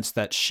get the sense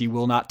that she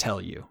will not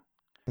tell you.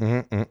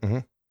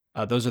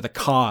 Those are the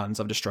cons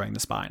of destroying the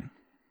spine.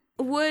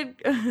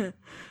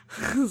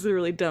 This is a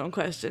really dumb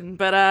question,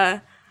 but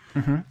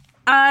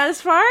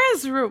as far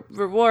as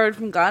reward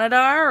from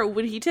Gonador,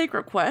 would he take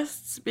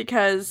requests?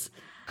 Because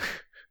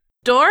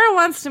Dora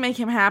wants to make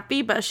him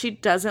happy, but she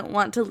doesn't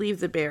want to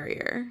leave the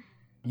barrier.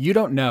 You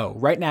don't know.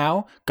 Right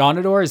now,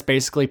 Gonador has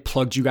basically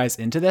plugged you guys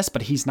into this,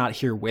 but he's not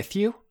here with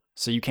you.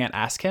 so you can't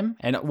ask him.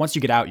 And once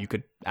you get out, you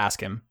could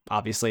ask him,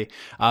 obviously.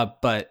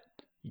 But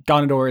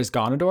Ganondorr is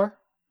Ganondorr,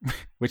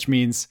 which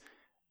means,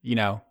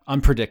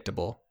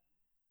 unpredictable.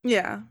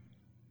 Yeah.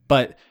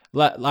 But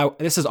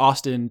this is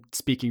Austin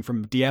speaking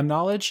from DM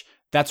knowledge.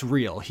 That's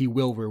real. He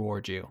will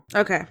reward you.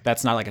 Okay.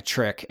 That's not like a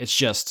trick. It's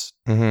just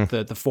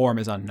Mm-hmm. the form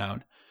is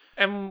unknown.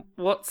 And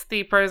what's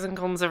the pros and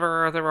cons of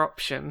our other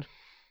option?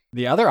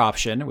 The other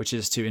option, which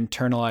is to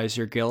internalize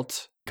your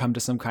guilt, come to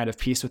some kind of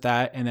peace with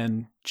that, and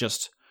then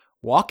just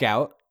walk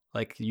out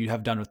like you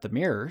have done with the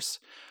mirrors.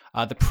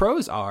 The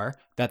pros are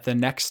that the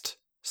next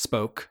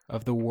spoke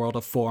of the world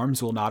of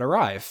forms will not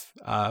arrive.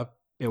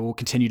 It will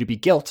continue to be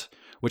guilt,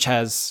 which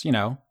has,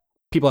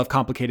 people have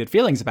complicated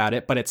feelings about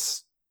it, but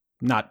it's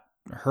not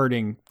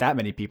hurting that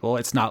many people.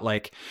 It's not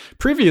like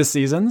previous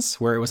seasons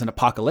where it was an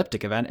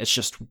apocalyptic event. It's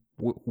just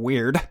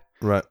weird.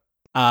 Right.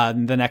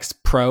 The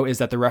next pro is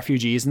that the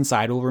refugees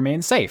inside will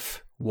remain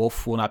safe.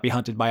 Wolf will not be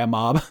hunted by a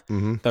mob.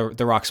 Mm-hmm.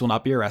 The rocks will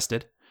not be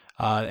arrested.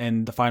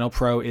 And the final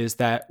pro is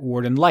that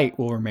Warden Light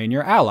will remain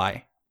your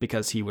ally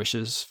because he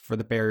wishes for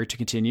the barrier to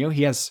continue.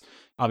 He has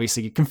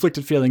obviously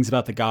conflicted feelings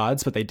about the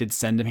gods, but they did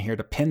send him here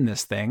to pin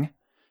this thing.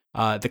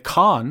 The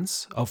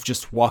cons of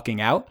just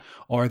walking out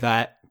are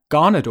that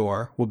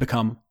Ganondorr will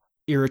become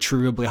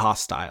irretrievably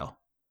hostile.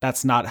 That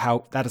is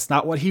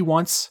not what he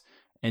wants,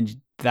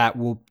 and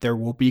there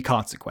will be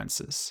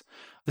consequences.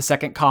 The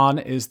second con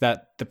is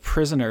that the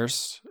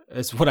prisoners,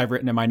 is what I've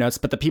written in my notes,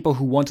 but the people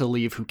who want to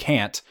leave who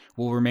can't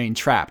will remain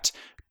trapped.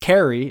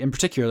 Carrie, in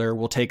particular,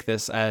 will take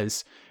this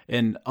as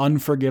an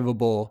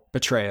unforgivable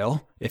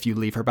betrayal if you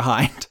leave her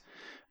behind,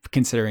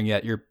 considering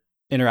yet your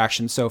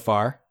interactions so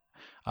far.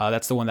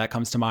 That's the one that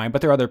comes to mind,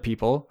 but there are other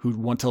people who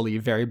want to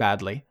leave very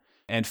badly.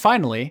 And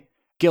finally,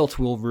 guilt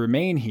will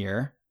remain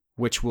here,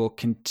 which will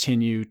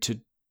continue to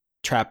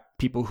trap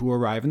people who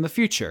arrive in the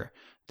future.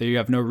 That you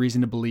have no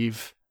reason to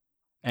believe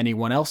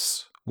anyone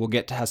else will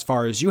get to as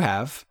far as you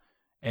have,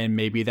 and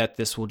maybe that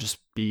this will just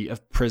be a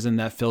prison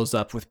that fills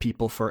up with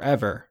people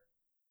forever.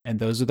 And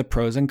those are the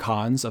pros and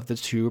cons of the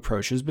two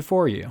approaches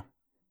before you.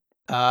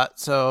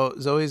 So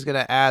Zoe's going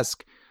to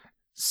ask,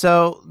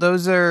 so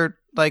those are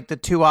like the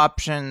two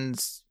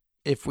options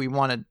if we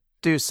want to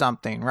do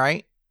something,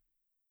 right?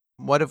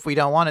 What if we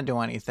don't want to do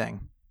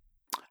anything?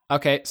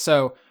 Okay,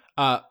 so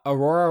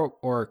Aurora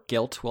or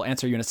Guilt will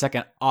answer you in a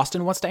second.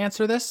 Austin wants to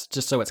answer this,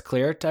 just so it's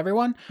clear to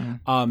everyone.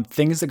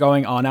 Things that are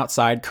going on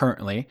outside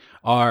currently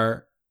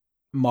are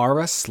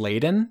Mara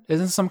Sladen is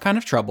in some kind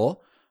of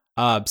trouble.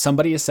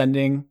 Somebody is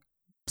sending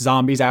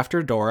zombies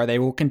after Dora. They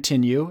will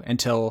continue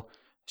until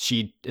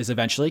she is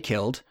eventually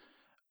killed.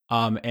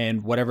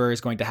 And whatever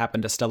is going to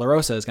happen to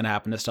Stellarosa is going to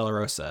happen to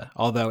Stellarosa.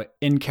 Although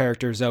in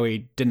character,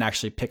 Zoe didn't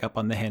actually pick up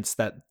on the hints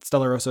that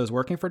Stellarosa is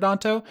working for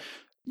Danto.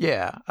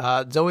 Yeah.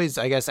 Zoe's,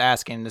 I guess,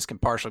 asking, this can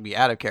partially be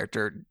out of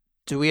character.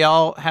 Do we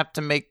all have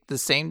to make the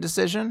same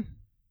decision?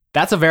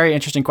 That's a very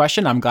interesting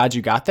question. I'm glad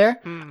you got there,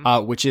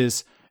 which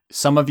is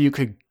some of you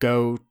could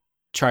go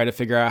try to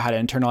figure out how to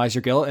internalize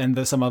your guilt,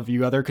 and some of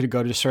you other could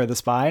go destroy the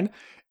spine.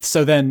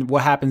 So then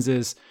what happens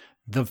is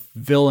the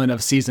villain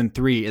of season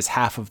 3 is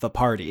half of the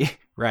party,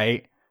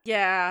 right?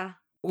 Yeah.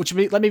 Which,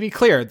 let me be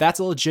clear, that's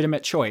a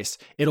legitimate choice.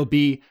 It'll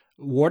be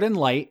Warden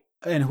Light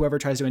and whoever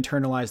tries to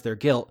internalize their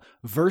guilt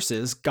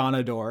versus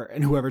Ganondorr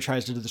and whoever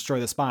tries to destroy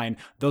the spine.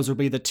 Those will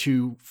be the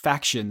two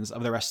factions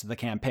of the rest of the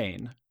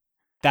campaign.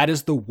 That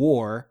is the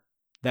war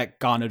that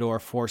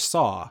Ganondorr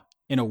foresaw.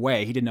 In a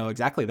way, he didn't know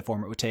exactly the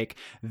form it would take.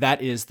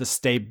 That is the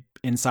stay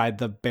inside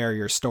the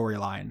barrier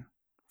storyline,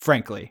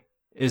 frankly,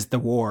 is the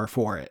war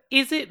for it.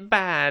 Is it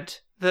bad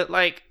that,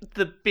 like,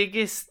 the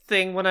biggest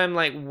thing when I'm,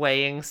 like,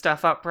 weighing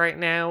stuff up right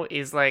now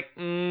is, like,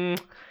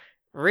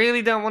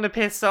 really don't want to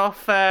piss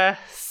off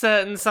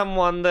certain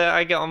someone that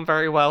I get on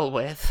very well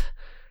with?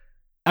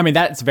 I mean,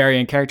 that's very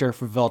in character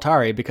for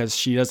Voltari because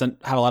she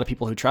doesn't have a lot of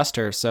people who trust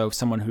her. So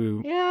someone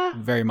who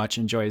very much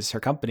enjoys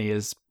her company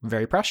is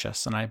very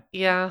precious, and I'm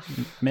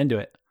into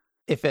it.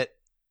 If it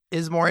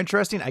is more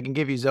interesting, I can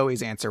give you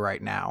Zoe's answer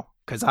right now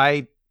because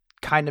I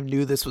kind of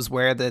knew this was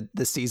where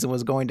the season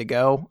was going to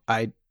go.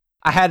 I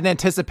had an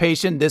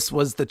anticipation this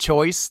was the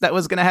choice that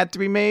was going to have to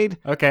be made.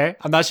 Okay.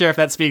 I'm not sure if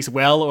that speaks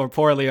well or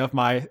poorly of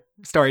my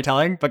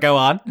storytelling, but go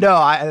on. No,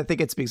 I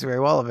think it speaks very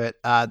well of it.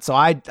 So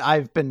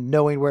I've been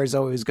knowing where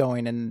Zoe was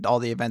going and all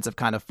the events have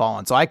kind of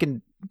fallen. So I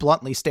can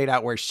bluntly state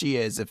out where she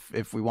is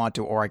if we want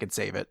to, or I could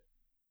save it.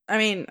 I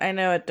mean, I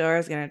know what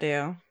Dora's going to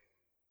do.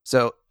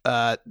 So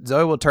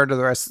Zoe will turn to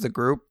the rest of the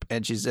group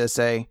and she's going to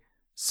say,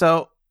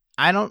 so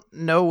I don't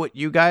know what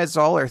you guys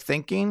all are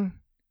thinking,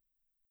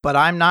 but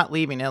I'm not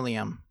leaving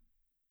Ilium.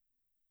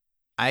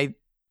 I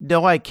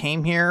know I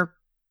came here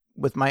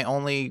with my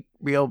only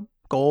real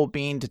goal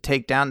being to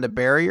take down the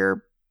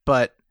barrier,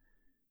 but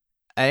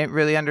I didn't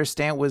really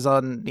understand what was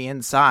on the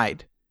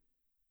inside.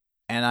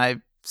 And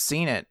I've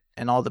seen it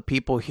and all the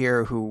people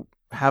here who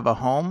have a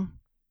home,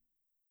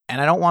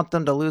 and I don't want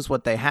them to lose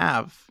what they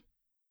have.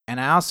 And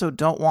I also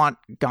don't want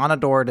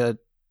Ganondorr to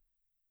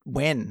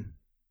win.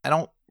 I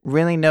don't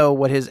really know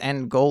what his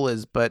end goal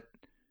is, but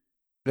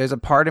there's a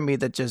part of me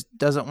that just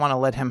doesn't want to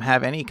let him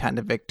have any kind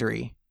of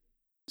victory.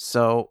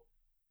 So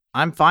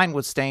I'm fine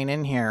with staying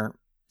in here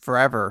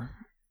forever.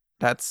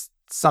 That's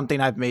something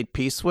I've made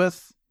peace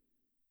with,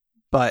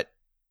 but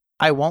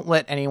I won't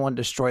let anyone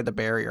destroy the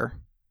barrier.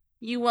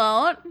 You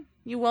won't?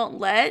 You won't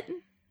let?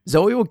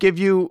 Zoe will give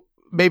you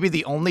maybe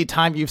the only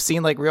time you've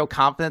seen like real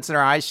confidence in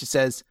her eyes. She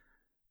says,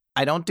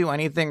 I don't do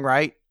anything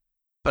right,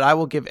 but I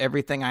will give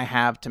everything I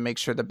have to make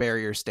sure the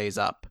barrier stays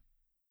up.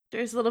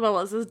 There's little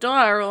Bubbles'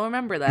 daughter will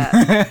remember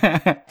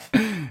that.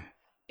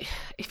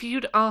 If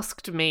you'd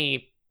asked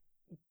me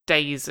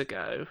days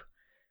ago,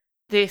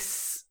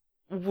 this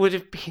would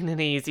have been an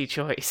easy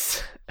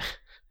choice.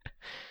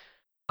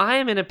 I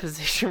am in a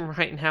position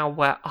right now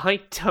where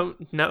I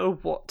don't know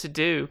what to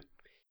do.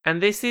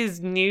 And this is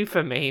new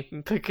for me,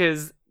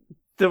 because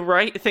the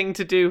right thing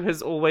to do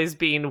has always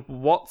been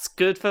what's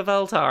good for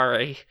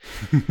Valtari.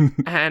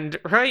 And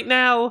right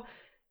now,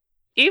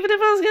 even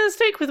if I was going to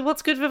stick with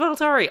what's good for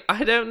Valtari,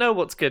 I don't know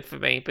what's good for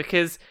me,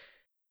 because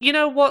you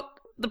know what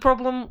the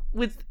problem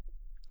with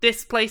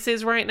this place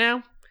is right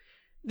now?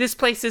 This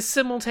place is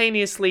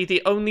simultaneously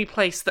the only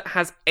place that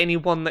has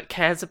anyone that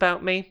cares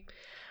about me,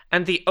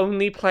 and the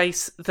only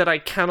place that I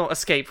cannot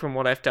escape from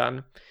what I've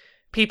done.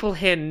 People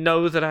here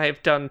know that I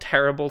have done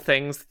terrible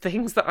things.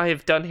 Things that I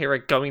have done here are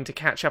going to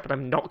catch up, and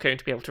I'm not going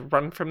to be able to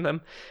run from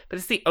them. But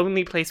it's the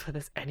only place where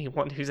there's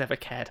anyone who's ever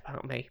cared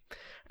about me.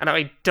 And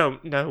I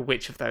don't know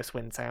which of those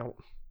wins out.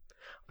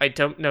 I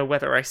don't know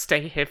whether I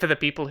stay here for the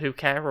people who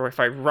care, or if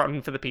I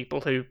run for the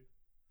people who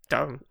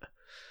don't.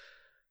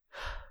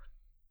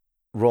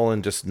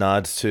 Roland just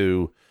nods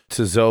to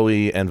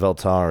Zoe and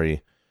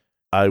Valtari.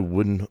 I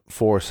wouldn't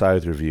force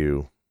either of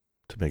you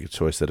to make a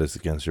choice that is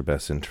against your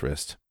best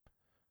interest,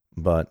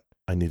 but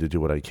I need to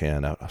do what I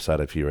can outside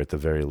of here at the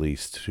very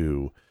least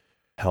to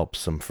help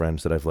some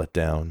friends that I've let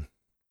down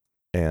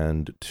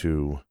and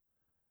to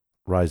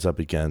rise up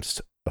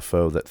against a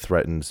foe that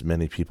threatens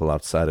many people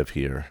outside of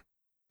here.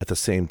 At the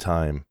same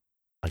time,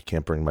 I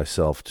can't bring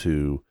myself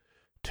to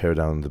tear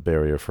down the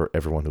barrier for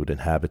everyone who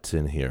inhabits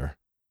in here.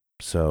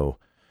 So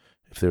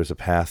if there's a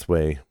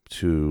pathway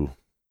to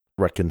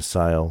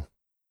reconcile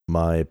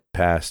my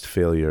past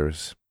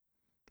failures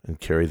and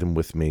carry them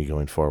with me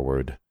going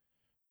forward,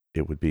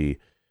 it would be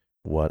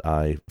what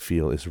I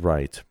feel is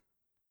right.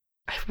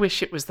 I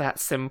wish it was that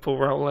simple,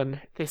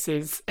 Roland. This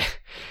is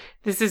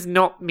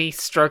not me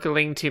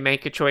struggling to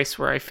make a choice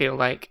where I feel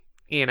like,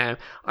 you know,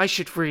 I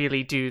should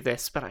really do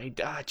this, but I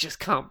just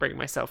can't bring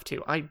myself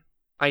to.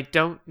 I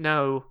don't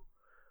know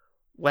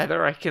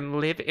whether I can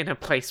live in a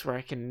place where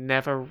I can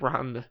never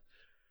run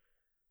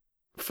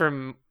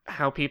from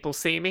how people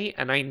see me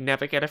and I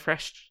never get a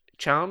fresh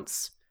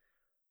chance.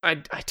 I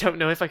don't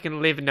know if I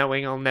can live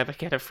knowing I'll never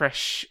get a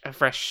fresh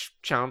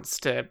chance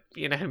to,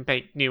 you know,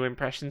 make new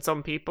impressions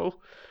on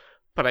people.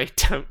 But I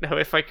don't know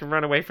if I can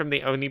run away from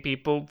the only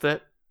people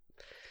that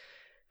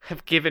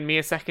have given me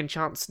a second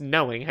chance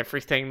knowing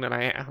everything that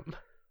I am.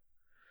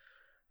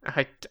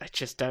 I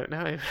just don't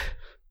know.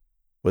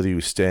 Whether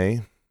you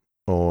stay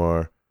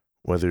or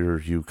whether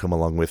you come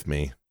along with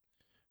me,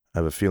 I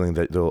have a feeling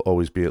that there'll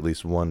always be at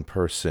least one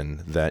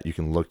person that you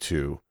can look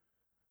to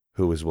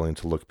who is willing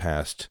to look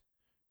past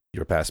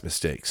your past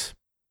mistakes.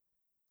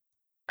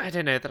 I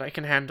don't know that I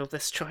can handle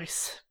this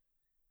choice.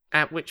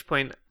 At which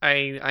point,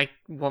 I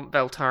want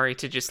Valtari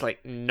to just,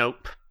 like,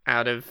 nope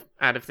out of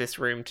this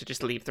room, to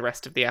just leave the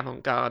rest of the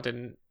avant-garde,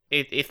 and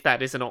if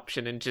that is an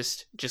option, and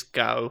just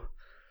go.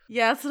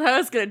 Yeah, that's what I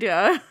was gonna do.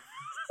 I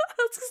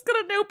was just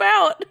gonna nope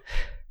out.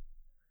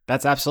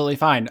 That's absolutely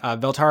fine.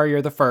 Valtari,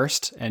 you're the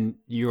first, and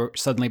you're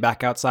suddenly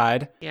back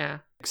outside. Yeah.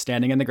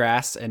 Standing in the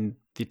grass, and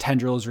the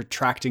tendril is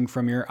retracting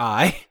from your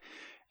eye,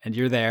 and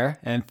you're there.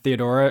 And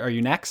Theodora, are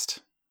you next?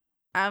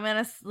 I'm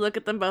gonna look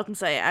at them both and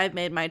say, I've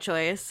made my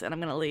choice, and I'm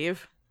gonna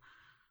leave.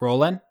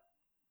 Roland?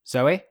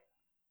 Zoe?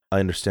 I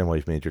understand why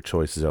you've made your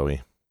choice,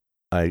 Zoe.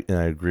 I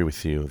agree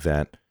with you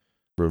that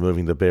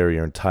removing the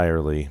barrier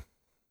entirely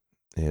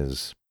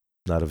is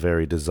not a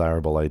very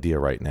desirable idea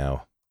right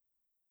now.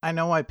 I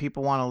know why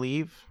people want to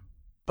leave,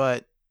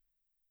 but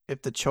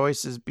if the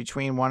choice is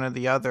between one or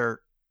the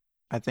other,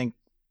 I think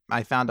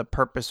I found a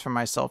purpose for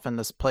myself in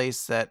this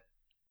place that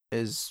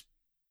is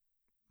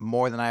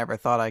more than I ever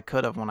thought I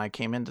could have when I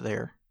came into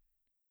there.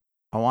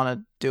 I want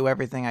to do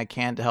everything I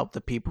can to help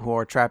the people who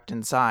are trapped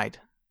inside,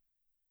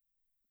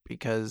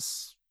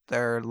 because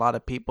there are a lot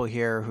of people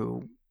here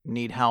who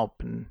need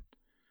help, and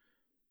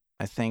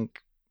I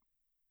think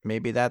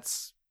maybe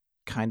that's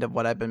kind of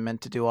what I've been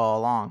meant to do all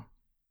along.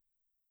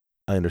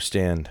 I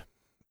understand.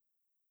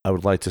 I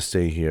would like to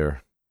stay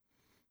here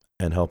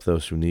and help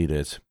those who need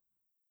it,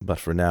 but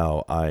for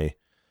now, I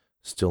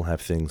still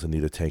have things I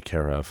need to take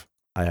care of.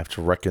 I have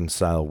to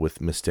reconcile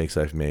with mistakes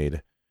I've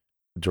made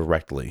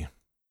directly,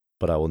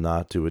 but I will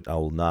not do it. I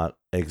will not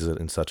exit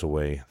in such a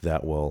way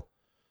that will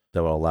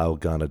allow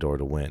Ganador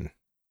to win.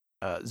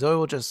 Zoe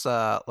will just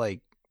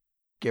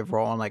give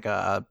Roland like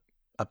a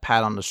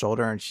pat on the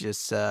shoulder, and she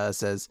just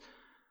says,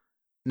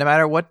 no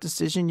matter what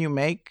decision you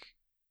make,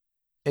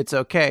 it's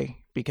okay,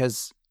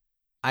 because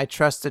I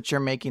trust that you're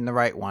making the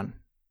right one.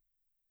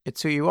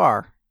 It's who you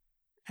are.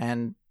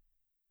 And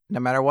no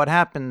matter what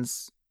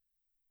happens,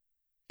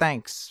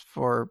 thanks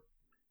for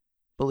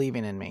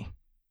believing in me.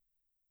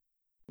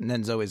 And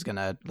then Zoe's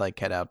gonna,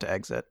 head out to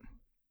exit.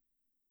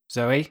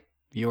 Zoe,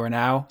 you are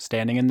now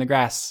standing in the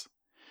grass.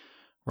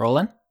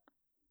 Roland?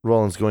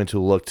 Roland's going to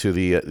look to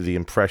the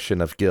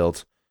impression of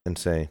guilt and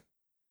say,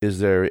 is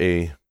there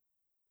a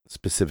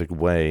specific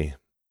way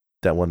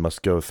that one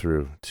must go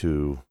through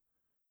to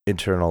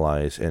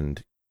internalize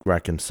and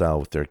reconcile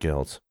with their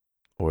guilt?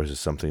 Or is it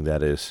something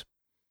that is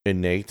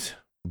innate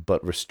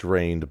but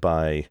restrained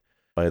by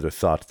other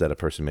thoughts that a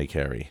person may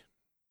carry?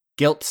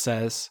 Guilt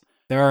says,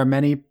 there are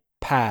many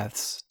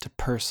paths to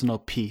personal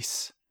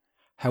peace.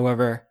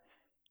 However,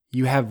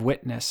 you have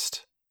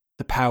witnessed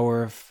the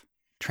power of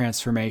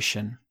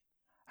transformation.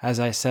 As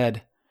I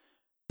said,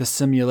 the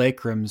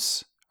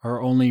simulacrums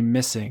are only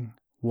missing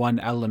one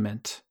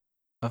element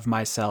of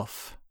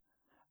myself.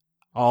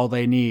 All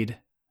they need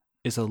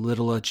is a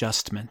little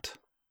adjustment.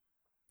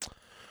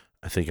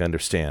 I think I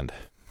understand.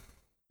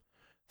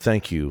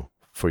 Thank you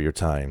for your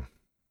time.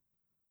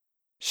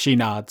 She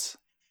nods.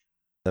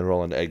 Then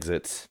Roland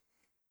exits.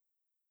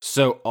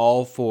 So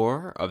all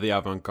 4 of the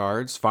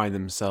avant-gardes find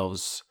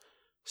themselves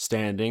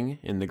standing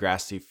in the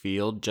grassy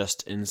field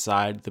just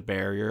inside the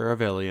barrier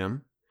of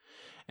Ilium.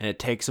 And it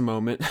takes a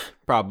moment,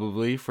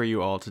 probably, for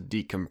you all to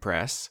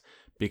decompress,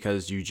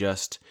 because you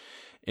just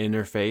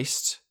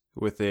interfaced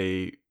with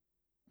a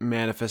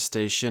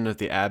manifestation of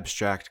the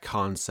abstract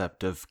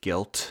concept of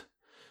guilt.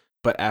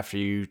 But after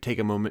you take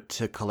a moment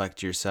to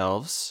collect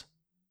yourselves,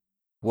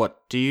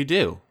 what do you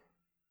do?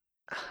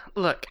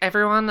 Look,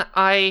 everyone,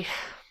 I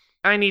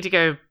need to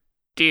go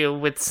deal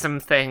with some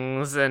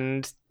things,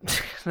 and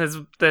I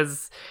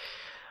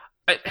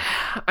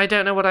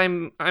don't know what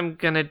I'm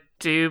gonna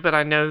do, but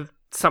I know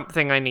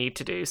something I need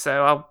to do,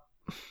 so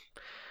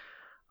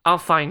I'll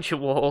find you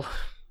all.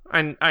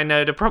 I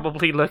know to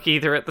probably look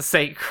either at the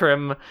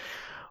Sacrum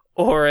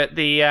or at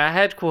the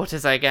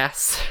headquarters, I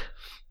guess.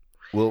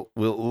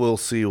 We'll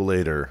see you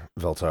later,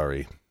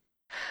 Veltari.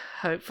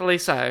 Hopefully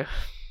so.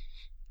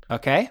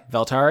 Okay,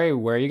 Veltari,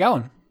 where are you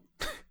going?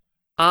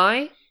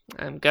 I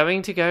am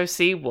going to go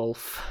see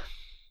Wolf.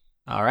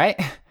 All right.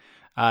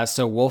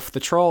 So Wolf the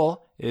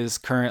Troll is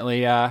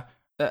currently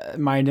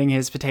minding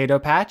his potato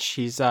patch.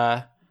 He's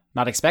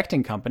not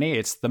expecting company.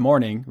 It's the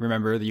morning.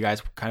 Remember, you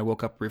guys kind of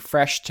woke up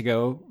refreshed to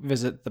go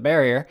visit the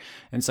barrier,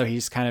 and so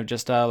he's kind of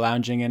just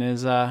lounging in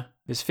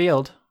his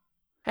field.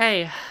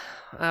 Hey,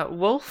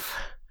 Wolf?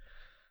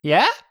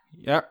 Yeah?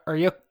 Are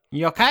you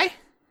okay?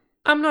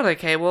 I'm not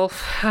okay,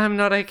 Wolf. I'm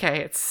not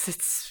okay.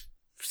 It's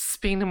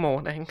been a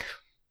morning.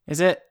 Is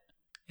it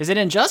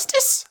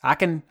injustice? I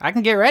can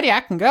get ready.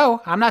 I can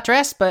go. I'm not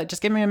dressed, but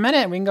just give me a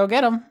minute. We can go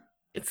get him.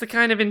 It's the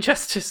kind of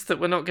injustice that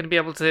we're not going to be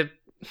able to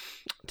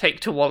take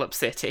to Wallop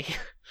City.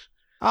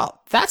 Oh,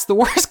 that's the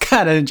worst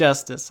kind of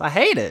injustice. I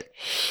hate it.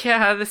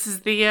 Yeah, this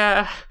is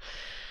the,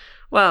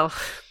 well,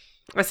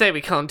 I say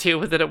we can't deal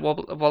with it at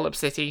Wallop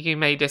City. You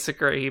may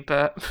disagree,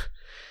 but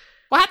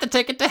We'll have to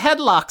take it to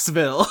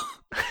Headlocksville.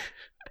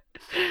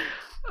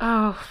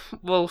 Oh,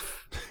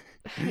 Wolf,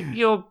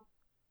 you're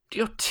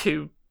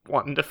too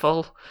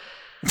wonderful.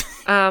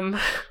 I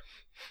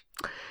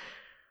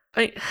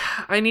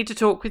need to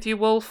talk with you,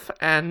 Wolf,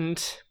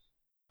 and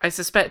I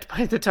suspect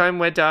by the time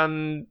we're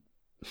done,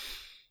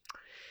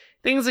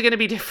 things are going to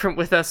be different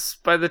with us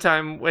by the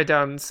time we're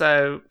done.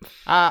 So,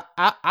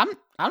 I'm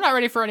not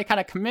ready for any kind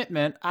of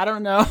commitment. I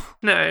don't know.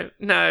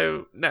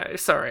 No,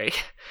 sorry.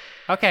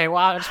 Okay, well,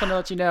 I just want to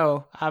let you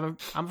know,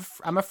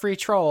 I'm a free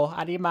troll.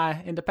 I need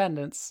my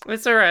independence.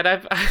 It's all right.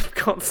 I've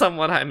got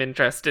someone I'm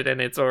interested in.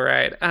 It's all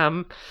right.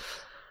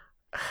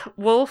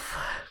 Wolf,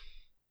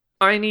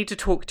 I need to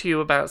talk to you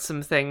about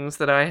some things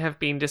that I have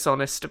been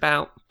dishonest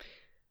about.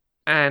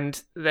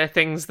 And they're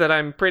things that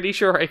I'm pretty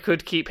sure I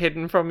could keep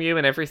hidden from you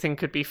and everything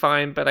could be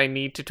fine, but I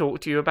need to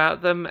talk to you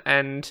about them.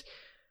 And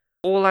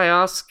all I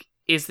ask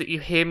is that you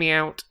hear me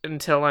out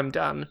until I'm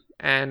done.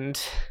 And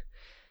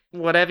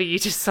whatever you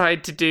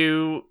decide to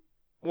do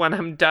when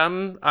I'm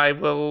done, I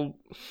will...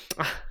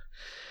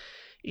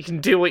 You can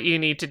do what you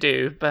need to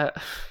do, but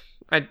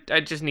I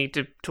just need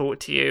to talk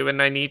to you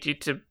and I need you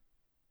to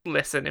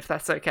listen if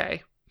that's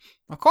okay.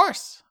 Of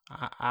course.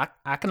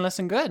 I can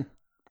listen good.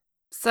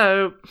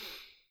 So,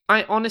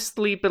 I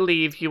honestly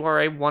believe you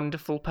are a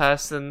wonderful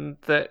person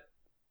that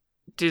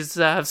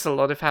deserves a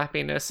lot of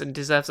happiness and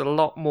deserves a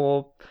lot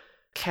more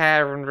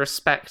care and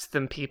respect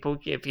than people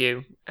give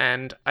you.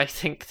 And I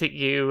think that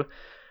you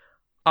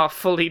are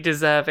fully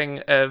deserving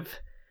of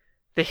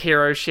the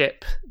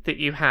heroship that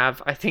you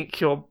have. I think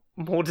you're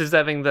more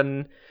deserving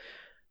than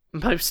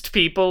most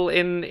people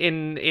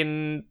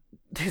in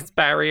this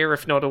barrier,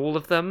 if not all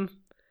of them.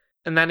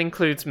 And that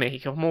includes me.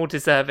 You're more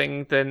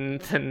deserving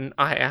than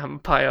I am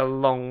by a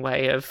long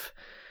way of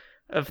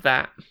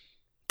that.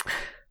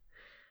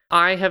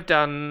 I have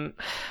done...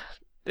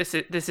 This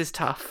is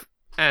tough.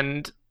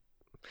 And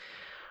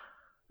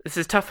this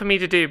is tough for me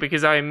to do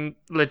because I'm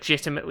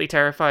legitimately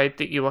terrified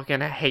that you are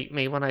going to hate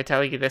me when I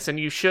tell you this. And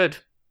you should.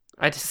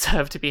 I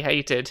deserve to be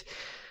hated.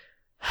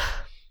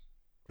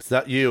 It's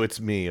not you,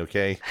 it's me,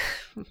 okay?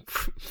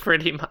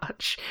 Pretty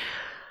much.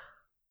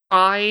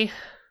 I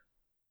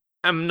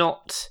am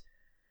not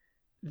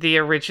the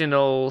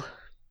original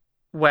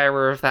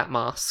wearer of that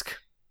mask.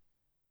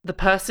 The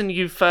person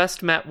you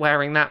first met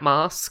wearing that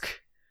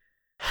mask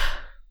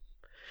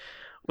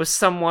was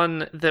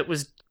someone that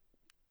was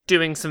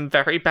doing some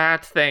very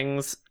bad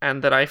things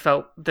and that I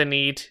felt the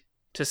need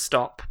to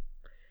stop.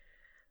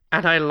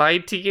 And I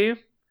lied to you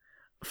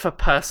for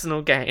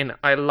personal gain.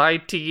 I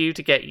lied to you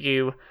to get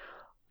you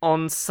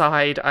on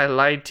side. I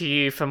lied to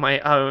you for my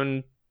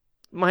own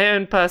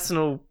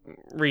personal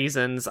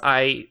reasons.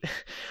 I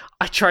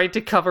tried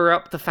to cover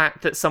up the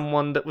fact that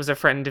someone that was a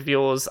friend of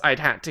yours I'd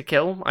had to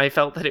kill. I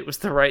felt that it was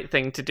the right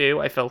thing to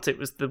do. I felt it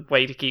was the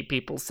way to keep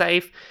people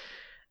safe.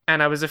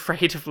 And I was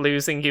afraid of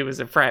losing you as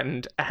a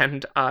friend.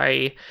 And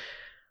I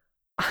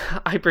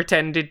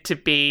pretended to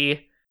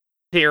be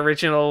the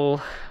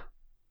original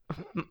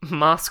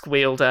mask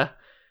wielder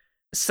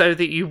so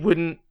that you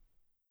wouldn't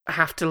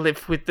have to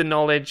live with the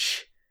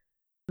knowledge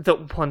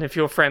that one of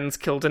your friends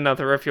killed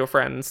another of your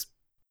friends.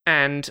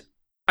 And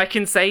I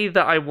can say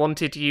that I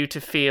wanted you to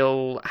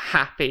feel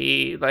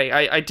happy. Like,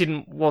 I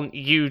didn't want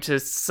you to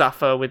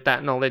suffer with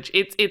that knowledge.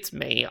 It's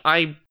me.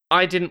 I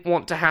didn't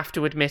want to have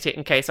to admit it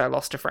in case I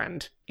lost a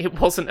friend. It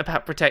wasn't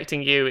about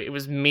protecting you. It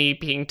was me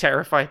being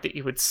terrified that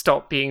you would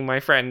stop being my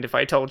friend if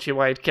I told you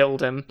I'd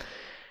killed him.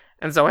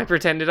 And so I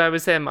pretended I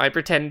was him. I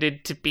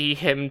pretended to be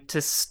him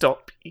to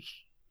stop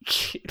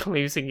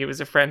losing you as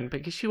a friend,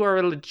 because you are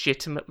a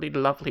legitimately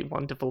lovely,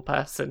 wonderful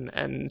person.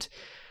 And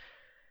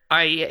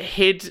I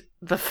hid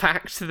the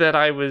fact that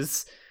I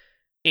was,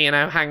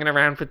 hanging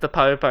around with the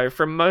Popo.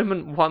 From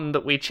moment one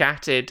that we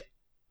chatted,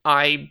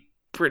 I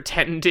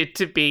pretended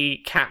to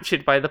be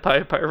captured by the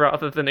Popo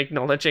rather than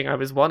acknowledging I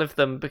was one of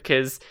them,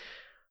 because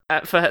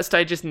at first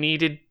I just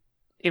needed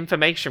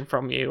information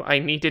from you. I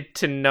needed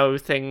to know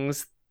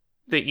things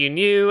that you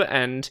knew,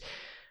 and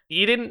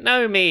you didn't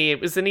know me. It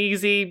was an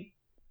easy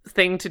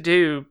thing to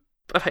do,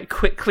 but I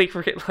quickly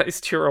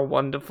realized you're a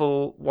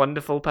wonderful,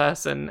 wonderful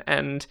person,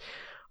 and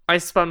I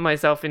spun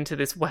myself into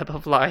this web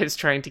of lies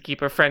trying to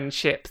keep a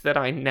friendship that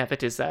I never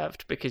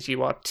deserved, because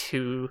you are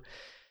too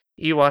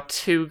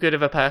good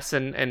of a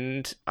person,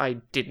 and I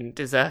didn't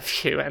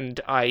deserve you,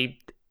 and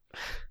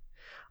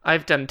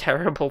I've done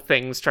terrible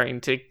things trying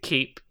to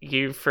keep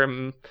you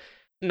from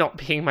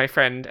not being my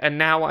friend, and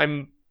now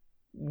I'm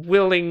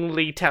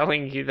willingly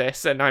telling you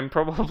this, and I'm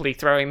probably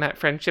throwing that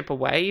friendship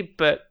away,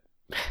 but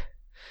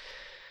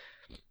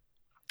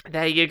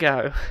there you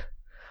go.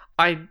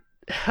 I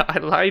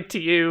lied to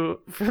you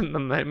from the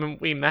moment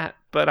we met,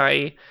 but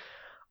I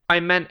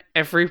meant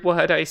every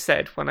word I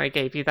said when I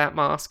gave you that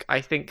mask.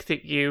 I think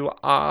that you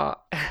are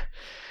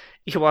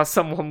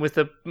someone with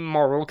a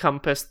moral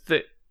compass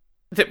that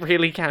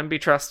really can be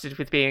trusted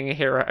with being a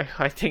hero.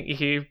 I think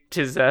you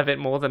deserve it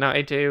more than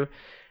I do,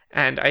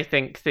 and I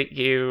think that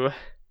you're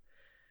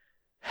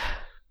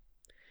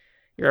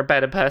a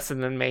better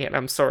person than me, and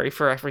I'm sorry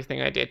for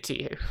everything I did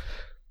to you.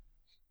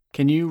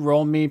 Can you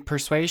roll me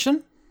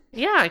persuasion?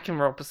 Yeah, I can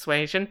roll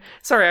persuasion.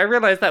 Sorry, I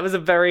realized that was a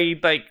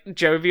very,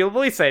 jovial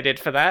voice I did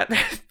for that.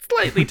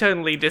 Slightly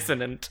tonally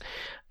dissonant.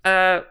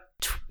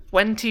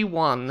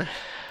 21.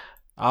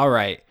 All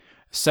right.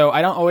 So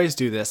I don't always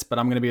do this, but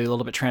I'm going to be a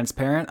little bit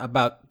transparent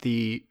about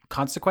the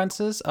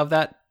consequences of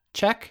that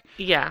check.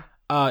 Yeah.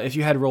 If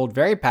you had rolled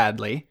very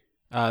badly,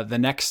 the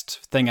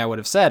next thing I would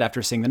have said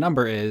after seeing the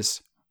number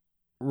is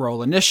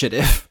roll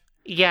initiative.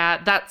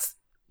 Yeah, that's...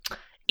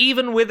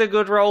 Even with a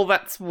good roll,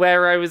 that's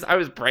where I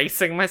was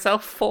bracing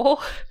myself for.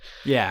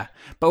 Yeah.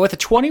 But with a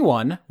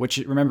 21, which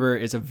remember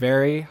is a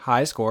very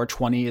high score,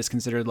 20 is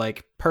considered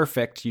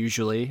perfect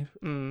usually.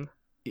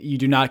 You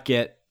do not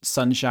get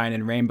sunshine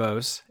and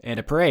rainbows and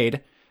a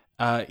parade.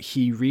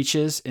 He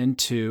reaches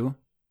into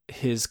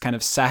his kind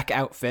of sack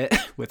outfit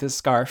with his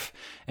scarf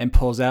and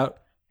pulls out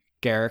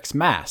Garrick's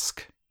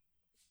mask.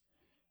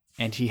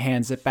 And he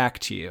hands it back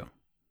to you.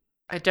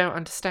 I don't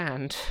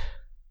understand.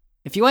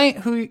 If you ain't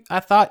who I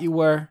thought you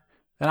were,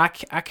 then I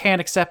can't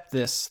accept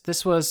this.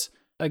 This was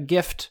a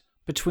gift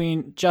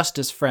between just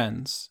as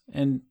friends,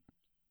 and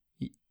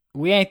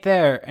we ain't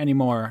there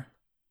anymore.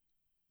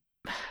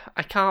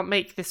 I can't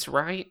make this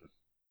right,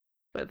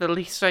 but the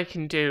least I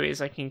can do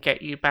is I can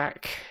get you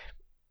back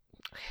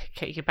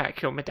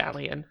your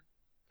medallion.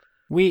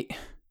 We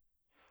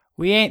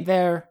ain't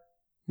there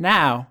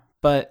now,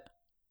 but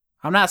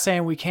I'm not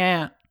saying we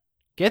can't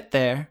get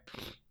there.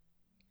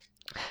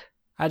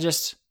 I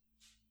just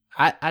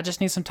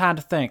need some time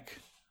to think.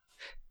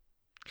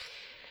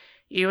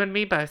 You and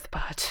me both,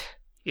 bud.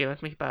 You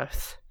and me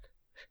both.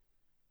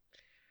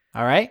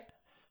 All right.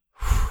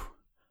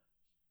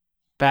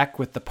 Back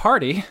with the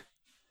party.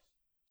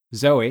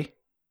 Zoe,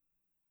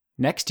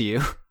 next to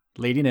you,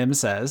 Lady Nim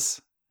says,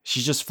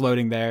 she's just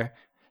floating there.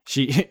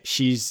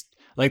 She's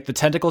like the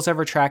tentacles have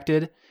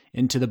retracted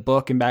into the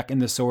book and back, and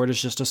the sword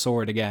is just a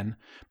sword again.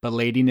 But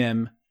Lady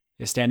Nim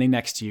is standing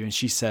next to you, and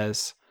she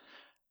says,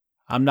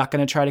 I'm not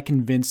going to try to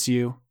convince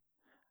you.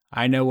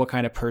 I know what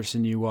kind of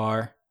person you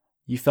are.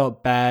 You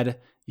felt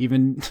bad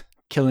even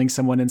killing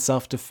someone in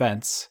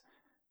self-defense.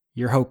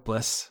 You're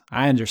hopeless.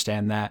 I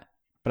understand that.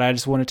 But I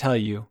just want to tell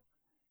you,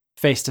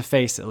 face to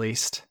face at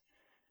least,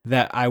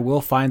 that I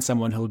will find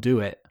someone who'll do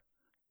it.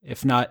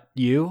 If not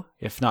you,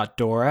 if not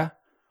Dora,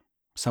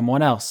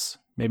 someone else.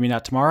 Maybe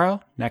not tomorrow,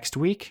 next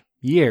week,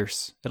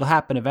 years. It'll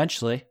happen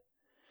eventually.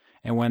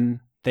 And when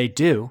they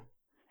do,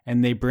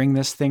 and they bring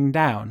this thing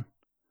down,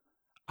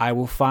 I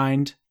will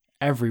find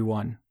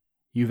everyone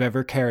you've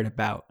ever cared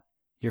about.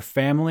 Your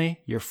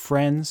family, your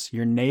friends,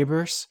 your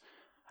neighbors.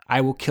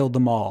 I will kill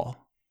them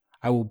all.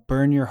 I will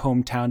burn your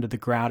hometown to the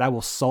ground. I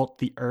will salt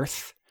the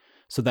earth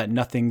so that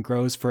nothing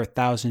grows for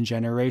 1,000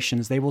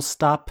 generations. They will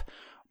stop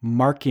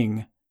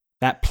marking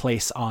that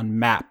place on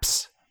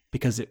maps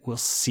because it will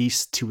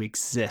cease to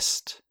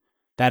exist.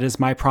 That is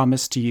my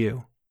promise to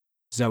you,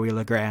 Zoe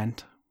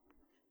Legrand.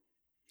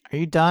 Are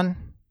you done?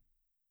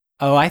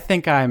 Oh, I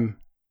think I'm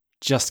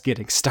just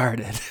getting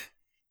started.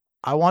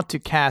 I want to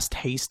cast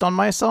haste on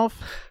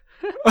myself,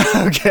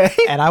 Okay.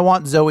 and I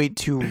want Zoe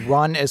to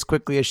run as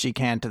quickly as she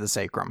can to the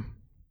sacrum.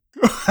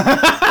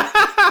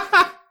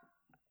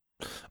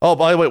 Oh,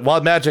 by the way,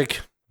 wild magic.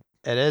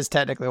 It is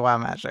technically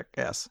wild magic,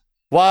 yes.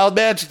 Wild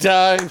magic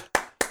time.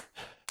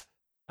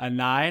 A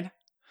 9?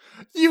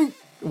 You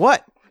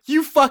What?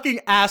 fucking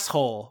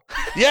asshole.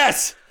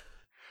 Yes.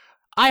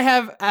 I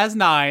have as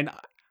 9.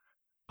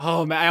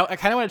 Oh man, I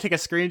kind of want to take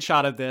a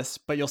screenshot of this,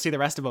 but you'll see the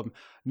rest of them.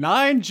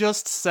 9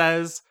 just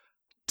says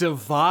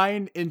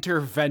divine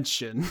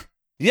intervention.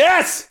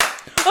 Yes.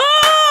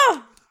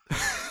 Ah!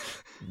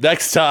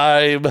 Next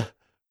time.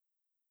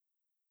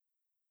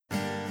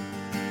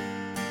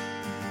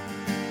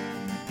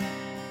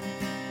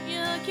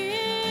 You're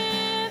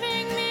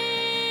giving me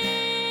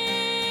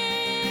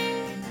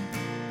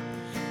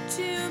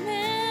too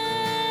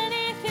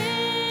many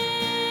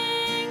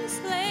things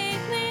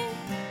lately.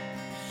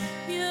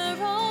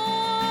 You're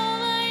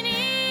all I need.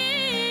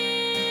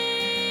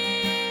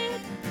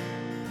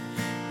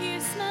 You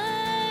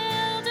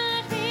smiled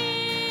at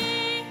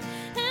me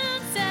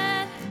and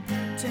said,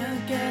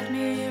 "Don't get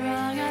me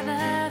wrong, I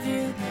love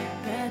you.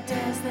 But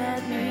does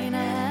that mean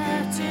I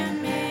have to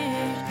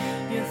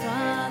meet your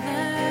father?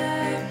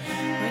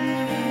 When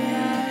we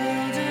are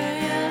older,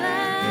 you'll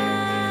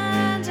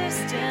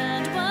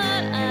understand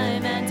what I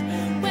meant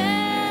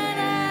when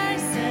I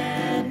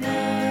said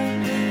no.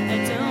 I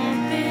don't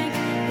think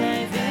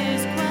life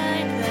is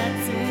quite that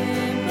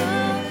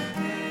simple.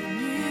 When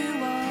you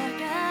walk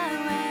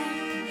away,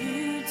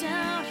 you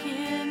don't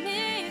hear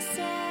me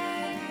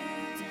say,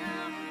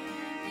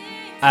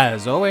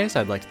 As always,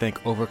 I'd like to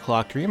thank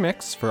Overclocked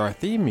Remix for our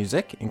theme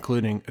music,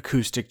 including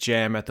Acoustic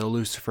Jam at the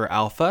Lucifer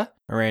Alpha,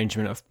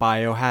 arrangement of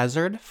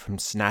Biohazard from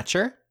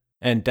Snatcher,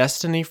 and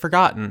Destiny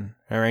Forgotten,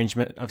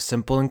 arrangement of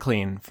Simple and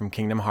Clean from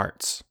Kingdom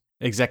Hearts.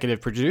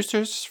 Executive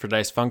producers for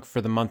Dice Funk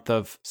for the month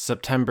of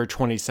September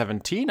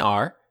 2017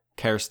 are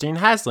Kerstine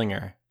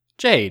Haslinger,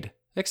 Jade,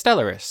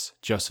 Extellaris,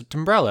 Joseph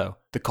Timbrello,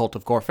 The Cult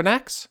of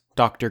Gorfanax,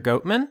 Dr.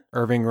 Goatman,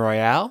 Irving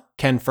Royale,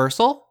 Ken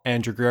Fursel,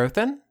 Andrew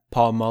Grothin,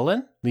 Paul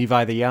Mullen,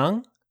 Levi the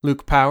Young,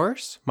 Luke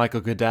Powers,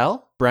 Michael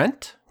Goodell,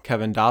 Brent,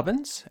 Kevin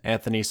Dobbins,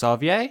 Anthony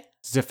Sauvier,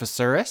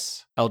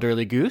 Ziphosaurus,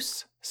 Elderly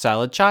Goose,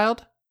 Salad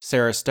Child,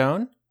 Sarah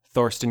Stone,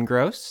 Thorsten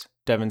Gross,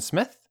 Devin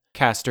Smith,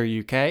 Caster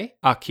UK,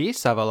 Aki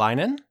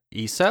Savalainen,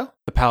 Iso,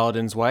 The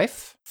Paladin's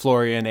Wife,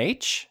 Florian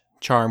H.,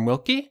 Charm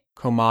Wilkie,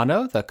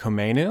 Komano the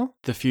Komenu,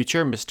 The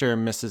Future Mr.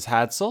 and Mrs.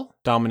 Hadsel,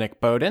 Dominic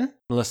Bowden,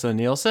 Melissa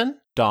Nielsen,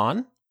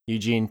 Dawn,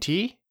 Eugene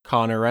T.,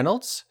 Connor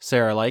Reynolds,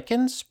 Sarah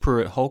Likens,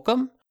 Pruitt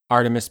Holcomb,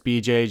 Artemis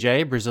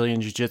BJJ,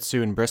 Brazilian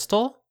Jiu-Jitsu in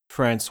Bristol,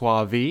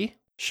 Francois V,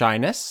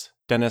 Shyness,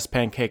 Dennis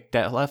Pancake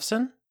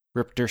Detlefson,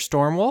 Ripter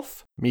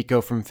Stormwolf,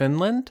 Miko from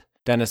Finland,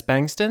 Dennis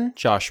Bangston,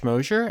 Josh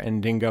Mosier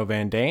and Dingo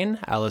Van Dane,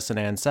 Allison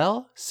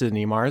Ansell,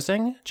 Sydney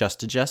Marsing,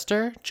 Justa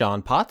Jester,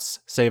 John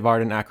Potts,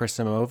 Savardin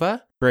Akrasimova,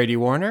 Brady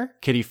Warner,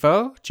 Kitty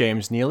Foe,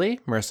 James Neely,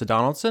 Marissa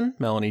Donaldson,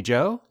 Melanie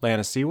Joe,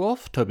 Lana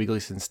Seawolf, Toby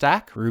Gleason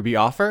Stack, Ruby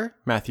Offer,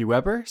 Matthew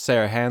Weber,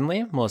 Sarah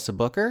Hanley, Melissa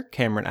Booker,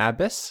 Cameron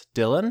Abbas,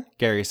 Dylan,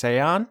 Gary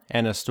Sayon,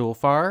 Anna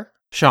Stuhlfar,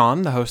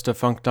 Sean, the host of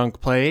Funk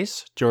Dunk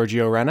Plays,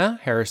 Giorgio Renna,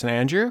 Harrison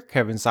Andrew,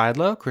 Kevin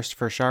Seidlow,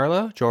 Christopher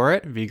Charlo,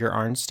 Jorrit, Viger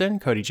Arnston,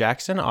 Cody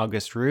Jackson,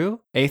 August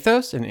Rue,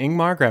 Athos, and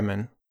Ingmar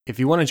Gremmen. If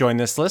you want to join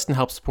this list and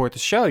help support the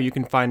show, you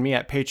can find me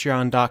at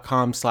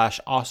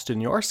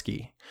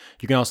patreon.com/AustinYorsky.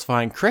 You can also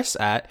find Chris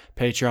at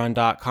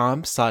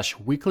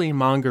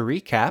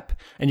patreon.com/weeklymanga-recap,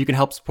 and you can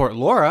help support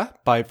Laura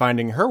by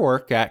finding her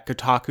work at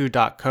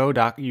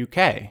kotaku.co.uk.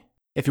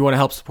 If you want to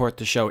help support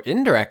the show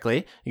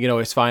indirectly, you can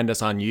always find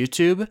us on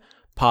YouTube,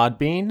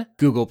 Podbean,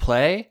 Google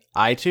Play,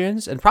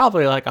 iTunes, and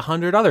probably like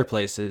 100 other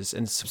places.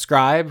 And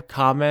subscribe,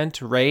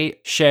 comment, rate,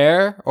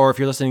 share, or if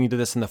you're listening to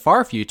this in the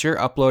far future,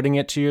 uploading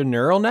it to your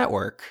neural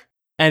network.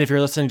 And if you're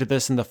listening to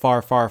this in the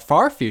far, far,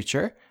 far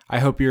future, I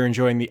hope you're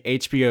enjoying the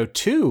HBO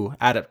 2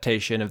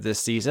 adaptation of this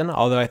season,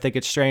 although I think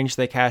it's strange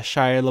they cast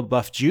Shia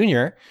LaBeouf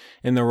Jr.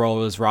 in the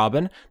role as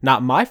Robin.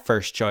 Not my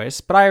first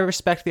choice, but I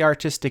respect the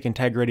artistic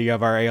integrity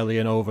of our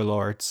alien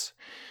overlords,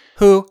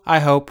 who, I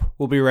hope,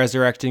 will be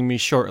resurrecting me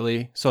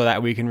shortly so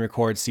that we can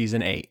record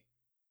Season 8.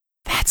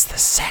 That's the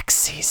sex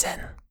season.